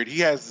a beard. He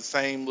has the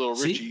same little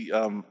Richie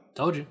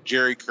told you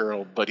Jerry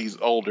curl, but he's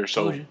older,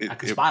 so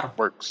it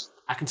works.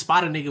 I can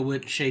spot a nigga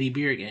with shady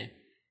beard game.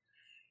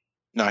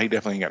 No, he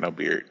definitely ain't got no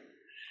beard.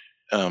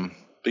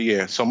 But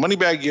yeah, so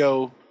Moneybagg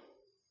Yo,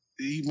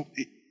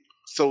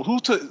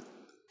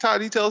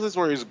 Todd, he tells us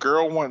where his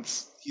girl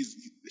wants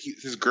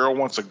his girl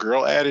wants a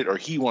girl at it, or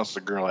he wants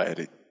a girl at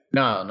it.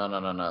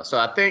 No. So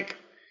I think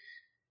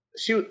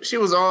she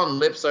was on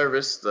Lip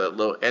Service, the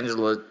little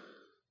Angela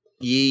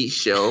Yee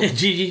show.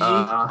 GGG.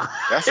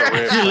 That's a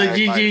red flag.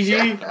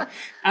 GGG.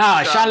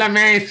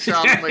 Charlamagne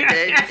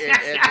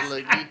and Angela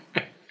Yee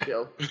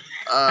show.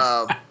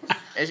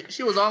 and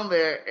she was on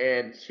there,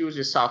 and she was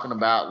just talking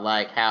about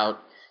like how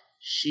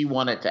she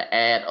wanted to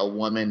add a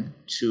woman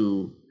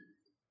to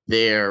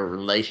their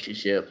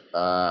relationship,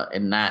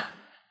 and not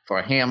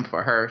for him,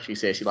 for her. She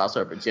said she lost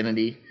her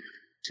virginity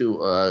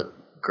to a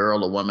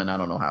girl, a woman. I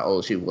don't know how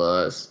old she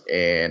was,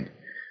 and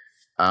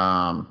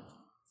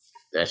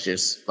that's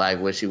just like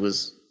what she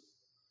was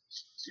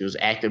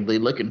actively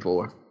looking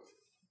for.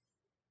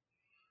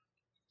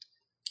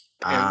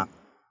 And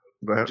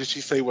did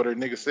she say what her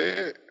nigga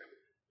said?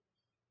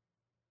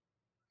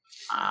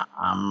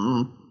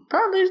 I'm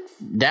probably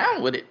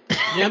down with it.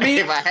 Yeah, I mean,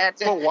 if I had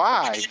to. But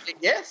why?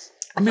 Yes.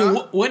 I mean,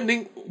 what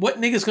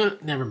nigga's gonna?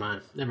 Never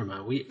mind.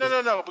 We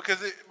No.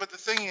 But the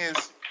thing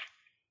is,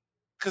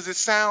 because it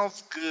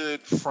sounds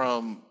good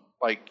from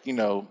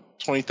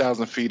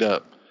 20,000 feet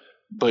up,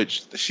 but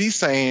she's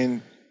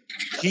saying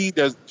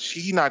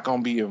she's not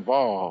gonna be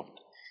involved.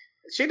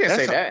 She didn't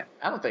say that.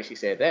 I don't think she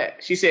said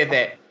that. She said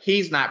that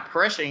he's not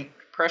pressuring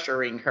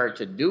her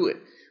to do it.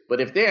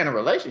 But if they're in a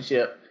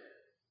relationship,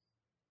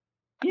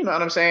 you know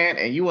what I'm saying,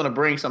 and you want to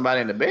bring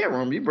somebody in the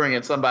bedroom, you bring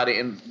in somebody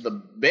in the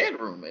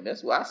bedroom, and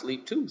that's where I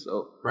sleep too.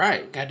 So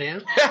right,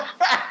 goddamn.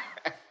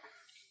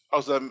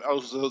 So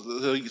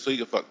you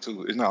can fuck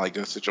too. It's not like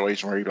in a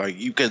situation where you're like,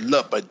 you can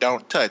look but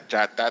don't touch.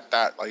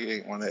 Like you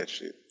ain't one of that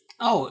shit.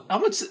 Oh,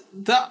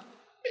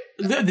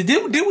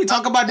 did we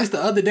talk about this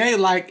the other day?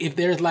 Like, if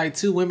there's like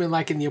two women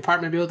like in the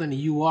apartment building and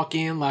you walk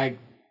in, like,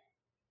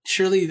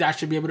 surely I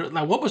should be able to.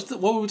 Like, what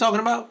were we talking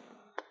about?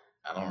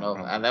 I don't know.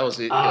 That was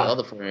your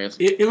other friends.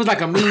 It was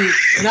like a meme.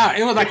 No,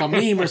 it was like a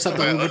meme or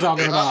something we were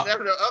talking about.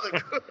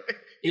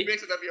 You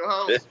mixing up your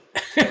hoes.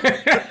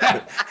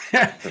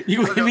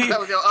 That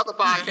was your other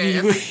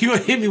podcast. You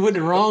gonna hit me with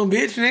the wrong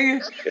bitch,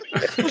 nigga?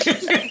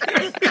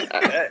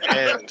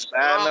 And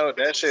side note,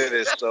 that shit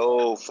is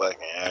so fucking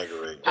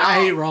aggravating. I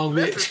hate wrong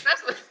bitch.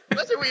 That's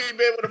what we've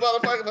been with the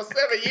motherfucker for 7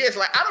 years.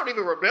 Like, I don't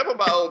even remember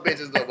my old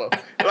bitches no more.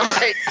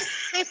 Like,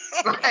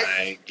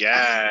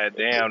 god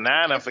damn,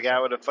 now I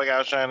forgot what the fuck I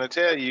was trying to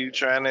tell you,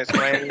 trying to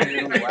explain to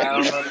you why I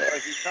don't know what the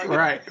fuck you talking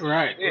about.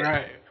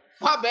 Right.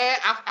 My bad.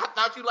 I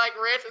thought you liked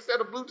ranch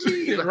instead of blue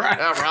cheese. Right.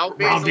 Wrong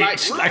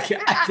bitch. Like,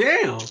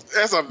 damn.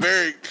 That's a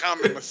very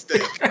common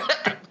mistake.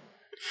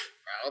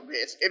 Wrong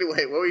bitch.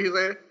 Anyway, what were you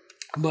saying?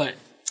 But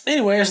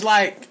anyway, it's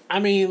like, I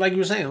mean, like you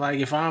were saying,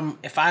 like if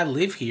I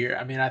live here,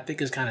 I mean, I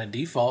think it's kind of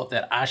default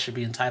that I should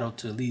be entitled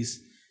to at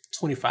least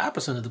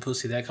 25% of the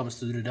pussy that comes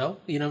through the door.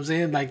 You know what I'm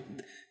saying? Like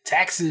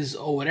taxes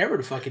or whatever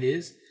the fuck it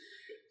is.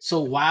 So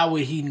why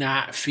would he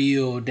not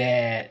feel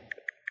that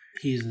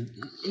he's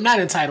not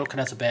entitled? Because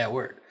that's a bad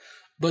word.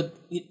 But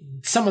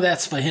some of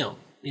that's for him.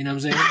 You know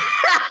what I'm saying?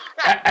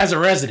 As a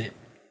resident.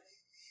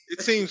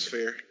 It seems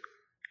fair.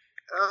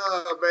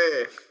 Oh,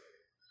 man.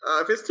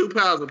 If it's 2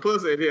 pounds of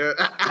pussy in here,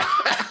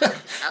 I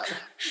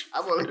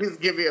want to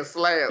just give me a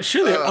slab.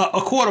 Surely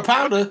a quarter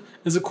pounder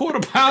is a quarter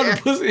pound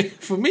of pussy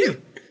for me.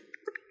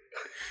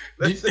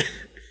 But say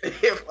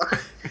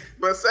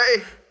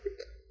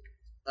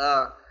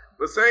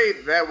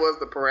that was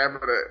the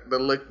parameter, the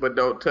lick but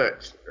don't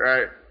touch,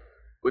 right?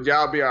 Would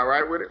y'all be all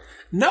right with it?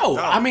 No,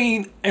 I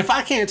mean, if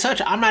I can't touch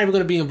it, I'm not even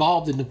going to be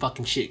involved in the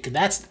fucking shit. Because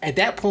that's, at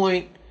that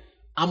point,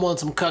 I'm on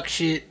some cuck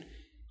shit.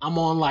 I'm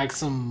on like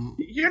some...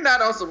 You're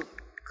not on some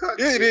cuck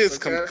shit. It is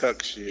some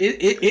cuck shit.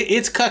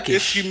 It's cuckish.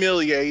 It's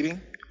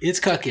humiliating. It's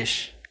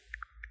cuckish.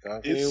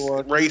 It's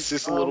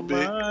racist a little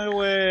bit.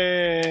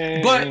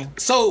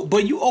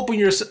 But you open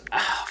your...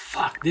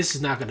 fuck, this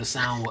is not going to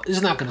sound... This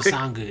is not going to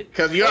sound good.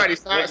 Because you already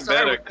started...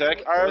 Better cuck.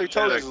 I already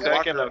told you.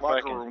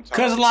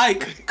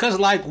 Cause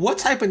like, what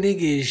type of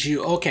nigga is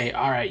you? Okay,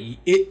 all right.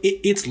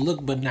 It's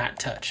look but not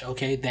touch.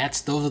 Okay,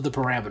 those are the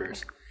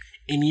parameters.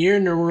 And you're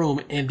in the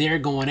room and they're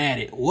going at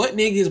it. What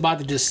nigga is about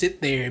to just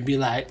sit there and be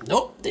like,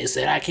 nope, they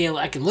said I can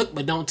look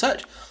but don't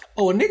touch.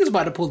 Oh, a nigga's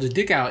about to pull his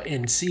dick out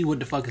and see what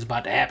the fuck is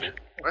about to happen.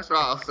 That's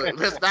wrong. So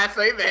let's not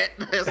say that.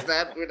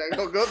 We're not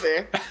gonna go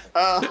there.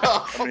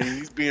 I mean,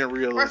 he's being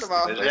realistic. First of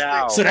all,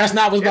 so that's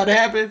not what's about to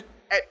happen.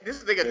 Hey,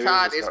 this nigga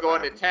Todd is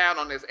going to town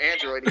on this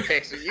Android he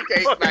texted. You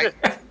can't like.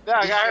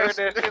 Dog, I heard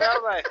that shit. I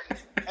was like,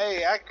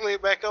 hey, I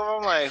clicked back over.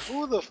 I'm like,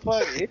 who the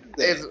fuck is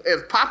that?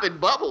 It's popping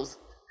bubbles.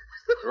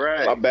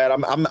 Right. My bad.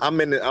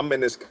 I'm in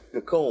this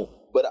cocoon,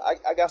 but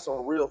I got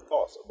some real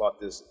thoughts about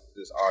this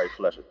Ari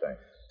Fletcher thing.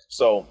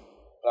 So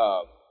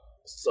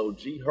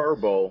G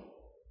Herbo.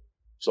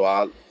 So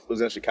I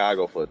was in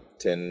Chicago for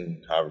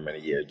 10, however many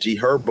years. G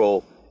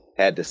Herbo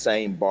had the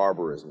same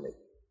barber as me,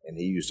 and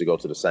he used to go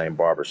to the same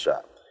barber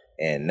shop.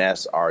 And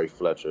that's Ari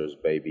Fletcher's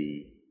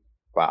baby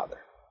father.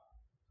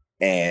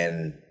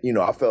 And,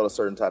 I felt a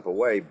certain type of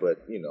way,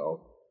 but,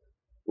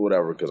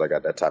 whatever, because I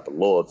got that type of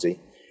loyalty.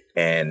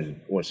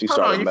 And when she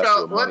started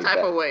messing with money, what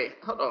type of way?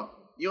 Hold on.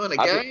 You in a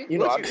game? You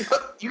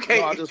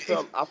can't. I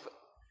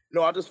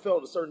just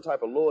felt a certain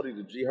type of loyalty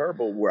to G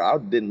Herbo where I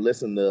didn't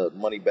listen to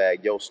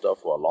Moneybagg Yo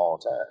stuff for a long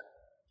time.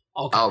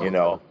 Okay.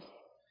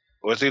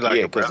 Was he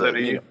like a brother to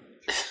you?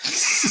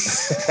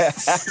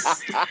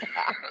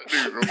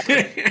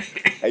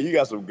 Hey, you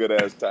got some good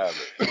ass timing.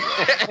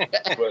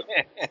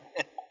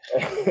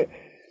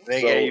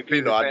 They So, gave you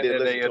pizza I did fingers,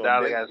 then listen your to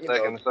dollar him. got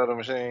stuck in the soda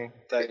machine.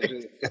 Type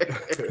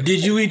shit.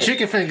 Did you eat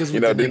chicken fingers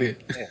with the didn't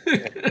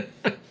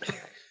nigga?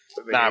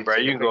 Nah, bro,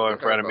 you can go in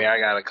front of me. I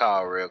got a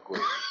call real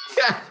quick.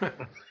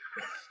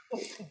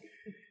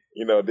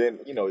 Then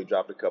he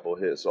dropped a couple of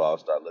hits, so I'll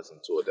start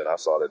listening to it. Then I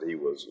saw that he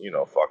was,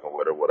 fucking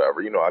with her,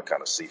 whatever. I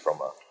kind of see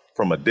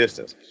from a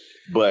distance.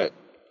 But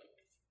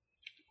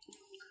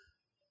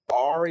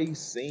Ari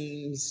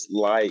seems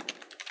like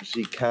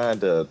she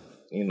kind of,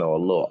 a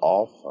little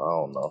off. I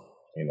don't know.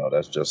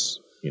 That's just,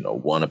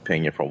 one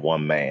opinion from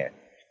one man.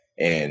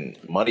 And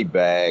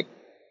Moneybagg,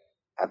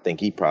 I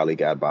think he probably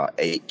got about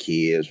 8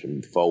 kids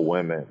from 4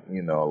 women.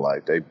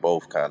 Like they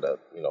both kind of,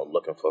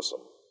 looking for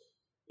some,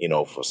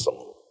 for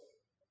some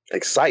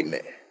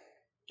excitement.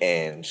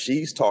 And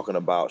she's talking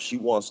about she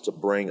wants to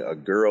bring a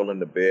girl in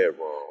the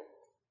bedroom,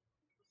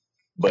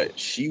 but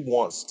she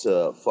wants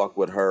to fuck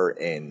with her,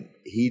 and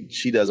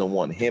she doesn't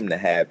want him to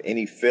have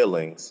any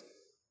feelings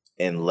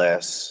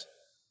unless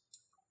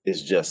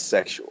it's just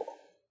sexual.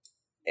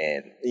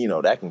 And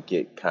that can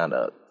get kind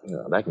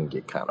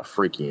of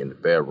freaky in the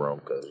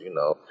bedroom because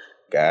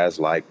guys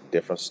like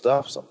different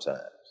stuff sometimes.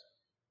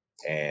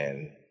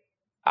 And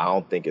I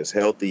don't think it's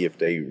healthy if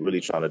they really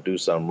trying to do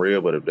something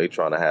real, but if they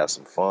trying to have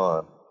some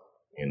fun,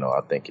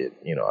 I think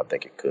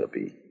it could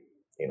be,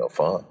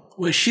 fun.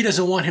 Well, she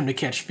doesn't want him to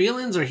catch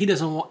feelings, or she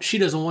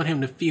doesn't want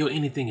him to feel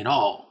anything at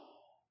all.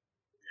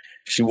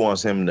 She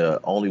wants him to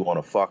only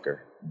want to fuck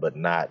her, but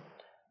not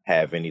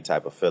have any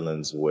type of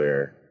feelings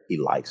where he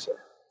likes her.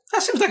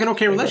 That seems like an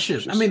okay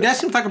relationship. I mean, that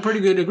seems like a pretty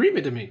good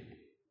agreement to me.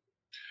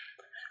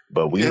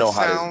 But we know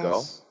how this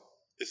goes.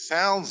 It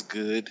sounds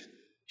good.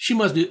 She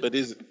must be. But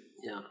is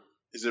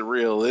it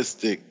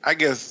realistic? I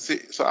guess.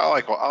 So I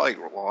like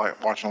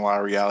watching a lot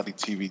of reality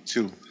TV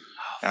too.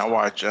 And I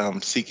watch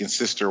Seeking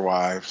Sister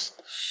Wives.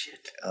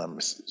 Shit.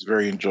 It's a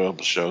very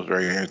enjoyable show. It's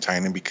very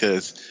entertaining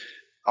because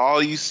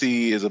all you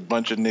see is a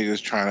bunch of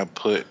niggas trying to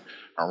put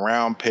a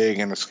round peg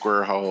in a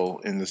square hole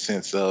in the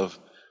sense of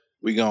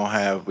we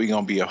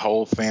gonna be a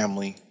whole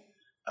family.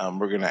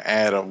 We're gonna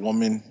add a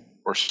woman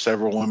or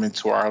several women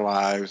to our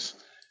lives,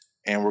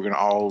 and we're gonna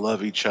all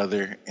love each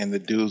other. And the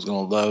dude's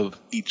gonna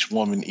love each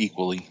woman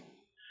equally,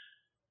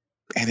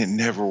 and it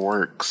never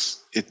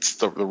works. It's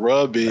the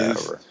rub is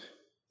Never.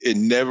 It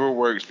never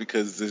works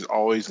because there's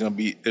always a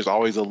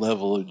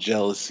level of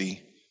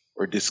jealousy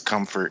or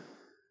discomfort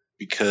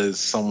because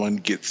someone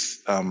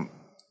gets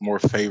more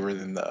favor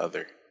than the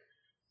other,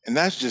 and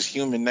that's just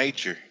human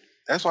nature.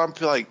 That's why I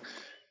feel like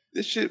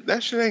that shit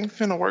ain't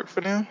finna work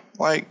for them.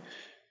 Like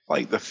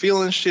the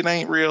feeling shit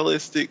ain't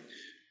realistic.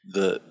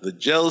 The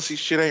jealousy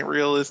shit ain't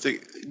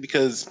realistic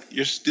because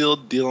you're still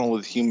dealing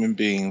with human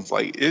beings.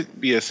 Like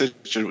it'd be a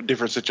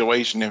different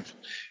situation if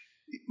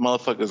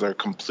motherfuckers are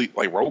complete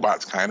like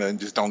robots kind of and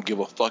just don't give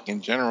a fuck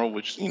in general,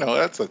 which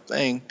that's a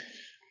thing.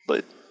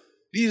 But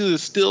these are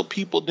still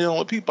people dealing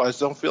with people. I just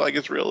don't feel like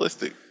it's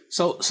realistic.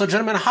 So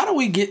gentlemen, how did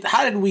we get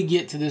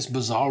to this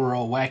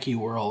bizarro, wacky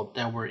world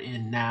that we're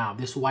in now?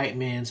 This white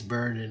man's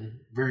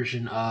burden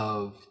version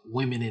of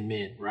women and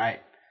men,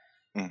 right?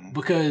 Mm-hmm.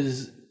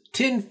 Because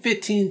 10,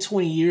 15,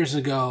 20 years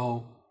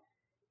ago,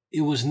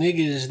 it was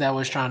niggas that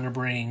was trying to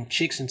bring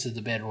chicks into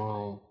the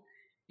bedroom.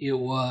 It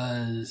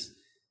was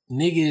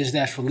niggas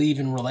that's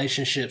leaving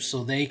relationships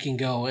so they can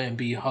go and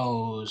be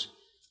hoes.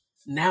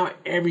 Now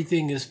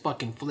everything is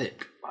fucking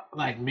flipped.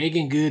 Like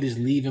Megan Good is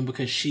leaving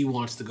because she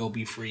wants to go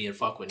be free and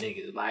fuck with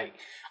niggas. Like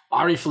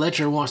Ari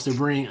Fletcher wants to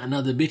bring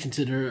another bitch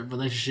into the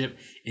relationship,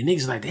 and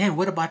niggas like, damn,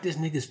 what about this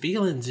nigga's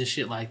feelings and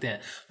shit like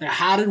that? Like,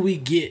 how did we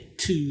get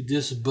to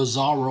this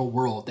bizarro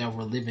world that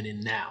we're living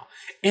in now?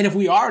 And if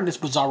we are in this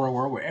bizarro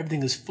world where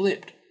everything is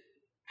flipped,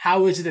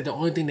 how is it that the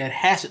only thing that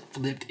hasn't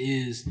flipped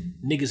is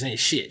niggas ain't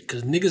shit?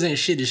 Because niggas ain't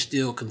shit is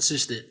still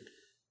consistent,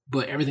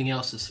 but everything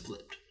else is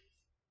flipped.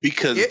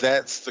 Because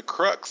that's the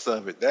crux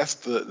of it. That's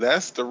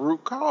the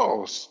root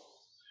cause.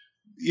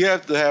 You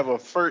have to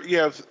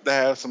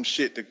have some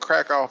shit to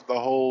crack off the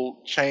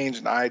whole change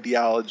in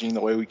ideology and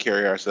the way we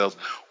carry ourselves.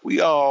 We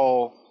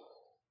all,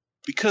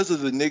 because of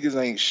the niggas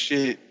ain't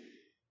shit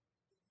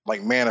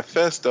like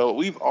manifesto,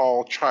 we've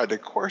all tried to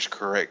course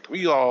correct.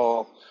 We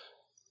all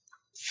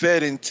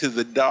fed into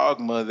the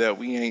dogma that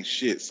we ain't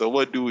shit. So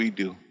what do?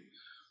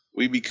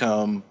 We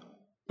become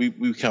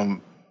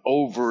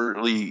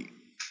overly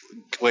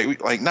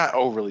not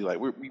overly,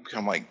 we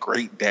become like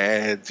great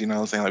dads, you know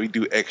what I'm saying? Like we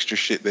do extra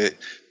shit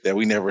that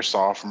we never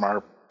saw from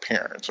our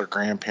parents or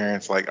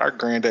grandparents. Like our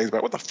granddad's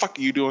like, what the fuck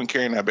are you doing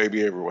carrying that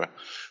baby everywhere?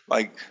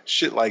 Like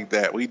shit like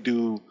that. We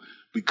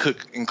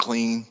cook and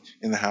clean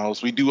in the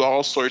house. We do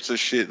all sorts of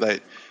shit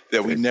that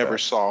we never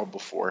saw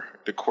before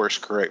to course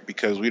correct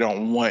because we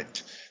don't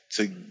want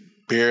to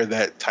bear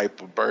that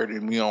type of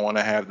burden. We don't want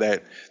to have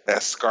that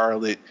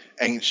scarlet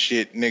ain't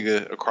shit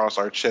nigga across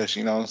our chest,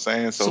 you know what I'm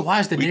saying? So why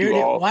is the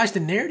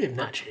narrative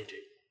not changing?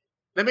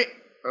 Go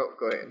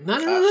ahead.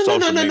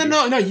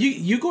 No.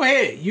 You go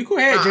ahead. You go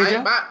ahead,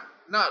 JJ.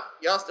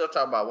 Y'all still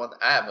talking about one thing.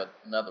 I have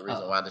another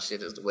reason why the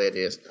shit is the way it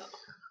is.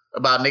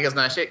 About niggas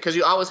not shit. Because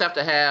you always have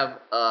to have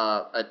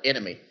an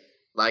enemy.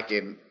 like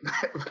in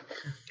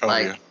Oh,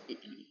 like yeah.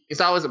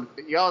 it's always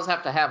you always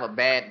have to have a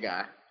bad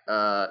guy,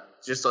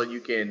 just so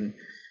you can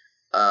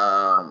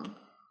so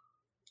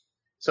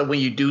when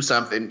you do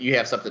something, you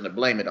have something to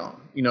blame it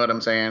on. You know what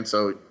I'm saying?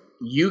 So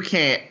you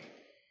can't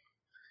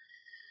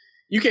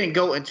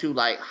go into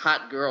like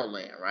hot girl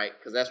land, right?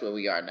 Because that's where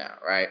we are now,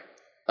 right?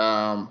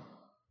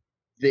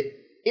 The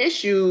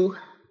issue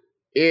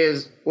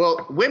is,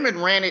 well,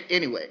 women ran it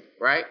anyway,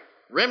 right?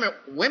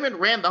 Women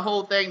ran the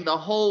whole thing the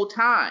whole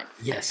time.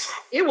 Yes.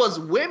 It was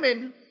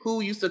women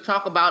who used to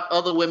talk about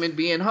other women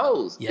being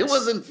hoes. Yes. It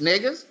wasn't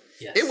niggas.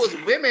 Yes. It was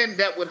women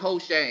that would hoe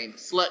shame,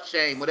 slut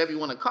shame, whatever you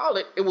want to call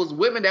it. It was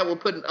women that were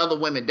putting other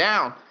women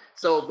down.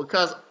 So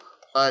because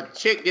a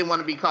chick didn't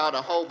want to be called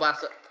a hoe by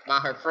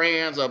her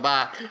friends or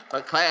by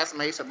her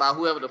classmates or by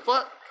whoever the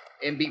fuck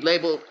and be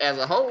labeled as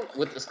a hoe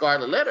with the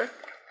scarlet letter,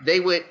 they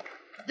would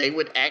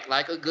act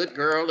like a good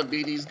girl and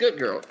be these good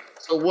girls.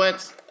 So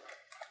once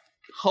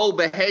hoe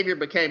behavior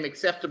became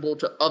acceptable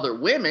to other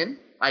women,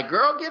 like,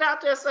 girl, get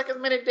out there, suck as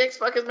many dicks,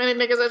 fuck as many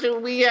niggas as you.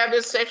 We have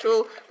this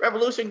sexual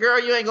revolution, girl.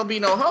 You ain't gonna be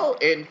no hoe.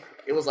 And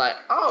it was like,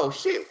 oh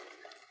shit,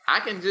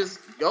 I can just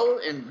go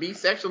and be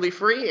sexually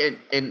free,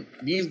 and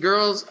these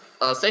girls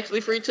are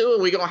sexually free too,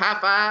 and we gonna high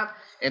five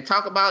and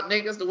talk about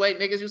niggas the way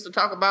niggas used to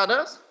talk about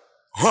us.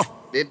 Huh.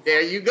 Then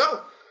there you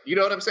go. You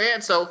know what I'm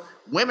saying? So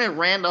women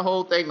ran the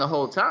whole thing the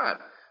whole time.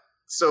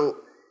 So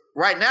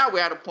right now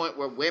we're at a point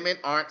where women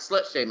aren't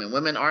slut shaming,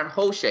 women aren't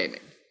hoe shaming,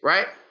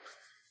 right?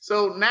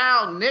 So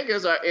now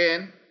niggas are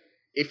in,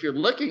 if you're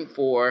looking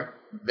for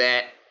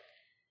that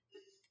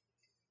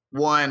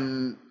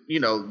one,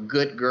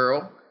 good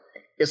girl,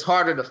 it's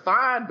harder to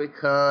find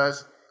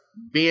because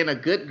being a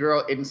good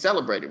girl isn't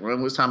celebrated. Remember,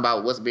 we was talking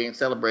about what's being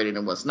celebrated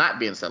and what's not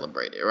being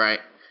celebrated,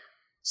 right?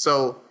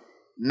 So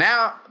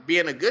now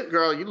being a good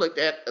girl, you looked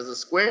at as a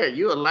square,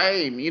 you a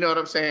lame, you know what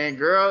I'm saying?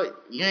 Girl,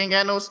 you ain't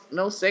got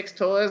no sex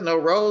toys, no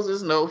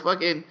roses, no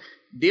fucking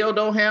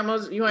dildo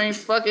hammers. You ain't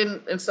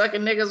fucking and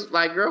sucking niggas.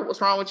 Like, girl, what's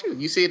wrong with you?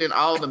 You see it in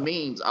all the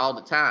memes all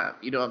the time.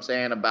 You know what I'm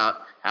saying? About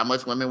how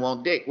much women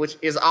want dick, which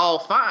is all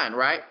fine,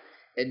 right?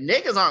 And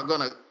niggas aren't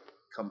gonna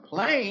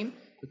complain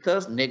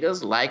because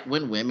niggas like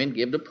when women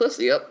give the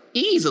pussy up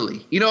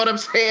easily. You know what I'm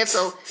saying?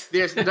 So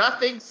there's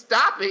nothing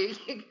stopping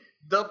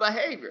the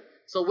behavior.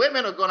 So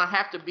women are gonna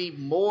have to be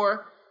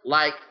more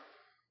like,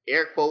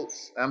 air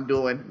quotes I'm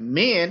doing,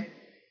 men,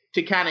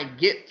 to kind of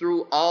get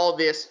through all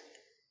this,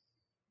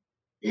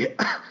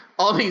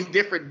 all these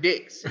different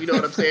dicks. You know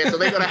what I'm saying? So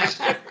they're gonna have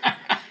to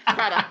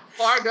kind of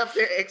hard up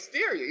their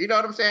exterior. You know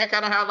what I'm saying?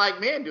 Kind of how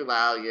like men do. Like,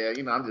 oh yeah,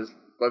 I'm just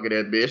fucking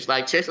that bitch.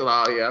 Like chicks are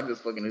like, oh yeah, I'm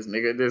just fucking this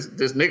nigga,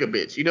 this nigga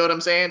bitch. You know what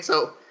I'm saying?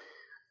 So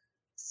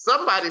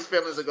somebody's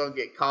feelings are gonna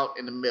get caught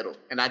in the middle,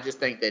 and I just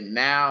think that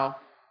now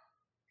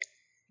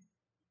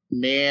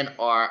men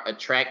are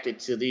attracted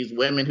to these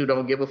women who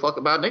don't give a fuck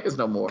about niggas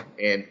no more,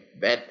 and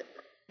the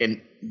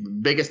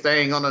biggest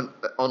thing on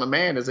a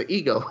man is an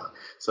ego.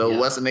 So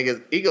once a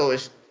nigga's ego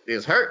is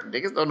hurt,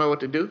 niggas don't know what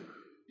to do.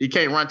 You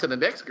can't run to the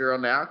next girl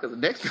now because the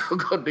next girl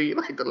gonna do you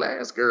like the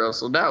last girl.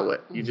 So now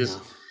what? You just,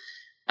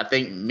 I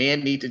think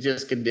men need to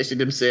just condition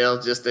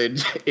themselves just to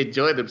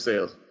enjoy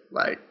themselves.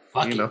 Like,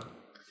 fuck it.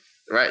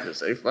 Right? Just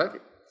say fuck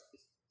it.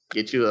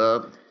 Get you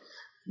a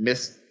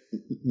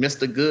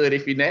Mr. Good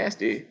if you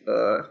nasty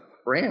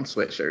Ram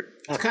sweatshirt.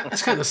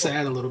 That's kind of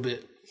sad a little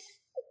bit.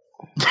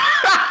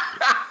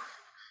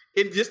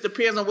 It just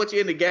depends on what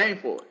you're in the game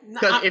for.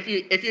 Because if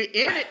you're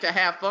in it to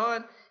have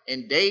fun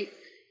and date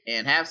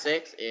and have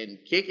sex and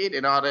kick it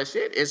and all that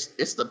shit,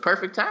 it's the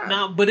perfect time.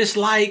 No, but it's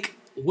like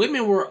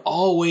women were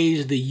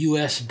always the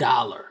U.S.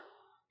 dollar.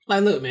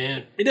 Like, look,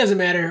 man, it doesn't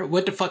matter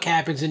what the fuck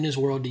happens in this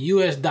world. The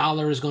U.S.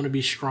 dollar is going to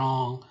be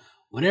strong.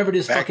 Whenever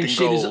this fucking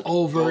shit is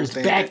over, it's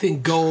backed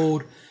in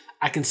gold.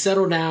 I can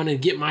settle down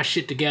and get my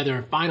shit together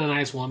and find a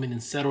nice woman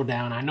and settle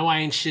down. I know I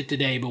ain't shit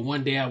today, but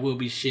one day I will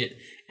be shit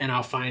and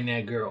I'll find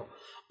that girl.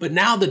 But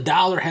now the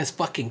dollar has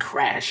fucking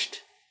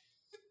crashed.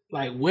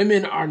 Like,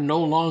 women are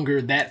no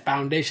longer that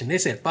foundation. They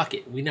said, fuck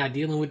it. We're not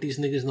dealing with these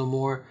niggas no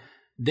more.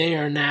 They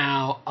are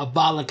now a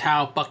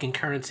volatile fucking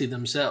currency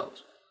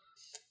themselves.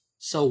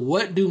 So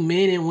what do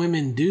men and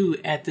women do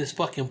at this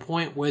fucking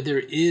point where there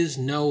is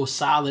no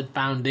solid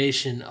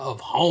foundation of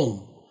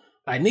home?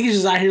 Like, niggas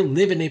is out here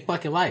living their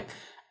fucking life.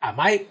 I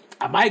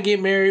might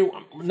get married,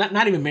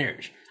 not even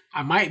marriage.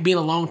 I might be in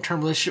a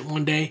long-term relationship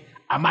one day.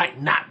 I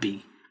might not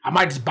be. I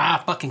might just buy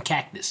a fucking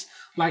cactus.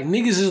 Like,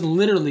 niggas is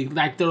literally,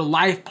 like, their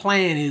life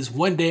plan is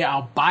one day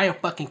I'll buy a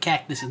fucking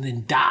cactus and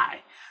then die.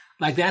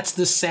 Like, that's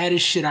the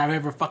saddest shit I've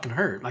ever fucking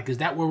heard. Like, is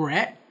that where we're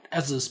at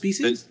as a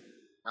species?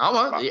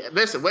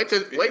 Listen, wait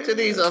till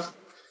these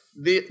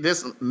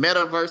this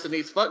metaverse and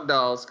these fuck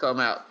dolls come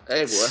out.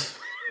 Hey, boy.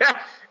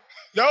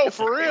 No,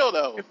 for real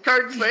though. It's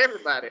curtains for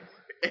everybody.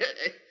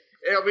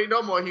 There'll be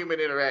no more human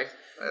interaction.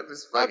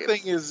 My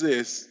thing is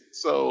this.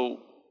 So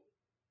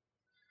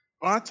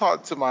when I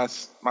talk to my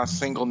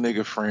single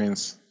nigga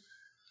friends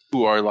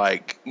who are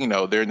like,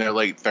 they're in their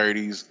late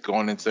 30s,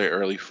 going into their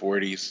early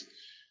 40s,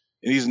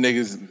 and these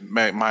niggas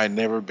might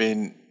never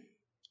been,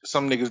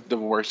 some niggas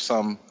divorced,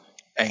 some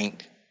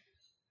ain't.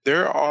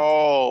 they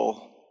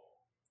all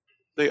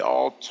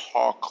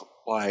talk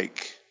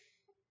like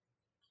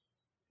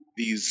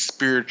these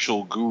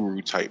spiritual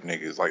guru type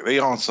niggas. Like they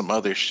on some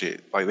other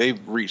shit. Like they've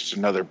reached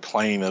another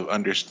plane of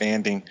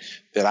understanding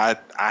that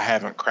I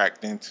haven't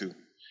cracked into.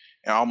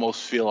 And I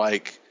almost feel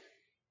like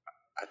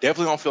I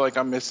definitely don't feel like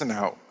I'm missing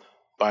out,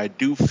 but I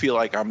do feel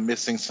like I'm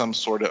missing some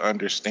sort of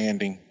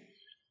understanding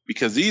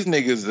because these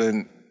niggas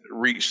then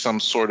reach some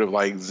sort of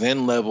like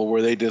Zen level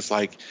where they just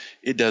like,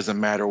 it doesn't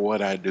matter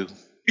what I do.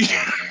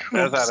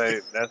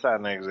 That's how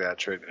niggas got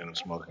tricked into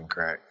smoking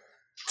crack.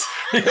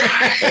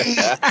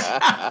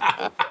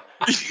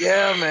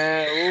 Yeah,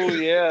 man. Ooh,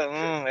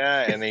 yeah.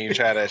 Yeah. And then you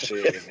try that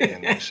shit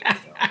and that shit.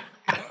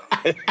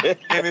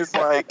 And it's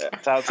like,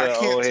 Talk to I an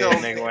can't old tell-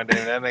 head nigga one day.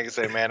 And that nigga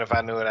say, man, if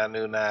I knew what I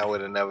knew now, I would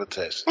have never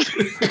touched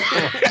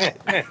it.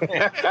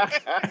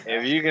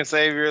 If you can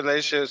save your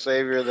relationship,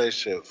 save your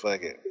relationship.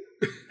 Fuck it.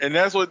 and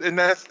that's what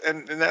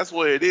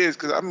it is.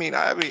 Because I mean,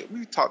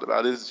 we talked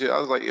about this shit. I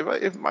was like,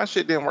 if my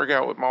shit didn't work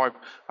out with my wife,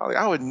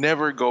 I would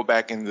never go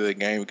back into the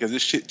game because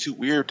this shit too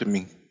weird to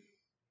me.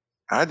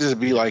 I'd just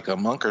be like a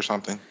monk or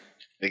something.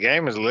 The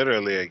game is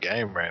literally a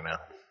game right now.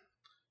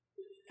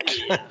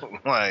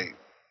 Like,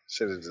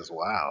 shit is just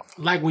wild.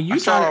 Like when you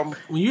try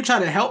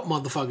to help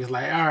motherfuckers,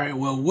 like, all right,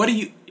 well, what are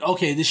you?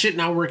 Okay, this shit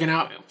not working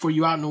out for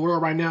you out in the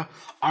world right now.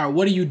 All right,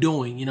 what are you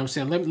doing? You know what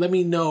I'm saying? Let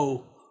me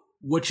know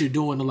what you're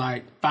doing to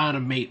like find a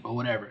mate or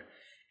whatever.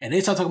 And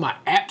they start talking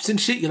about apps and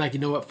shit. You're like, you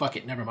know what? Fuck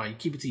it, never mind. You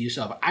keep it to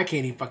yourself. I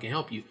can't even fucking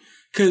help you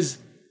because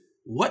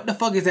what the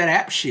fuck is that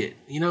app shit?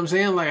 You know what I'm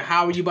saying? Like,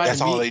 how are you about That's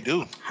to meet? all they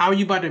do. How are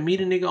you about to meet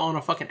a nigga on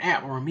a fucking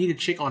app or meet a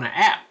chick on an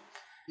app?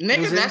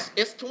 Nigga,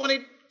 it's 20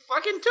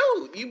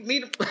 You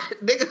meet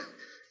nigga.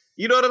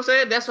 You know what I'm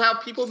saying? That's how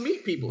people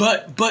meet people.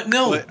 But But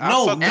no.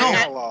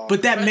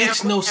 But that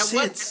makes no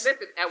sense.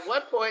 At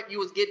one point, you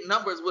was getting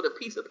numbers with a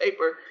piece of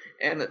paper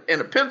and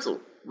a pencil.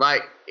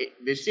 Like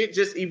the shit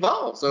just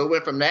evolved. So it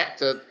went from that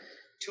to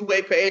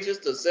two-way pages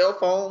to cell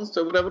phones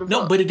to whatever the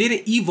No, fuck. but it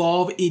didn't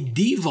evolve. It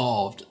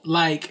devolved.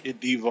 Like It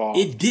devolved.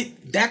 it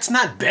did. That's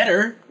not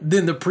better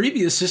than the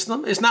previous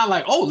system. It's not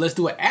like, oh, let's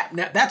do an app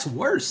now. That's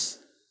worse.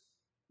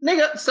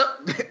 Nigga, so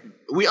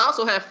we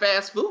also have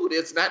fast food.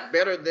 It's not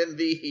better than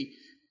the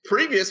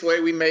previous way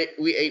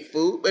we ate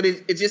food, but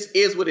it just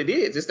is what it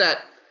is. It's not.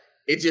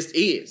 It just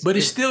is. But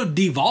it's still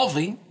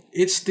devolving.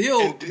 It's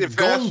still And if fast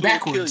going food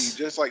backwards. kill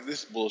you, just like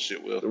this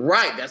bullshit will.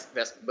 Right. That's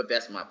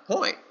my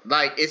point.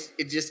 Like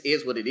it just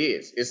is what it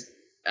is. It's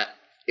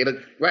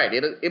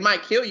it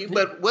might kill you,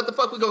 but what the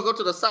fuck we gonna go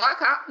to the sock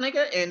hop,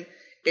 nigga, and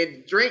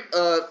drink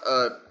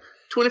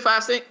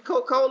 25-cent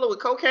Coca-Cola with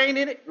cocaine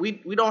in it? We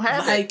don't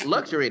have that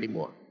luxury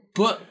anymore.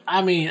 But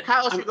I mean,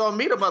 How else you gonna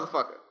meet a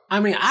motherfucker? I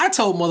mean, I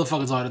told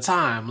motherfuckers all the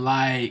time,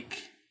 like,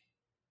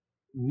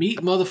 meet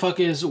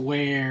motherfuckers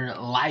where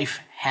life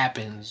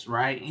happens,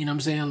 right? You know what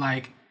I'm saying?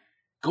 Like,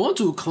 going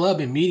to a club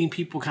and meeting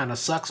people kind of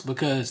sucks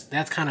because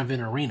that's kind of an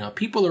arena.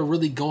 People are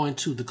really going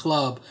to the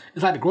club.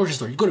 It's like the grocery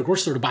store. You go to the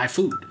grocery store to buy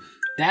food.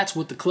 That's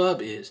what the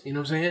club is. You know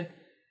what I'm saying?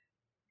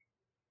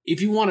 If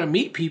you want to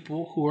meet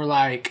people who are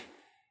like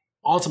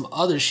on some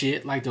other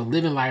shit, like they're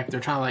living life, they're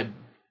trying to like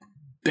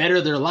better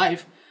their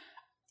life,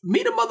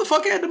 meet a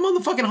motherfucker at the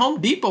motherfucking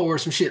Home Depot or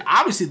some shit.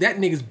 Obviously, that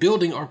nigga's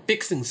building or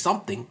fixing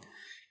something.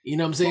 You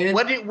know what I'm saying?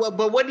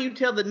 But what do you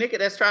tell the nigga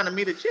that's trying to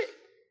meet a chick?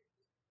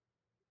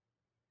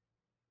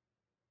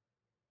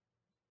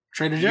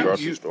 Trader You Joe's.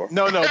 grocery store.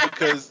 No,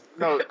 because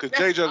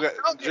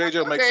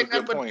J-Joe makes a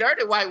good But point.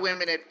 dirty white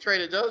women at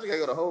Trader Joe's, you gotta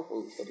go to Whole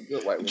Foods for the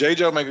good white women.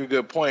 J-Joe make a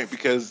good point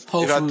because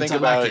Whole if I Foods, think I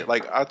about like it,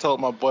 like I told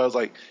my boy, I was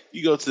like,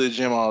 you go to the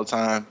gym all the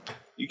time.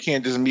 You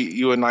can't just meet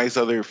you a nice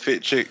other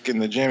fit chick in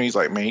the gym. He's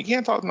like, man, you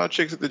can't talk to no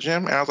chicks at the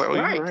gym. And I was like, oh,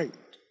 Right. you're right.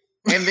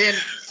 And then,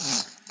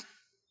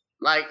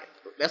 like,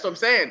 that's what I'm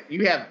saying.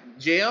 You have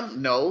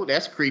gym? No,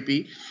 that's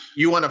creepy.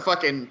 You want to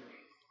fucking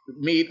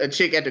meet a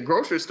chick at the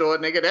grocery store,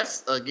 nigga?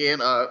 That's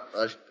again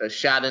a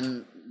shot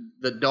in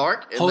the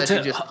dark unless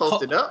you just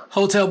post it up.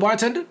 Hotel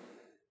bartender?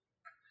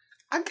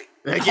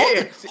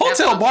 Yeah,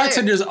 Hotel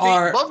bartenders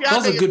are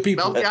those are good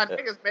people. Both y'all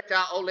niggas met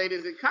y'all old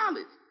ladies in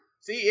college.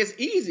 See, it's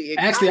easy. In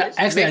Actually, college,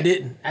 I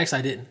didn't. I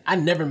didn't. I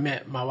never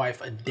met my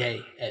wife a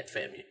day at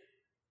FAMU.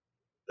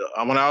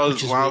 When I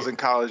Which is was weird. in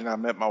college and I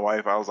met my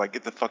wife, I was like,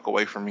 get the fuck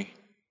away from me.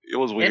 It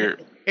was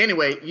weird.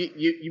 Anyway,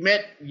 you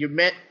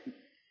met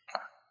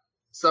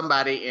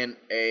somebody in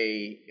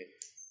a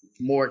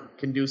more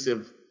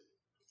conducive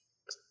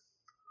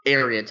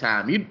area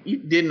time. You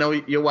didn't know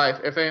your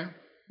wife, FM?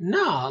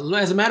 No,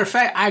 as a matter of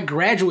fact, I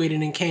graduated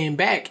and came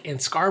back,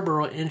 and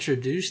Scarborough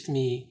introduced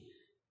me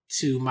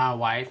to my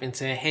wife and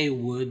said, "Hey,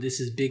 Wood, this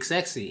is Big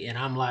Sexy," and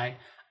I'm like,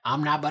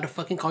 "I'm not about to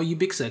fucking call you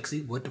Big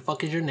Sexy. What the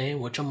fuck is your name?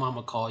 What your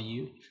mama call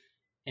you?"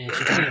 And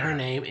she told me her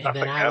name, and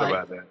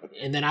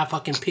then I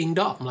fucking pinged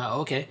off. I'm like,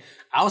 okay.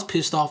 I was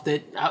pissed off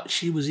that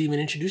she was even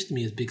introduced to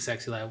me as Big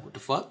Sexy. Like, what the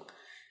fuck?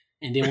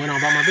 And then went on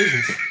about my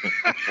business.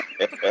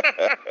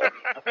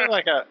 I feel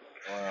like I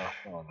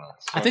don't know.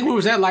 I think we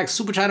was at like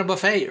Super China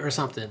Buffet or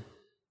something.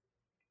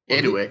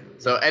 Anyway,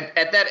 so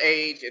at that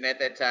age and at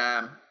that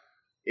time,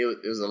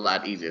 it was a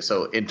lot easier.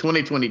 So in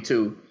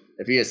 2022,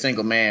 if you're a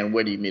single man,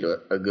 where do you meet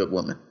a good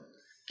woman?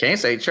 Can't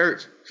say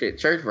church. Shit,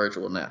 church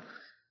virtual now.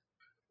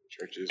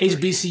 Churches.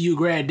 HBCU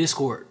grad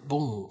Discord.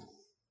 Boom.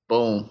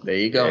 Boom. There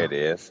you go. There it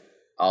is.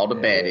 All the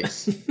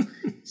baddies.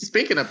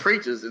 Speaking of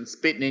preachers and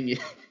spitting in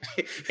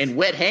in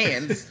wet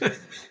hands.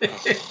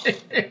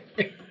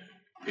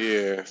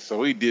 Yeah, so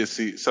we did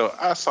see. So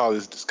I saw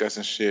this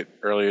discussing shit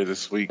earlier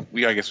this week.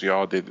 I guess we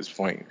all did this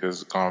point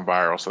because it's gone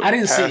viral. So I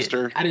didn't see it.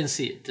 I didn't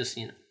see it. Just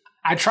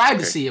I tried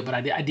to see it, but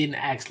I didn't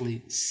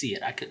actually see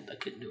it. I couldn't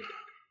do it.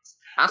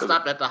 I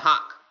stopped at the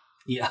Hawk.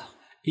 Yeah.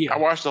 I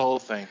watched the whole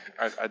thing.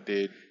 I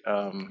did.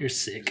 You're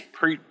sick.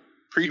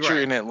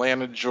 Preacher in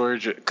Atlanta,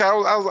 Georgia.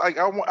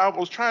 I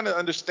was trying to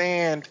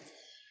understand.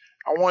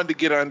 I wanted to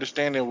get an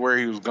understanding of where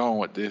he was going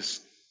with this,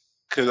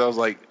 because I was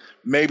like,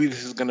 maybe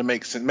this is gonna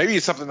make sense. Maybe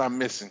it's something I'm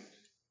missing.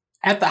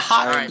 At the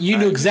Hawk, you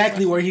knew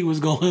exactly where he was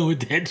going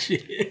with that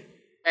shit.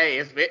 Hey,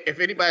 if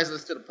anybody's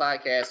listening to the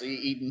podcast or you're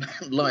eating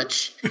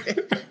lunch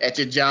at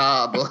your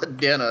job or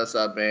dinner or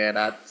something, man,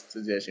 I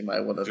suggest you might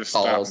want to Just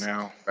pause stop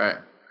now. Right.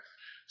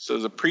 So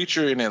there's a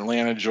preacher in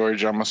Atlanta,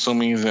 Georgia. I'm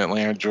assuming he's in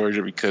Atlanta,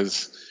 Georgia,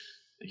 because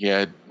he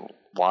had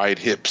wide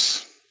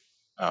hips.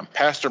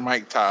 Pastor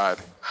Mike Todd.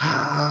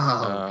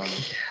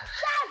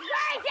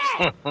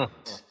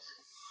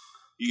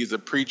 He's a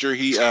preacher.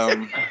 He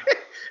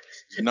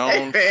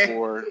known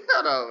for.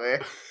 Hold on,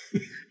 man.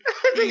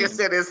 Nigga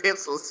said his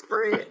hips was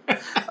spread.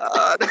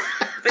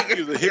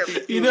 He was a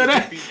hippie. You know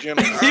that?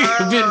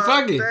 Nigga been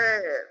fucking.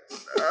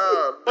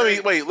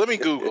 Let me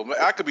Google.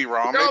 I could be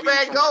wrong. No, Maybe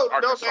man, he's go.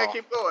 from No, Arkansas. man,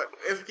 keep going.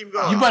 Keep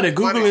going. You about to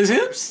Google his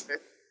hips?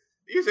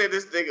 You said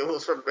this nigga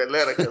was from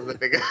Atlanta because the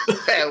nigga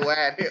had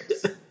wide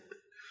hips.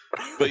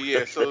 But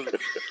yeah, so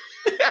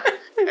Hey,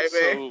 man.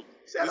 so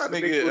Shout this out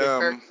to Big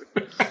nigga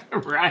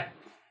Booty Right.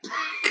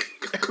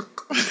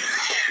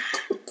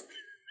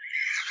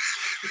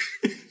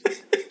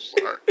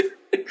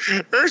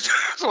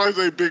 That's why I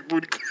say big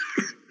booty.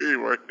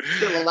 Anyway.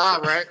 still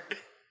alive, right?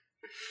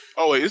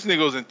 Oh wait, this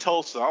nigga was in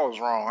Tulsa. I was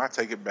wrong. I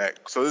take it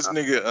back. So this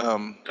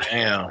nigga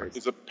Damn.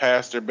 is a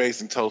pastor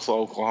based in Tulsa,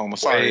 Oklahoma.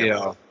 Sorry, Way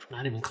y'all.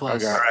 Not even I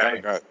close.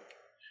 got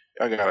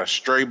a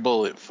stray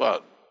bullet.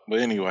 Fuck. But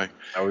anyway,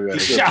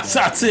 Shouts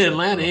out to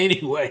Atlanta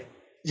anyway.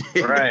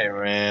 Right,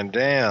 man.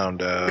 Damn,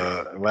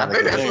 dog. Atlanta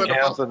think that's getting what the-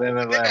 canceled in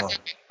Atlanta.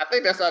 I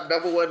think that's our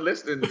 #1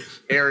 listening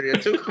area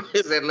too.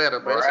 Is Atlanta,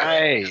 man.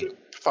 Right.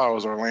 I thought it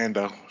was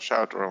Orlando. Shout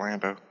out to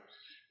Orlando.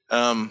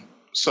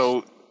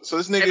 So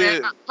this Hey,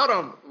 nigga. man, hold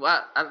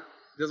on.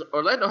 Does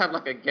Orlando have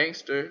like a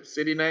gangster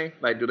city name?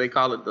 Like, do they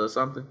call it the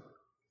something?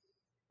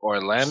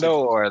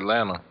 Orlando or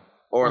Atlanta?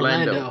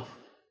 Orlando.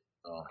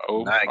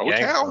 Oh, Not town.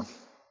 gangster.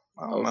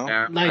 I don't know.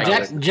 Now, Like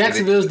Like,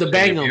 Jacksonville's the City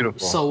Bangham. Beautiful.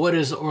 So what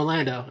is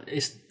Orlando?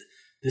 It's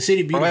the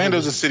city beautiful.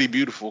 Orlando's a city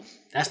beautiful.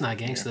 That's not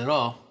gangster at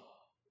all.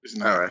 It's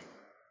not. all right.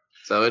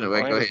 So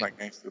anyway, go Orlando's ahead. not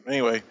gangster. But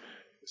anyway,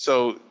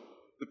 so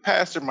the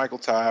pastor Michael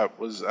Todd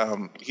was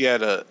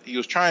he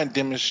was trying to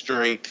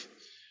demonstrate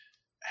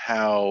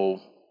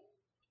how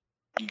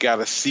you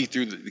gotta see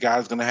through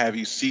God's gonna have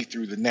you see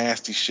through the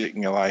nasty shit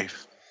in your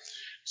life.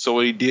 So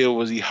what he did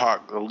was he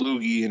hawked a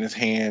loogie in his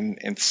hand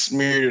and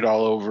smeared it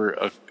all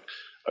over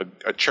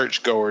a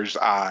churchgoer's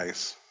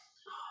eyes.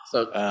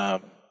 So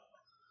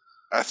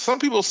Some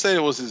people say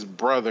it was his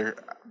brother,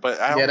 but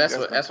I don't yeah,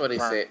 think that's what he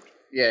confirmed. said.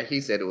 Yeah,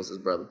 he said it was his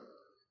brother.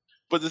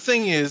 But the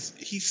thing is,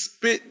 he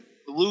spit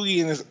loogie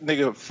in his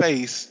nigga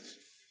face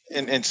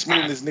and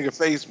smeared in his nigga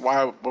face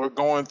while we're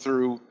going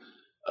through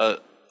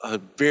a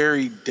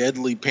very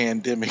deadly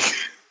pandemic.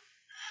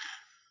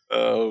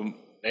 They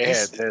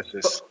had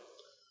Texas.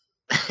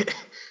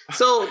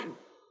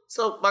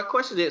 So my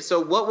question is,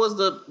 so what was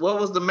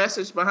the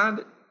message behind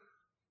it?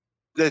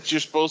 That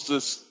you're supposed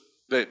to,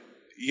 that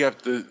you have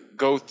to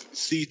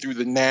see through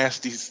the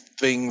nasty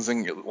things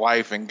in your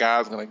life, and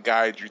God's gonna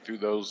guide you through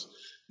those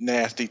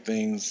nasty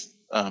things.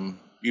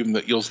 Even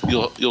though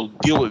you'll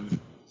deal with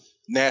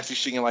nasty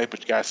shit in your life, but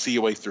you gotta see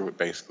your way through it,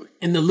 basically.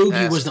 And the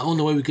loogie was the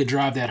only way we could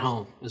drive that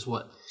home. Is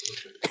what?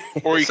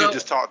 Or you So- could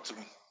just talk to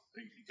me.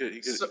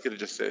 You could have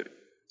just said it.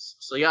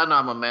 So y'all know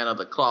I'm a man of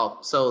the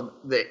cloth. So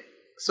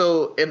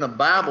in the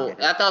Bible,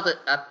 I thought that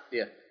I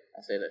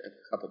say that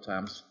a couple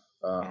times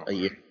a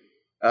year.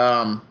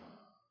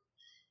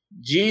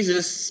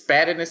 Jesus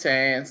spat in his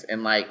hands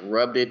and like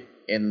rubbed it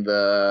in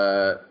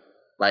the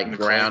In the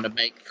ground clay. to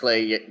make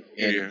clay and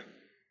Yeah.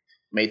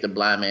 made the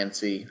blind man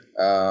see.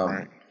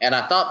 Right. And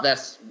I thought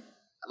that's,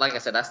 like I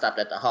said, I stopped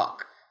at the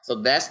hawk.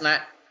 So that's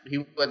not, he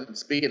wasn't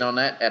speaking on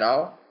that at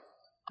all.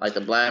 Like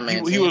the blind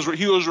man. He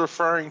was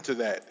referring to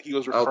that. He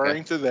was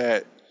referring to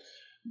that.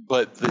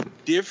 But the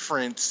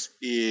difference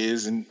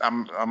is, and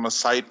I'm gonna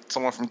cite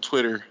someone from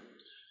Twitter.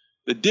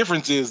 The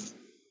difference is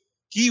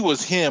he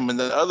was him, and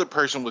the other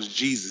person was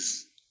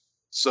Jesus.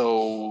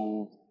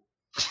 So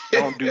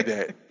don't do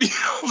that. You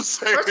know what I'm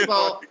saying?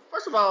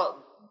 First of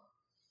all,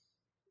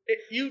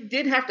 you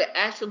didn't have to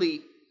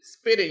actually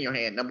spit in your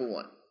hand. Number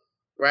one,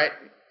 right?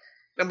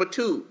 Number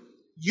two,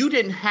 you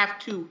didn't have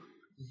to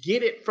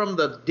get it from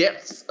the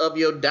depths of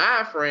your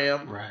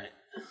diaphragm Right.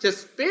 to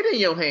spit in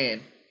your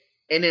hand.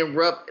 and then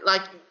rub,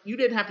 like, you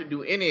didn't have to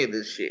do any of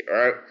this shit,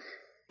 right?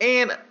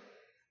 And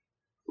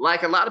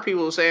like a lot of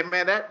people were saying,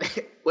 man, that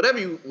whatever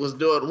you was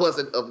doing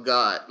wasn't of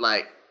God.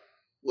 Like,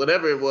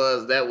 whatever it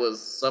was, that was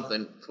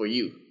something for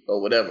you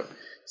or whatever.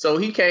 So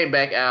he came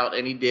back out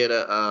and he did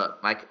a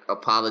like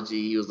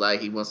apology. He was like,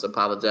 he wants to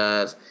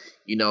apologize.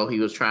 You know, he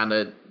was trying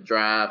to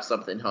drive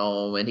something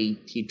home and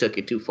he took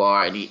it too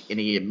far, and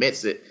he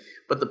admits it.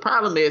 But the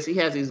problem is he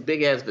has these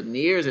big ass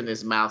veneers in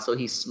his mouth, so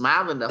he's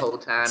smiling the whole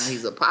time and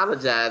he's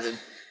apologizing,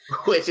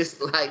 which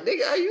is like,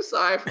 nigga, are you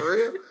sorry for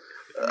real?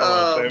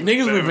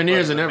 Niggas with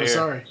veneers are never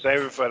sorry.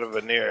 Save it for the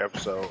veneer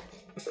episode.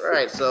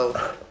 Right, so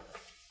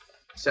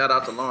shout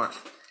out to Lawrence.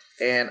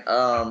 And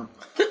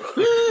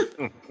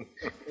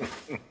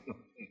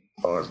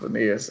Lawrence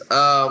Veneers.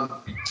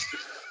 But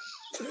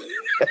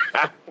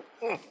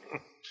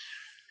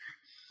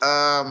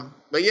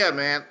yeah,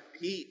 man,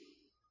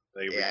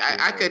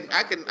 I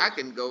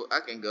can go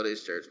to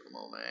his church. Come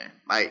on, man.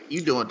 Like, you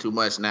doing too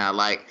much now.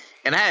 Like,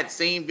 and I had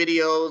seen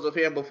videos of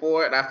him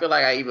before, and I feel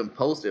like I even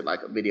posted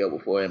like a video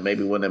before, and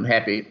maybe one of them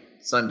Happy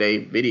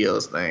Sunday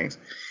videos things.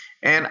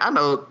 And I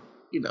know,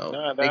 you know,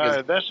 nah,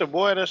 that's your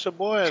boy. That's your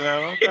boy.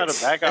 Now don't try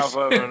to back off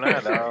of him now,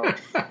 dog.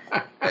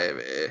 Hey,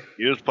 man.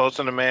 You was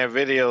posting the man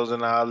videos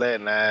and all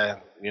that,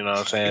 now you know what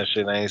I'm saying.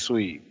 Shit ain't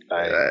sweet.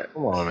 Like, right.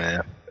 Come on,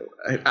 man.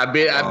 I've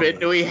been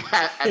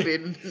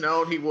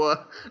known he wore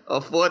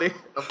a 40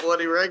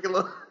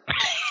 regular.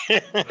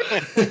 Hey, man.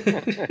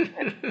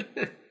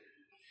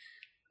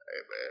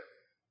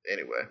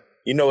 Anyway.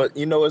 You know,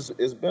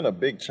 it's been a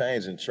big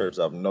change in church.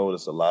 I've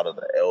noticed a lot of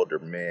the elder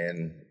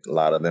men, a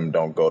lot of them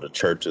don't go to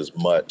church as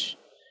much.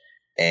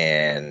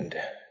 And,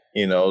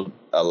 a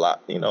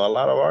lot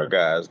of our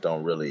guys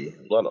don't really,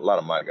 a lot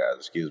of my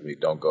guys,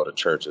 don't go to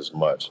church as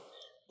much.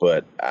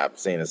 But I've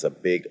seen it's a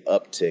big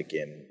uptick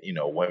in,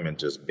 women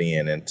just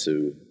being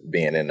into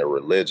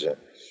religion.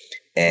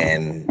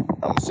 And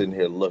I'm sitting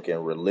here looking,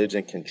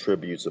 religion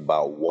contributes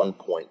about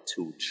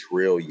 1.2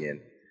 trillion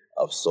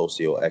of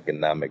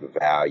socioeconomic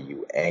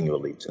value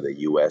annually to the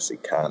U.S.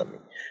 economy.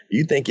 Do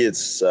you think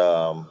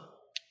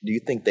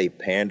they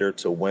pander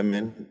to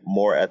women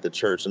more at the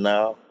church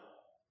now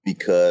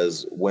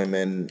because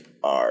women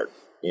are,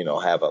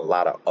 have a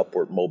lot of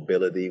upward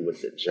mobility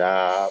with the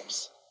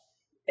jobs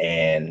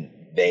and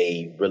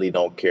they really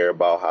don't care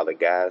about how the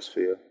guys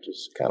feel?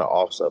 Just kind of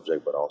off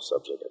subject, but on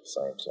subject at the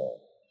same time.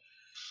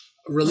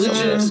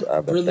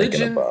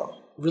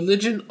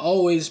 Religion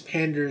always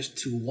panders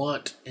to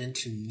want and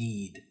to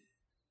need.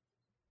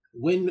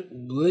 When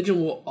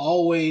religion will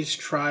always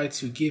try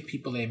to give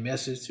people a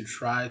message to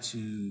try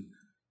to,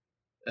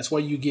 that's why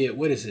you get,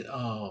 what is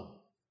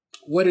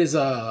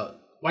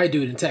white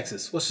dude in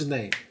Texas? What's his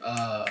name?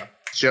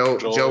 Joe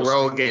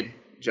Rogan.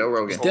 Joe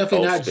Rogan. It's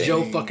definitely not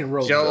Joe fucking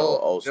Rogan.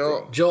 Joe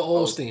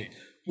Osteen.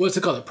 What's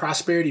it called?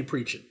 Prosperity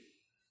preaching.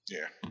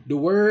 Yeah. The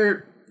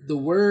word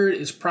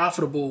is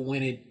profitable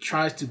when it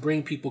tries to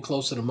bring people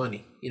closer to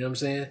money. You know what I'm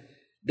saying?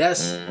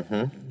 That's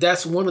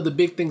one of the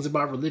big things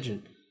about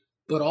religion.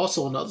 But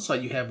also on the other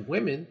side, you have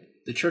women.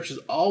 The church has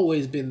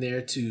always been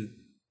there to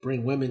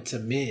bring women to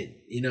men.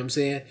 You know what I'm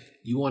saying?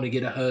 You want to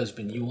get a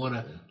husband. You want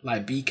to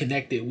like be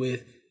connected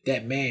with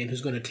that man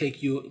who's going to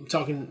take you, I'm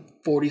talking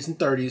 40s and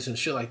 30s and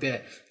shit like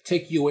that,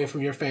 take you away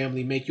from your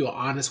family, make you an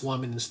honest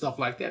woman and stuff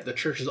like that. The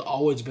church has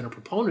always been a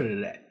proponent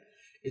of that.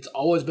 It's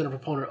always been a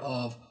proponent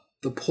of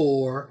the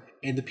poor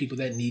and the people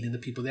that need and the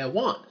people that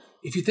want.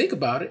 If you think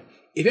about it,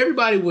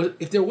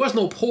 if there was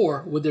no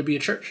poor, would there be a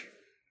church?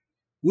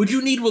 Would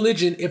you need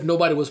religion if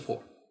nobody was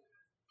poor?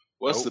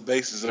 What's the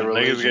basis of Niggas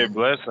religion? get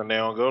blessed and they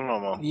don't go no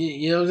more.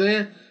 You know what I'm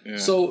saying? Yeah.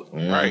 So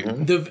Right.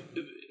 the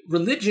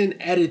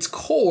religion at its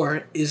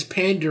core is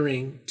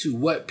pandering to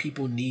what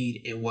people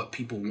need and what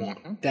people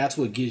want. That's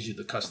what gives you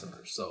the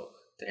customers. So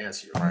to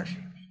answer your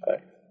question.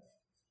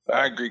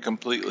 I agree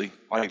completely.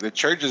 Like, the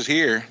church is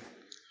here,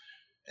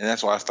 and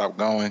that's why I stopped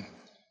going.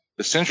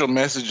 The central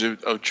message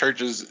of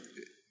churches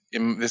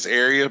in this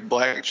area,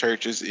 black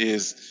churches,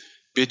 is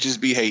bitches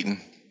be hating.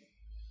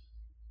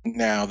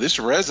 Now, this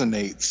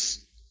resonates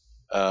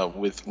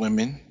with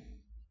women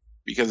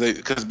because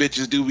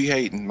bitches do be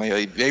hating.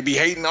 Like, they be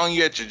hating on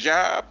you at your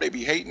job. They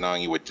be hating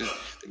on you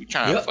they be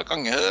trying to fuck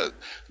on your husband.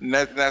 And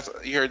that's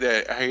you heard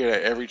that. I hear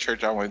that every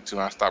church I went to.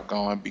 I stopped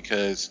going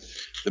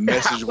because the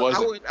message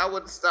wasn't. I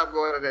would stop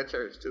going to that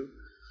church too.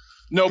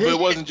 No, but it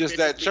wasn't just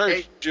that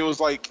church. It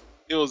was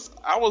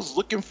I was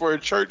looking for a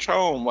church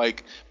home.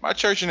 Like, my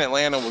church in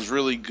Atlanta was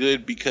really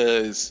good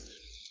because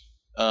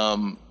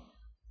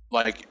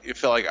like I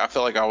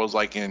felt like I was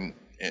like in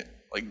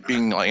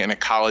being like in a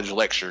college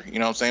lecture. You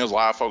know what I'm saying? There was a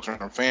lot of folks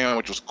from fam,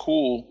 which was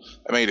cool.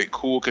 I made it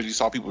cool because you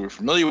saw people we were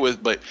familiar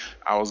with, but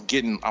felt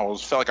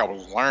like I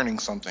was learning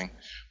something,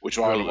 which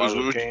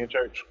was King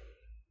Church.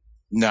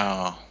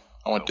 No,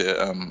 I went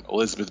to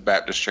Elizabeth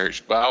Baptist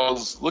Church, but I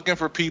was looking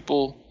for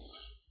people,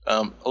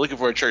 looking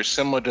for a church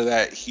similar to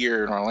that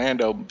here in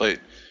Orlando, but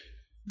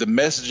the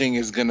messaging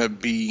is gonna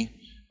be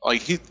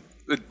like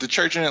the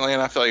church in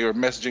Atlanta. I felt like they were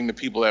messaging to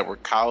people that were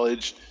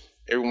college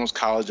everyone was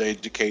college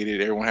educated,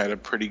 everyone had a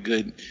pretty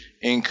good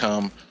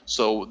income,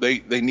 so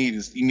you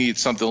needed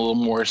something a little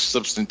more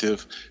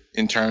substantive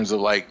in terms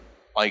of like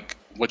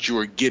what you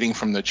were getting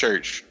from the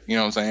church. You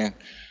know what I'm saying?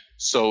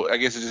 So I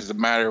guess it's just a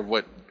matter of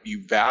what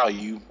you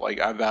value. Like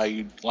I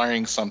valued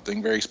learning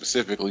something very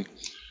specifically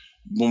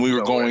when we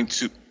were going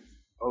to.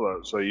 Hold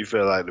up. So you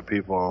feel like the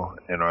people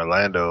in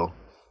Orlando?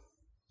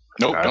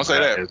 Nope, don't say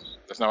that.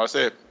 That's not what I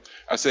said.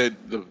 I said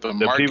the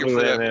market people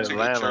for that in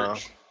particular Atlanta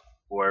church.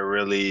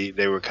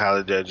 they were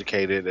college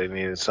educated. They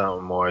needed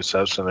something more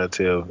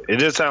substantive. It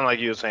just sounded like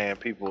you were saying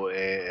people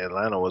in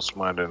Atlanta was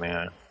smarter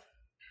than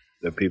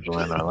the people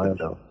in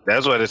Orlando.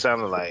 That's what it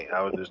sounded like.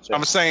 I was just.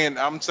 I'm saying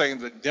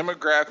the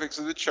demographics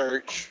of the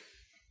church,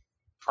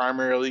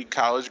 primarily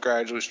college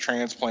graduates,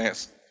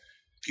 transplants,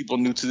 people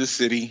new to the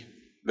city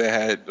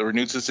had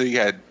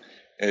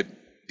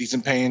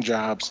decent paying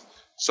jobs.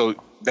 So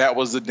that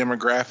was the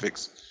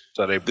demographics.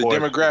 So the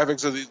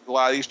demographics of a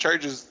lot of these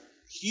churches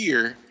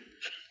here.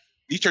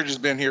 These churches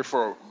been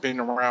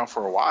around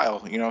for a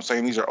while. You know what I'm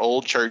saying? These are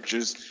old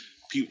churches.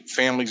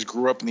 Families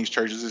grew up in these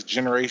churches. There's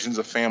generations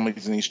of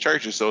families in these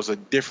churches. So it's a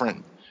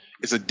different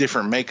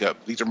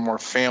makeup. These are more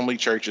family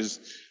churches.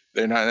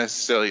 They're not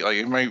necessarily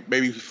like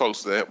maybe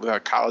folks that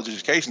without college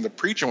education. The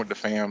preacher went to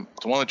fam.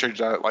 It's one of the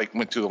churches I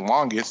went to the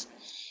longest.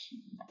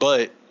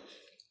 But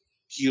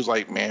he was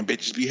like, man,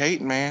 bitches be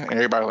hating, man. And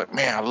everybody was like,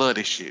 man, I love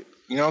this shit.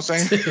 You know what I'm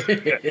saying?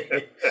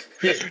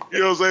 You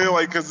know what I'm saying?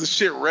 Like, because the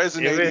shit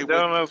resonated. If it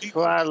don't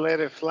fly, let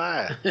it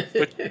fly.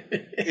 But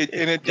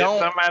it don't.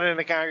 Somebody in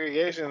the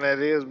congregation that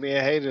is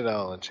being hated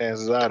on,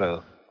 chances are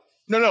though.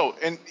 No.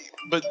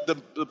 But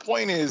the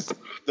point is,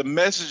 the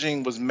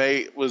messaging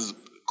was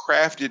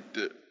crafted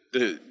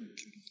to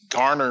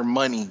garner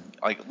money.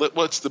 Like,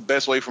 what's the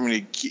best way for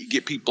me to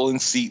get people in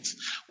seats?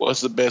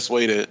 What's the best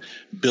way to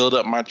build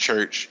up my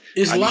church?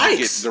 It's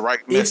likes. Get the right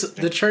messaging.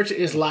 The church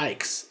is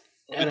likes.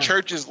 The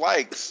church is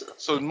likes.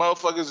 So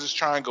motherfuckers is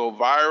trying to go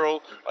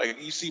viral.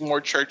 Like, you see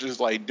more churches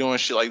like doing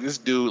shit like this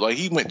dude. Like,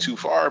 he went too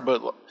far,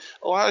 but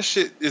a lot of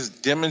shit is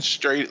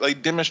demonstrate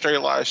a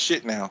lot of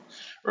shit now.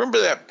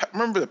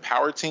 Remember the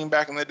Power Team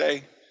back in the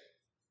day?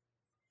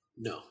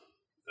 No.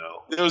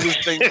 There was this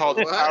thing called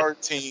the Power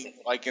Team,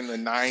 like in the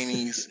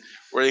 90s,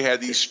 where they had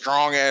these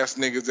strong ass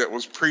niggas that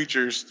was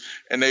preachers,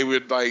 and they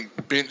would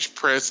like bench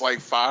press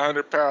like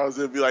 500 pounds.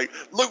 They'd be like,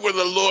 "Look what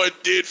the Lord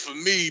did for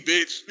me,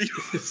 bitch." You know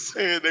what I'm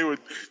saying? They would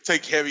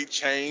take heavy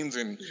chains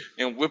and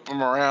whip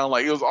them around.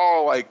 Like, it was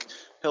all like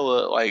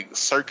hella like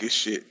circus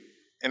shit.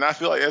 And I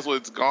feel like that's what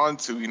it's gone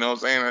to. You know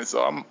what I'm saying? And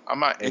so I'm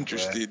not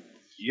interested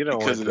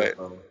because of that.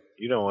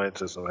 You don't went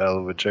to some hell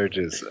of a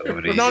churches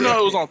over there. No,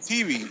 it was on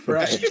TV.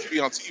 Right. It used to be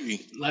on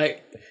TV.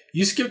 Like,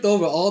 you skipped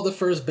over all the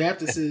First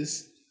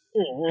Baptists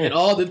and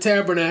all the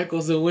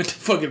tabernacles and went to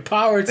fucking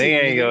Power Team. They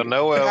ain't go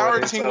nowhere.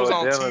 Power Team was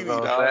on TV,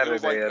 on dog.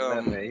 Saturday It was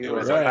or nothing. You was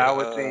was like,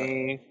 Power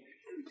Team,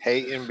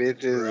 hating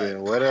bitches,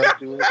 and what else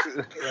you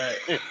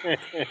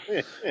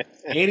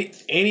Right.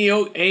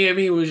 Antioch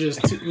AME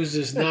was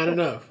just not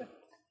enough.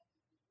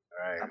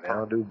 Right, they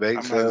don't do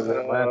bake sales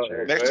at my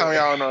church. Next time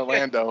y'all in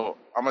Orlando,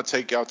 I'm gonna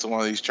take y'all to one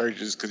of these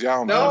churches because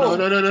y'all don't No.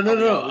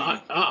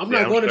 know. I'm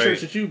not going to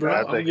church with you, bro.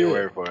 I'll take your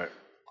word for it.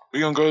 We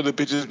gonna go to the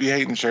bitches be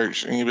hating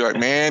church, and you'll be like,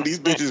 man, these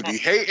bitches be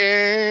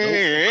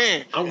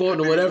hating. I'm going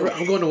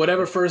to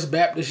whatever First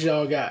Baptist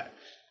y'all got.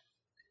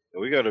 If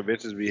we go to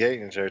bitches be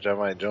hating church, I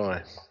might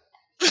join.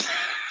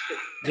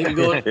 Nigga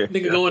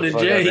going to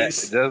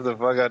Jay's. Just to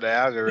fuck up the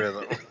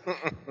algorithm.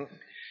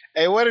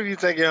 Hey, what if you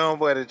take your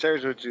homeboy to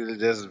church with you to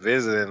just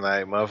visit and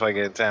like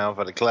motherfucker in town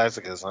for the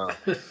classic or something,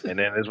 and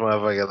then this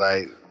motherfucker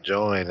like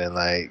join and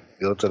like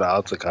go to the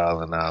altar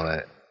call and all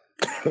that.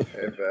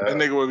 That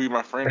nigga would be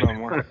my friend no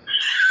more.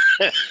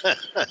 Like,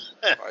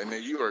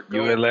 nigga, you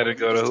would let her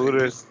go to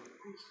Hooters?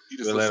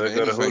 You would let her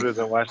go to Hooters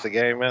and watch the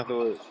game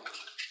afterwards?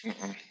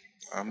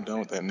 I'm done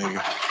with that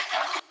nigga.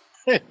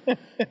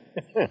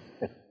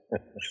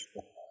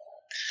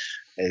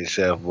 Hey,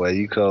 Chef, boy,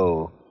 you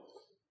cold.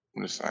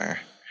 I'm just saying.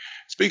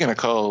 Speaking of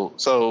cold,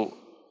 so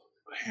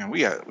man,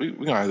 we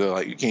gonna have to,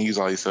 like, you can't use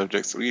all these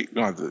subjects. So we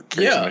gonna have to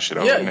carry some of this shit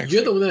over next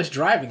you're week. the one that's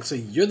driving, so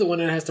you're the one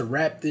that has to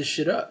wrap this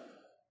shit up.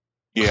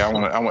 Yeah,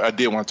 I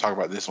did want to talk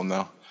about this one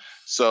though.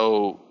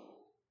 So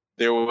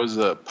there was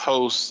a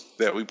post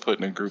that we put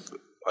in a group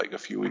like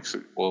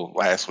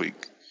last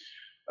week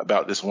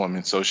about this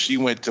woman. So she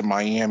went to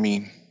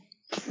Miami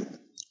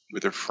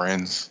with her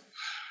friends.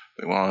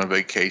 They went on a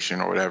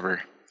vacation or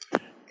whatever,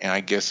 and I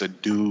guess a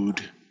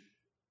dude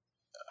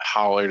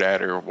hollered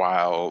at her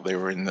while they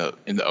were in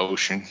the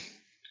ocean.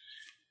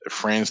 Their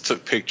friends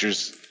took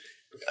pictures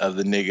of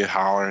the nigga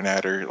hollering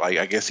at her. Like,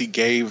 I guess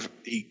they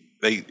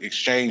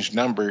exchanged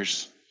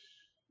numbers,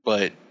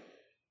 but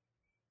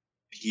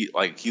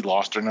he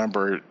lost her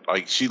number.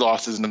 Like, she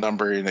lost his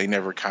number and they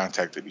never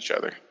contacted each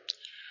other.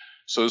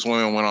 So this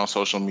woman went on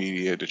social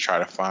media to try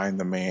to find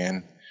the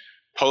man,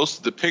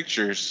 posted the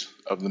pictures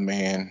of the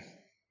man,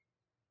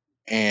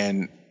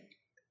 and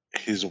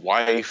his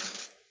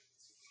wife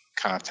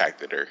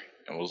contacted her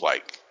and was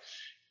like,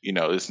 you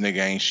know, this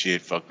nigga ain't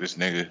shit, fuck this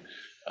nigga.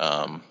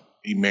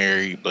 you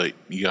married, but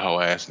you a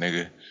whole ass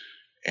nigga,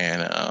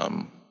 and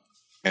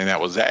that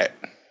was that.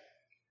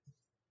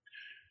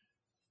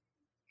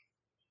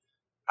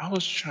 I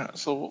was trying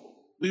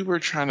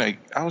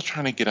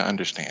to get an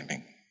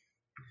understanding.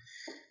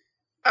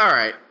 All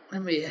right.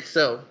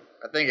 So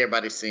I think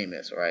everybody's seen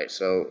this, right?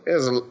 So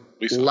there's a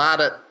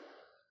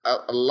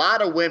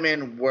lot of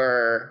women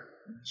were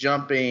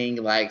jumping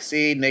like,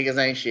 see, niggas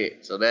ain't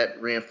shit. So that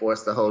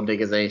reinforced the whole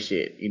niggas ain't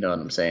shit. You know what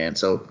I'm saying?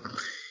 So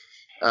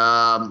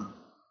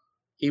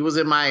he was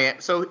in Miami.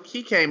 So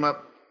he came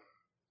up.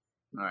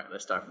 All right,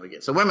 let's start from the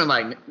beginning. So women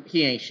like,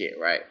 he ain't shit,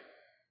 right?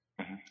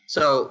 Mm-hmm.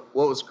 So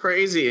what was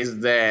crazy is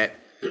that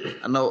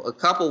I know a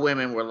couple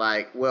women were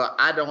like, well,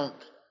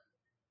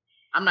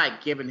 I'm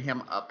not giving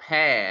him a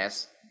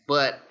pass,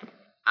 but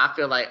I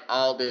feel like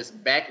all this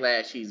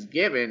backlash he's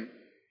given,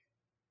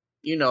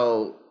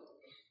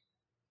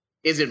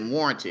 isn't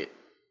warranted.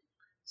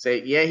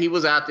 Say, yeah, he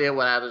was out there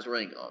without his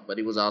ring on, but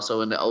he was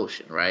also in the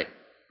ocean, right?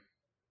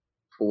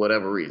 For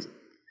whatever reason.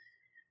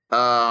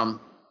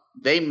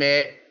 They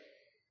met,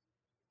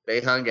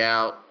 they hung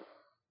out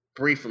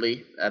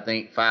briefly, I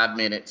think 5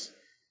 minutes.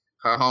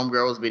 Her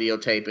homegirl was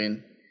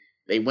videotaping.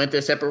 They went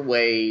their separate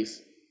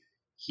ways.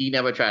 He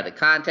never tried to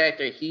contact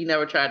her. He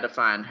never tried to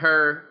find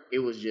her. It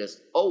was just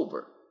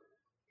over.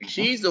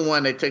 She's the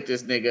one that took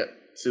this nigga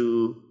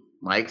to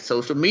like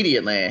social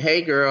media land.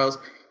 Hey girls,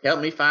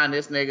 help me find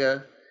this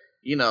nigga.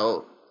 He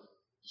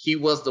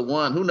was the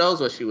one, who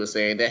knows what she was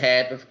saying, that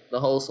had the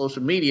whole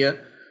social media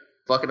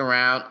fucking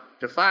around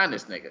to find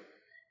this nigga.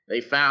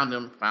 They found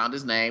him, found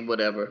his name,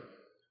 whatever.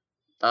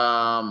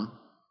 And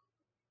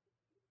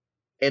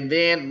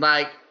then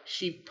like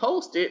she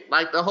posted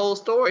like the whole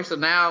story. So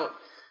now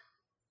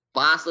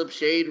gossip,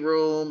 shade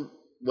room,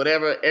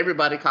 whatever,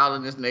 everybody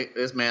calling this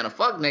man a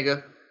fuck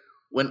nigga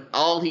when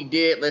all he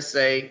did, let's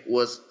say,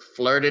 was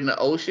flirt in the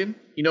ocean.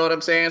 You know what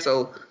I'm saying?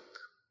 So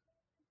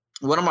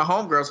one of my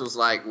homegirls was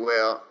like,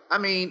 well, I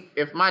mean,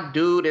 if my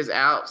dude is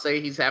out,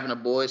 say he's having a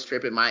boys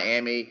trip in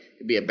Miami,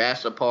 it'd be a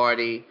bachelor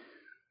party,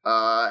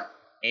 and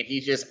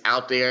he's just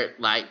out there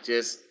like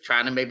just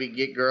trying to maybe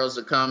get girls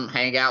to come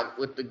hang out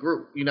with the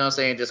group, you know what I'm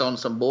saying, just on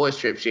some boys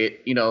trip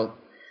shit,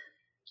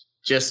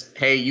 just,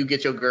 hey, you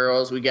get your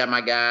girls, we got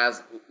my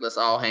guys, let's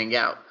all hang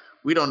out.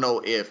 We don't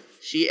know if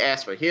she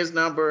asked for his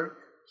number,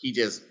 he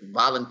just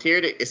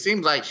volunteered it. It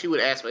seems like she would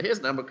ask for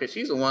his number because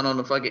she's the one on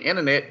the fucking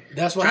internet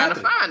trying to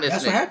find this.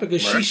 That's what happened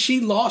because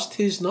she lost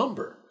his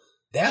number.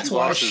 That's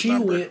why she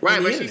went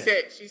right. But she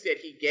said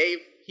he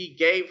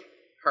gave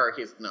her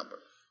his number.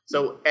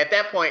 So at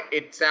that point,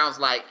 it sounds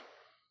like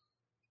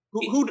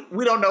who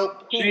we don't know.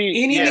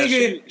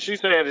 She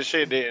said the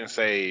shit didn't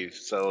save.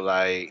 So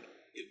like,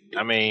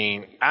 I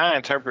mean, I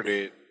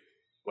interpreted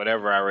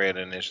whatever I read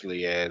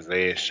initially as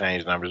they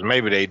exchanged numbers.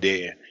 Maybe they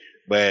didn't,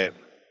 but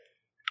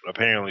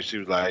apparently she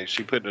was like,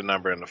 she put the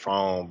number in the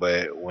phone,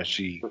 but when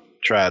she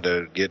tried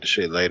to get the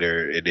shit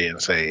later, it didn't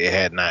say, it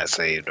had not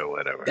saved or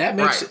whatever. That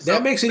makes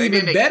it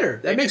even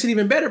better. That makes it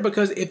even better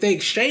because if they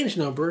exchange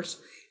numbers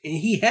and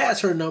he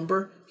has her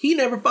number, he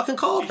never fucking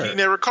called her. He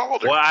never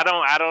called her. Well, I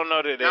don't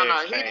know that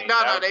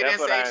they didn't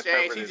say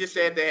exchange. He just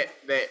said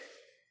that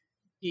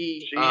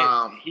she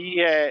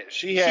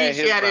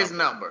had his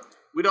number.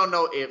 We don't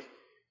know if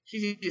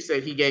she just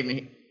said he gave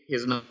me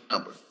his number.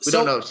 We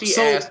don't know if she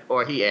asked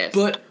or he asked.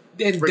 But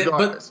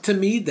to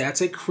me,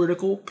 that's a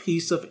critical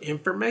piece of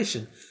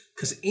information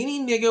because any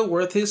nigga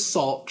worth his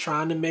salt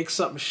trying to make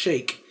something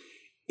shake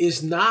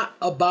is not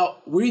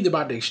about. We're either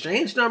about to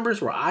exchange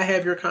numbers where I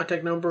have your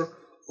contact number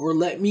or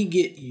let me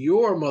get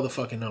your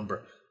motherfucking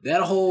number.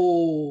 That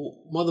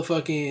whole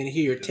motherfucking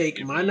here,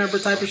 take my number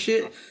type of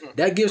shit,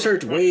 that gives her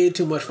way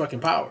too much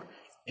fucking power.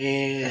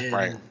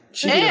 And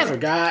she done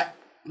forgot.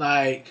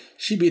 Like,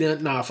 she be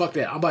done, nah, fuck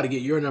that. I'm about to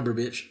get your number,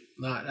 bitch.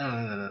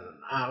 Nah.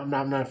 I'm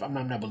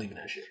not believing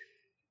that shit.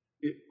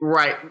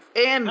 Right.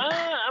 And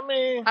I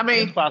mean,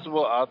 it's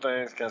possible, all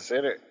things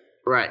considered.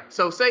 Right.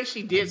 So say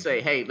she did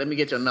say, hey, let me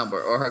get your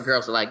number. Or her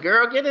girls are like,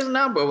 girl, get his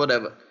number or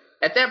whatever.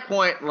 At that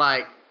point,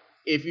 like,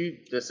 if you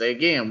just say,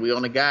 again, we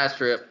on a guy's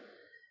trip,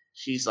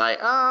 she's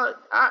like,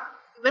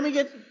 let me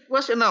get,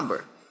 what's your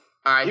number?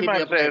 All right. You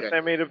might say,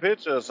 send me the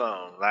picture or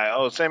something. Like,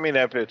 oh, send me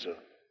that picture.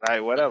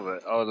 Like, whatever.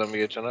 Oh, let me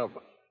get your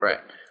number. Right.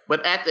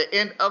 But at the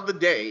end of the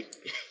day,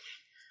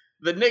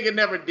 the nigga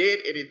never did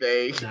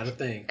anything. Not a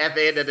thing. At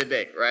the end of the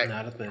day, right?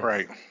 Not a thing.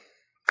 Right.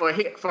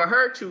 For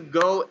her to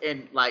go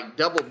and like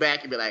double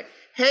back and be like,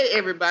 hey,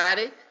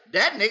 everybody,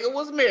 that nigga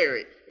was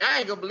married. I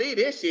ain't gonna believe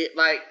this shit.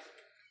 Like,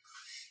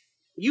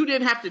 you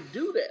didn't have to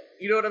do that.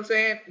 You know what I'm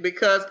saying?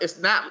 Because it's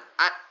not.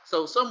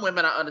 So some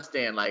women I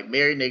understand, like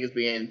married niggas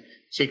being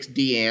chicks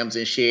DMs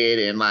and shit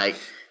and like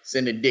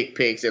sending dick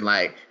pics and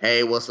like,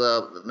 hey, what's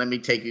up? Let me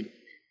take you.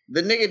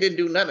 The nigga didn't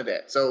do none of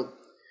that. So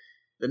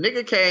the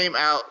nigga came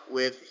out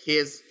with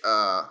his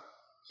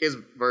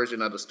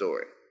version of the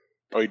story.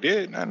 Oh, he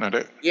did? I know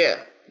that. Yeah.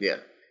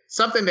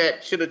 Something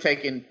that should have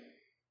taken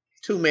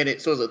 2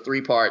 minutes was a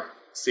 3-part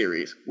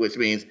series, which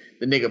means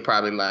the nigga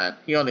probably lied.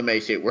 He only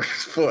made shit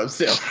worse for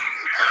himself.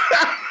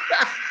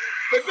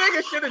 The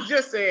nigga should have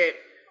just said,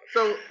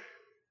 so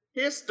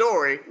his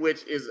story,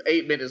 which is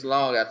 8 minutes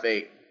long, I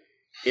think,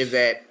 is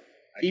that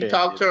he can't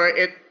talked to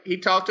get her. He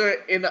talked to her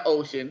in the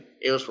ocean.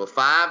 It was for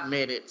 5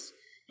 minutes.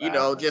 You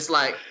know, just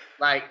like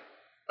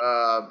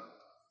her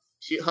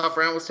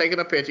friend was taking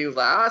a picture. He was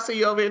like, "I see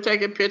you over here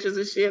taking pictures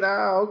and shit."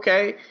 Oh,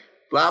 okay.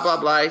 Blah blah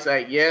blah. He's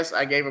like, "Yes,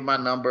 I gave her my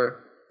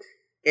number,"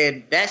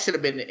 and that should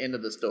have been the end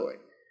of the story.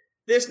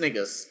 This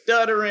nigga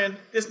stuttering.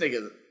 This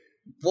nigga's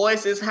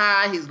voice is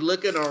high. He's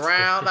looking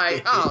around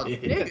like, "Oh,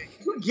 nigga,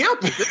 you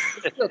guilty."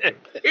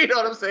 You know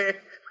what I'm saying?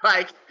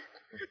 Like,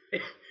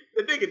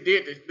 the nigga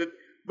did this.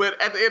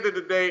 But at the end of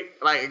the day,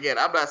 like, again,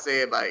 I'm not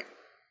saying like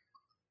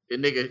the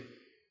nigga.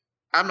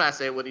 I'm not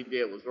saying what he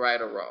did was right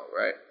or wrong,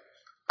 right?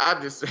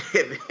 I'm just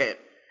saying that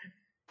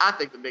I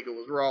think the nigga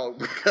was wrong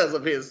because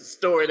of his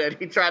story that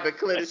he tried to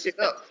clear the shit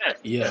up.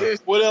 Yeah.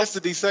 What else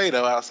did he say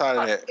though outside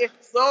of that?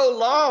 It's so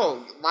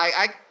long.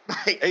 Like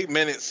 8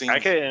 minutes seems. I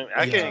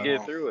couldn't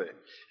get through it.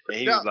 And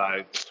he was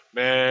like,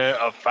 "Man,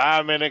 a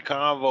 5-minute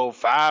convo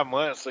 5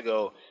 months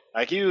ago."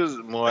 Like he was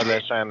more or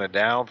less trying to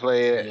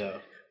downplay it. Yeah.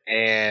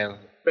 And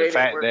the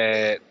fact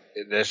that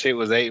shit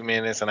was 8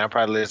 minutes and I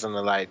probably listened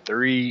to like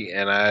 3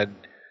 and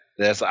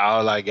that's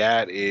all I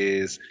got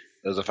is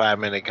it was a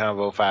 5-minute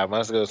convo 5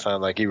 months ago.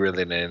 Sounds like he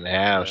really didn't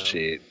have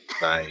shit.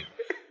 Like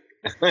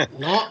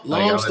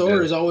long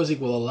stories always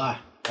equal a lie.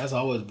 That's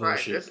always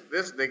bullshit. Right,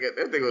 this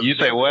nigga was you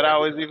say what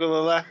always equal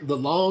a lie? The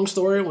long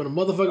story, when a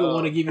motherfucker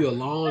want to give you a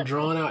long,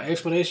 drawn out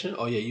explanation,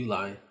 oh yeah, you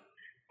lying.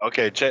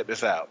 Okay, check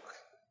this out.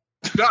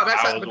 No,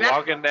 that's I was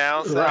walking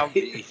down South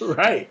Beach.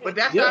 Right. But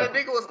that's how the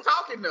nigga was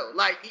talking though.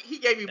 Like he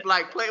gave you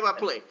like play by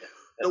play.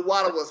 The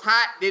water was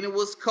hot, then it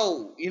was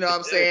cold. You know what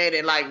I'm saying?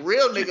 And like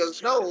real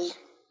niggas know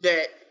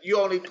that you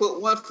only put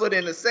 1 foot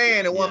in the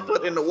sand and 1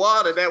 foot in the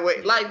water. That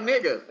way, like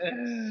nigga.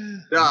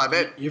 Nah,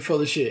 that you're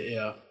full of shit.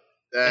 Yeah.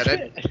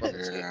 Yeah.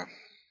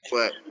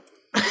 But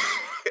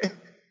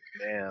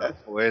damn,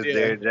 where's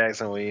Derrick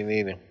Jackson when you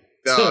need him?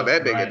 no,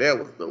 that nigga that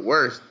was the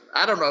worst.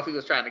 I don't know if he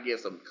was trying to get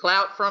some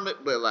clout from it,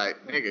 but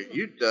like nigga,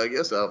 you dug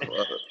yourself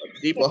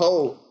a deeper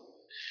hole.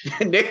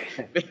 That's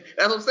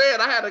what I'm saying.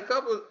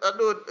 I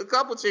knew a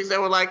couple chicks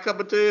that were like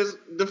coming to his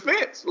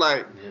defense.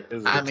 Like,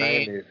 his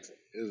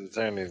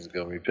attorney is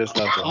gonna be pissed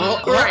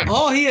off.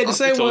 All he had to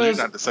say told was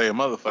you not to say a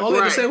motherfucker. all he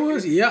had to say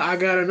was, "Yeah, I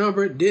got a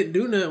number. Didn't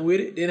do nothing with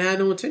it. Didn't have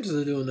no intentions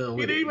of doing nothing he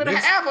with didn't it." even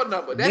have a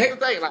number. That's the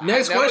thing. Like,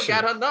 next I never question.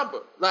 got her number.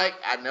 Like,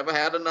 I never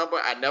had a number.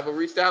 I never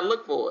reached out to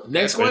look for it.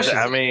 Next question.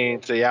 I mean,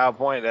 to y'all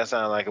point, that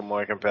sounds like a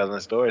more compelling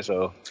story.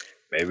 So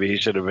maybe he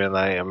should have been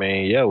like, I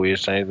mean, yeah, we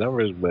exchanged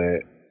numbers,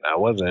 but I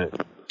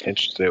wasn't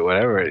interested.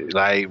 Whatever.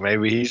 Like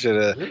maybe he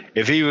should have.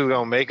 If he was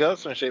gonna make up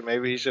some shit,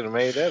 maybe he should have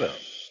made that up.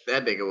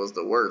 That nigga was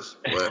the worst.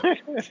 But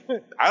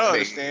I don't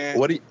understand.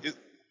 What do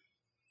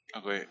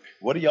go ahead.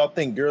 What do y'all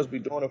think girls be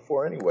doing it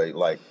for anyway?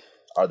 Like,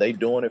 are they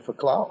doing it for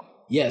clout?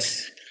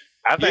 Yes.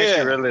 I think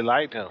she really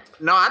liked him.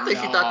 no, I think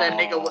she thought that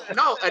nigga was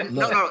no.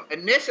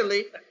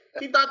 Initially,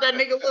 she thought that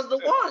nigga was the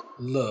one.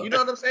 Look. You know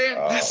what I'm saying?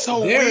 That's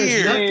so There is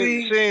weird. nothing-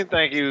 She didn't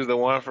think he was the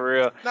one for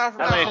real. Not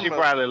for I think real, she but-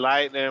 probably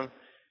liked him.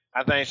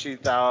 I think she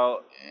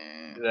thought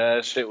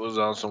that shit was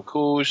on some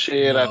cool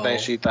shit. I think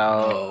she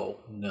thought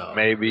no.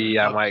 maybe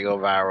I might go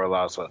viral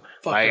also.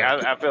 Fuck Like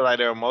her. I feel like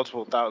there are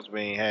multiple thoughts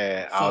being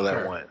had all Fuck at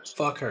her. once.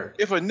 Fuck her.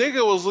 If a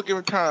nigga was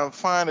trying to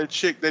find a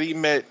chick that he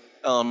met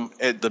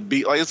at the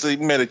beach, like let's say he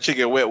met a chick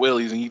at Wet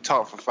Willie's and you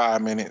talk for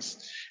 5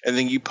 minutes, and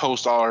then you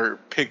post all her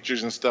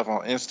pictures and stuff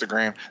on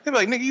Instagram, they'd be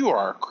like, "Nigga, you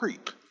are a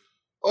creep."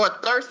 Or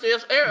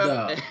thirstiest era.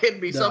 Duh.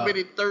 It'd be so Duh.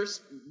 many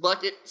thirst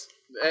buckets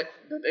that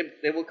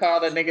they would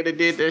call that nigga that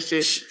did that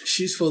shit.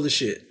 She's full of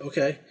shit.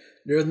 Okay.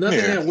 There's nothing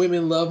that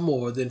women love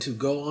more than to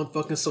go on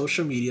fucking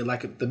social media,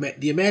 like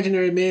the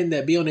imaginary men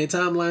that be on their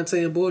timeline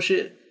saying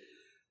bullshit.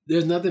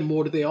 There's nothing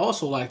more that they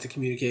also like to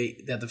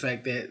communicate that the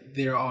fact that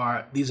there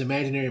are these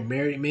imaginary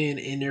married men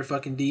in their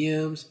fucking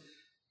DMs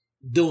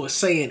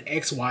saying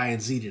X, Y,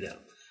 and Z to them.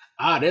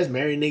 There's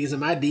married niggas in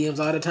my DMs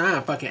all the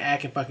time, fucking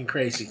acting fucking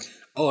crazy.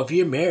 Oh, if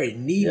you're married,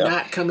 need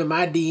not come in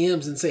my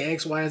DMs and say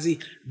X, Y, and Z.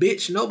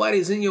 Bitch,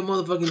 nobody's in your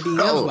motherfucking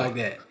DMs like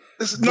that.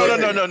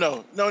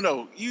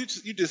 No. You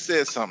just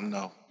said something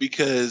though,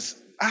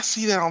 because I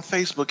see that on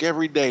Facebook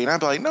every day, and I'm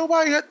like,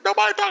 nobody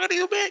talking to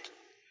you, bitch.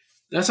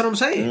 That's what I'm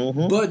saying.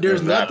 Mm-hmm. But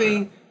there's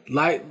nothing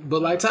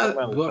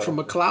but from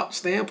a clout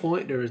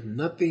standpoint, there is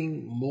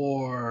nothing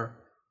more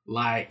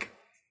like,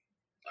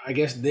 I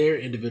guess, their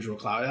individual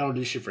clout. I don't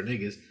do shit for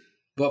niggas,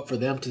 but for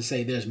them to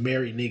say there's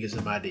married niggas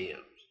in my DMs.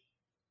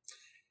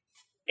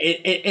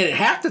 And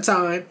half the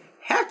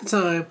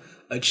time,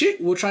 a chick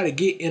will try to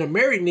get in a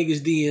married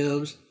nigga's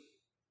DMs,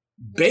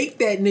 bait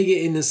that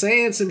nigga into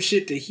saying some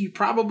shit that he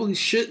probably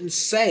shouldn't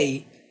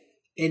say,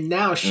 and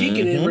now she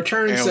can in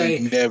return say,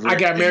 I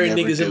got married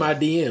niggas in my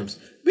DMs.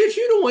 Bitch,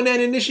 you the one that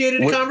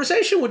initiated the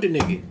conversation with the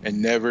nigga.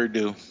 And never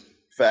do.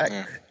 Fact.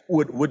 Yeah.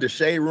 Would the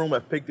shade room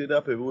have picked it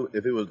up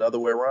if it was the other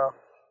way around?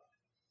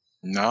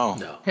 No.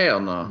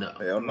 Hell no.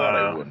 Hell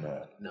no, they wouldn't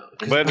have. No.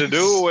 But the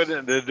dude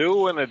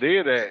wouldn't have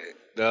did that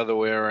the other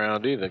way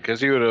around either, because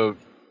he would have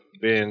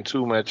been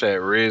too much at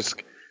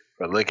risk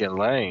for looking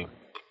lame.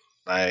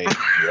 Like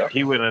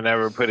he would have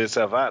never put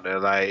himself out there.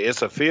 Like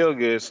it's a feel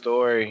good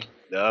story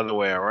the other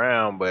way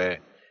around, but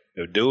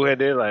if dude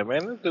had it, like,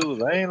 man, this dude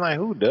lame. Like,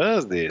 who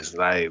does this?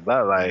 Like,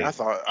 but like, I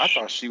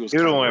thought she was. He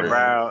would have went real.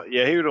 viral.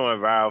 Yeah, he would have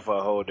went viral for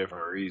a whole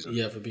different reason.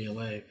 Yeah, for being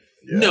lame.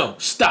 Yeah. No,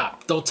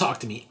 stop. Don't talk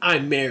to me.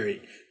 I'm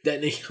married.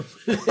 That nigga.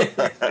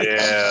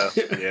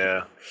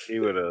 yeah. He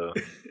would have. Oh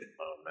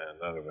man,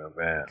 that would have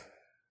been bad.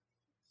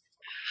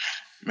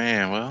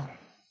 Man, well, I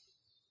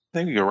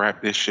think we can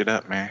wrap this shit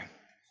up, man.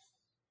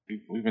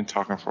 We've been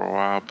talking for a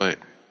while, but it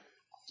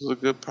was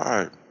a good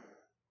pod.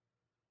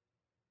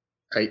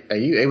 Are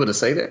you able to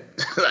say that?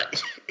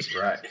 Like,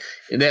 Right.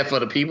 is that for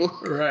the people?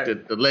 Right.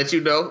 To let you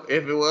know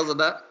if it was or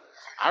not?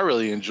 I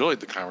really enjoyed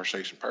the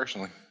conversation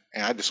personally,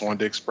 and I just wanted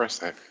to express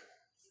that.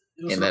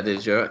 And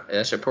that's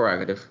your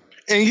prerogative.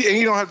 And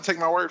you don't have to take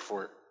my word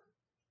for it.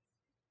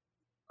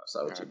 I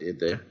saw what you did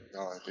there.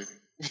 No, I didn't.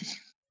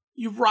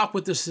 You rock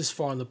with us this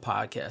far on the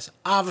podcast.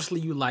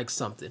 Obviously, you like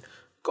something.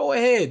 Go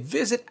ahead,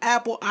 visit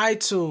Apple,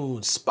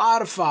 iTunes,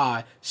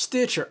 Spotify,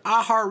 Stitcher,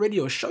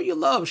 iHeartRadio. Show your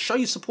love, show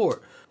your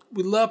support.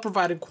 We love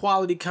providing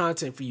quality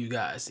content for you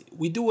guys.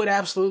 We do it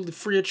absolutely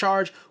free of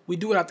charge. We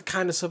do it out the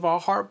kindness of our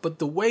heart. But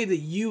the way that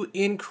you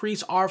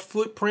increase our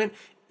footprint,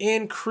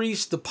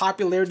 increase the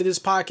popularity of this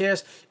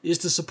podcast, is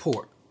to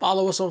support.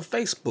 Follow us on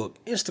Facebook,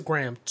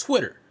 Instagram,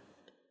 Twitter.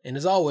 And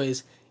as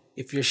always,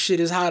 if your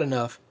shit is hot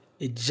enough,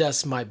 it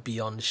just might be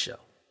on the show.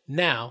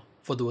 Now,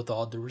 for the With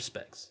All Due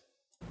Respects.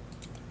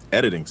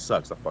 Editing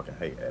sucks. I fucking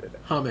hate editing.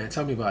 Huh, man,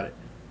 tell me about it.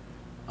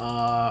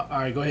 All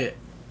right, go ahead.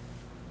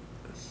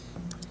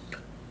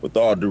 With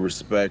all due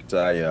respect,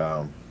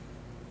 I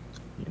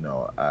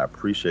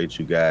appreciate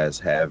you guys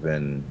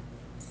having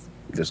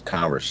this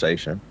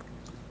conversation.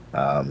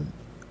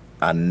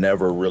 I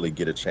never really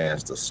get a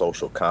chance to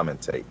social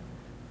commentate,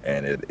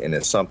 and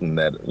it's something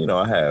that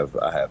I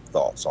have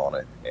thoughts on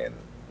it, and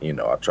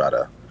I try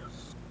to.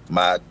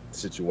 My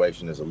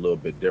situation is a little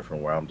bit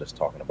different where I'm just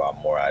talking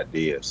about more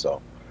ideas.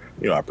 So,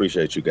 I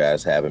appreciate you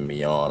guys having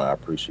me on. I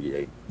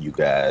appreciate you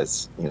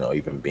guys,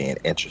 even being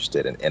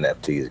interested in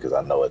NFTs because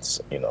I know it's,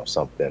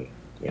 something,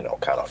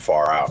 kind of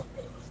far out.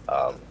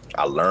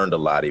 I learned a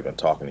lot even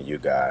talking to you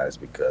guys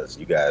because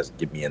you guys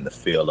get me in the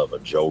field of a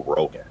Joe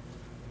Rogan.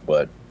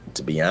 But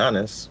to be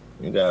honest,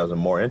 you guys are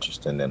more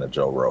interesting than a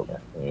Joe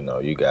Rogan.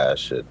 You guys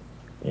should,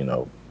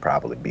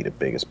 probably be the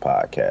biggest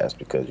podcast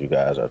because you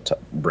guys are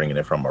bringing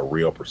it from a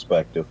real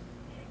perspective.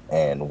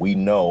 And we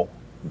know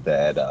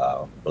that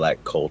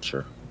black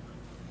culture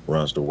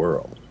runs the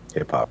world.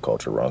 Hip-hop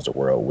culture runs the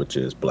world, which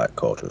is black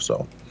culture.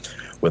 So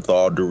with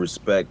all due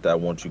respect, I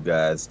want you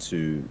guys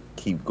to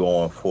keep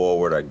going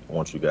forward. I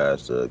want you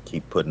guys to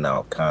keep putting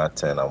out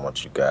content. I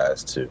want you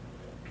guys to,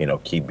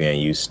 keep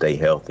being you, stay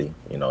healthy.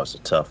 It's a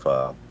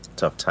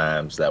tough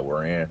times that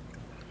we're in.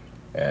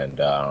 And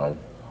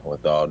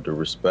with all due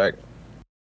respect,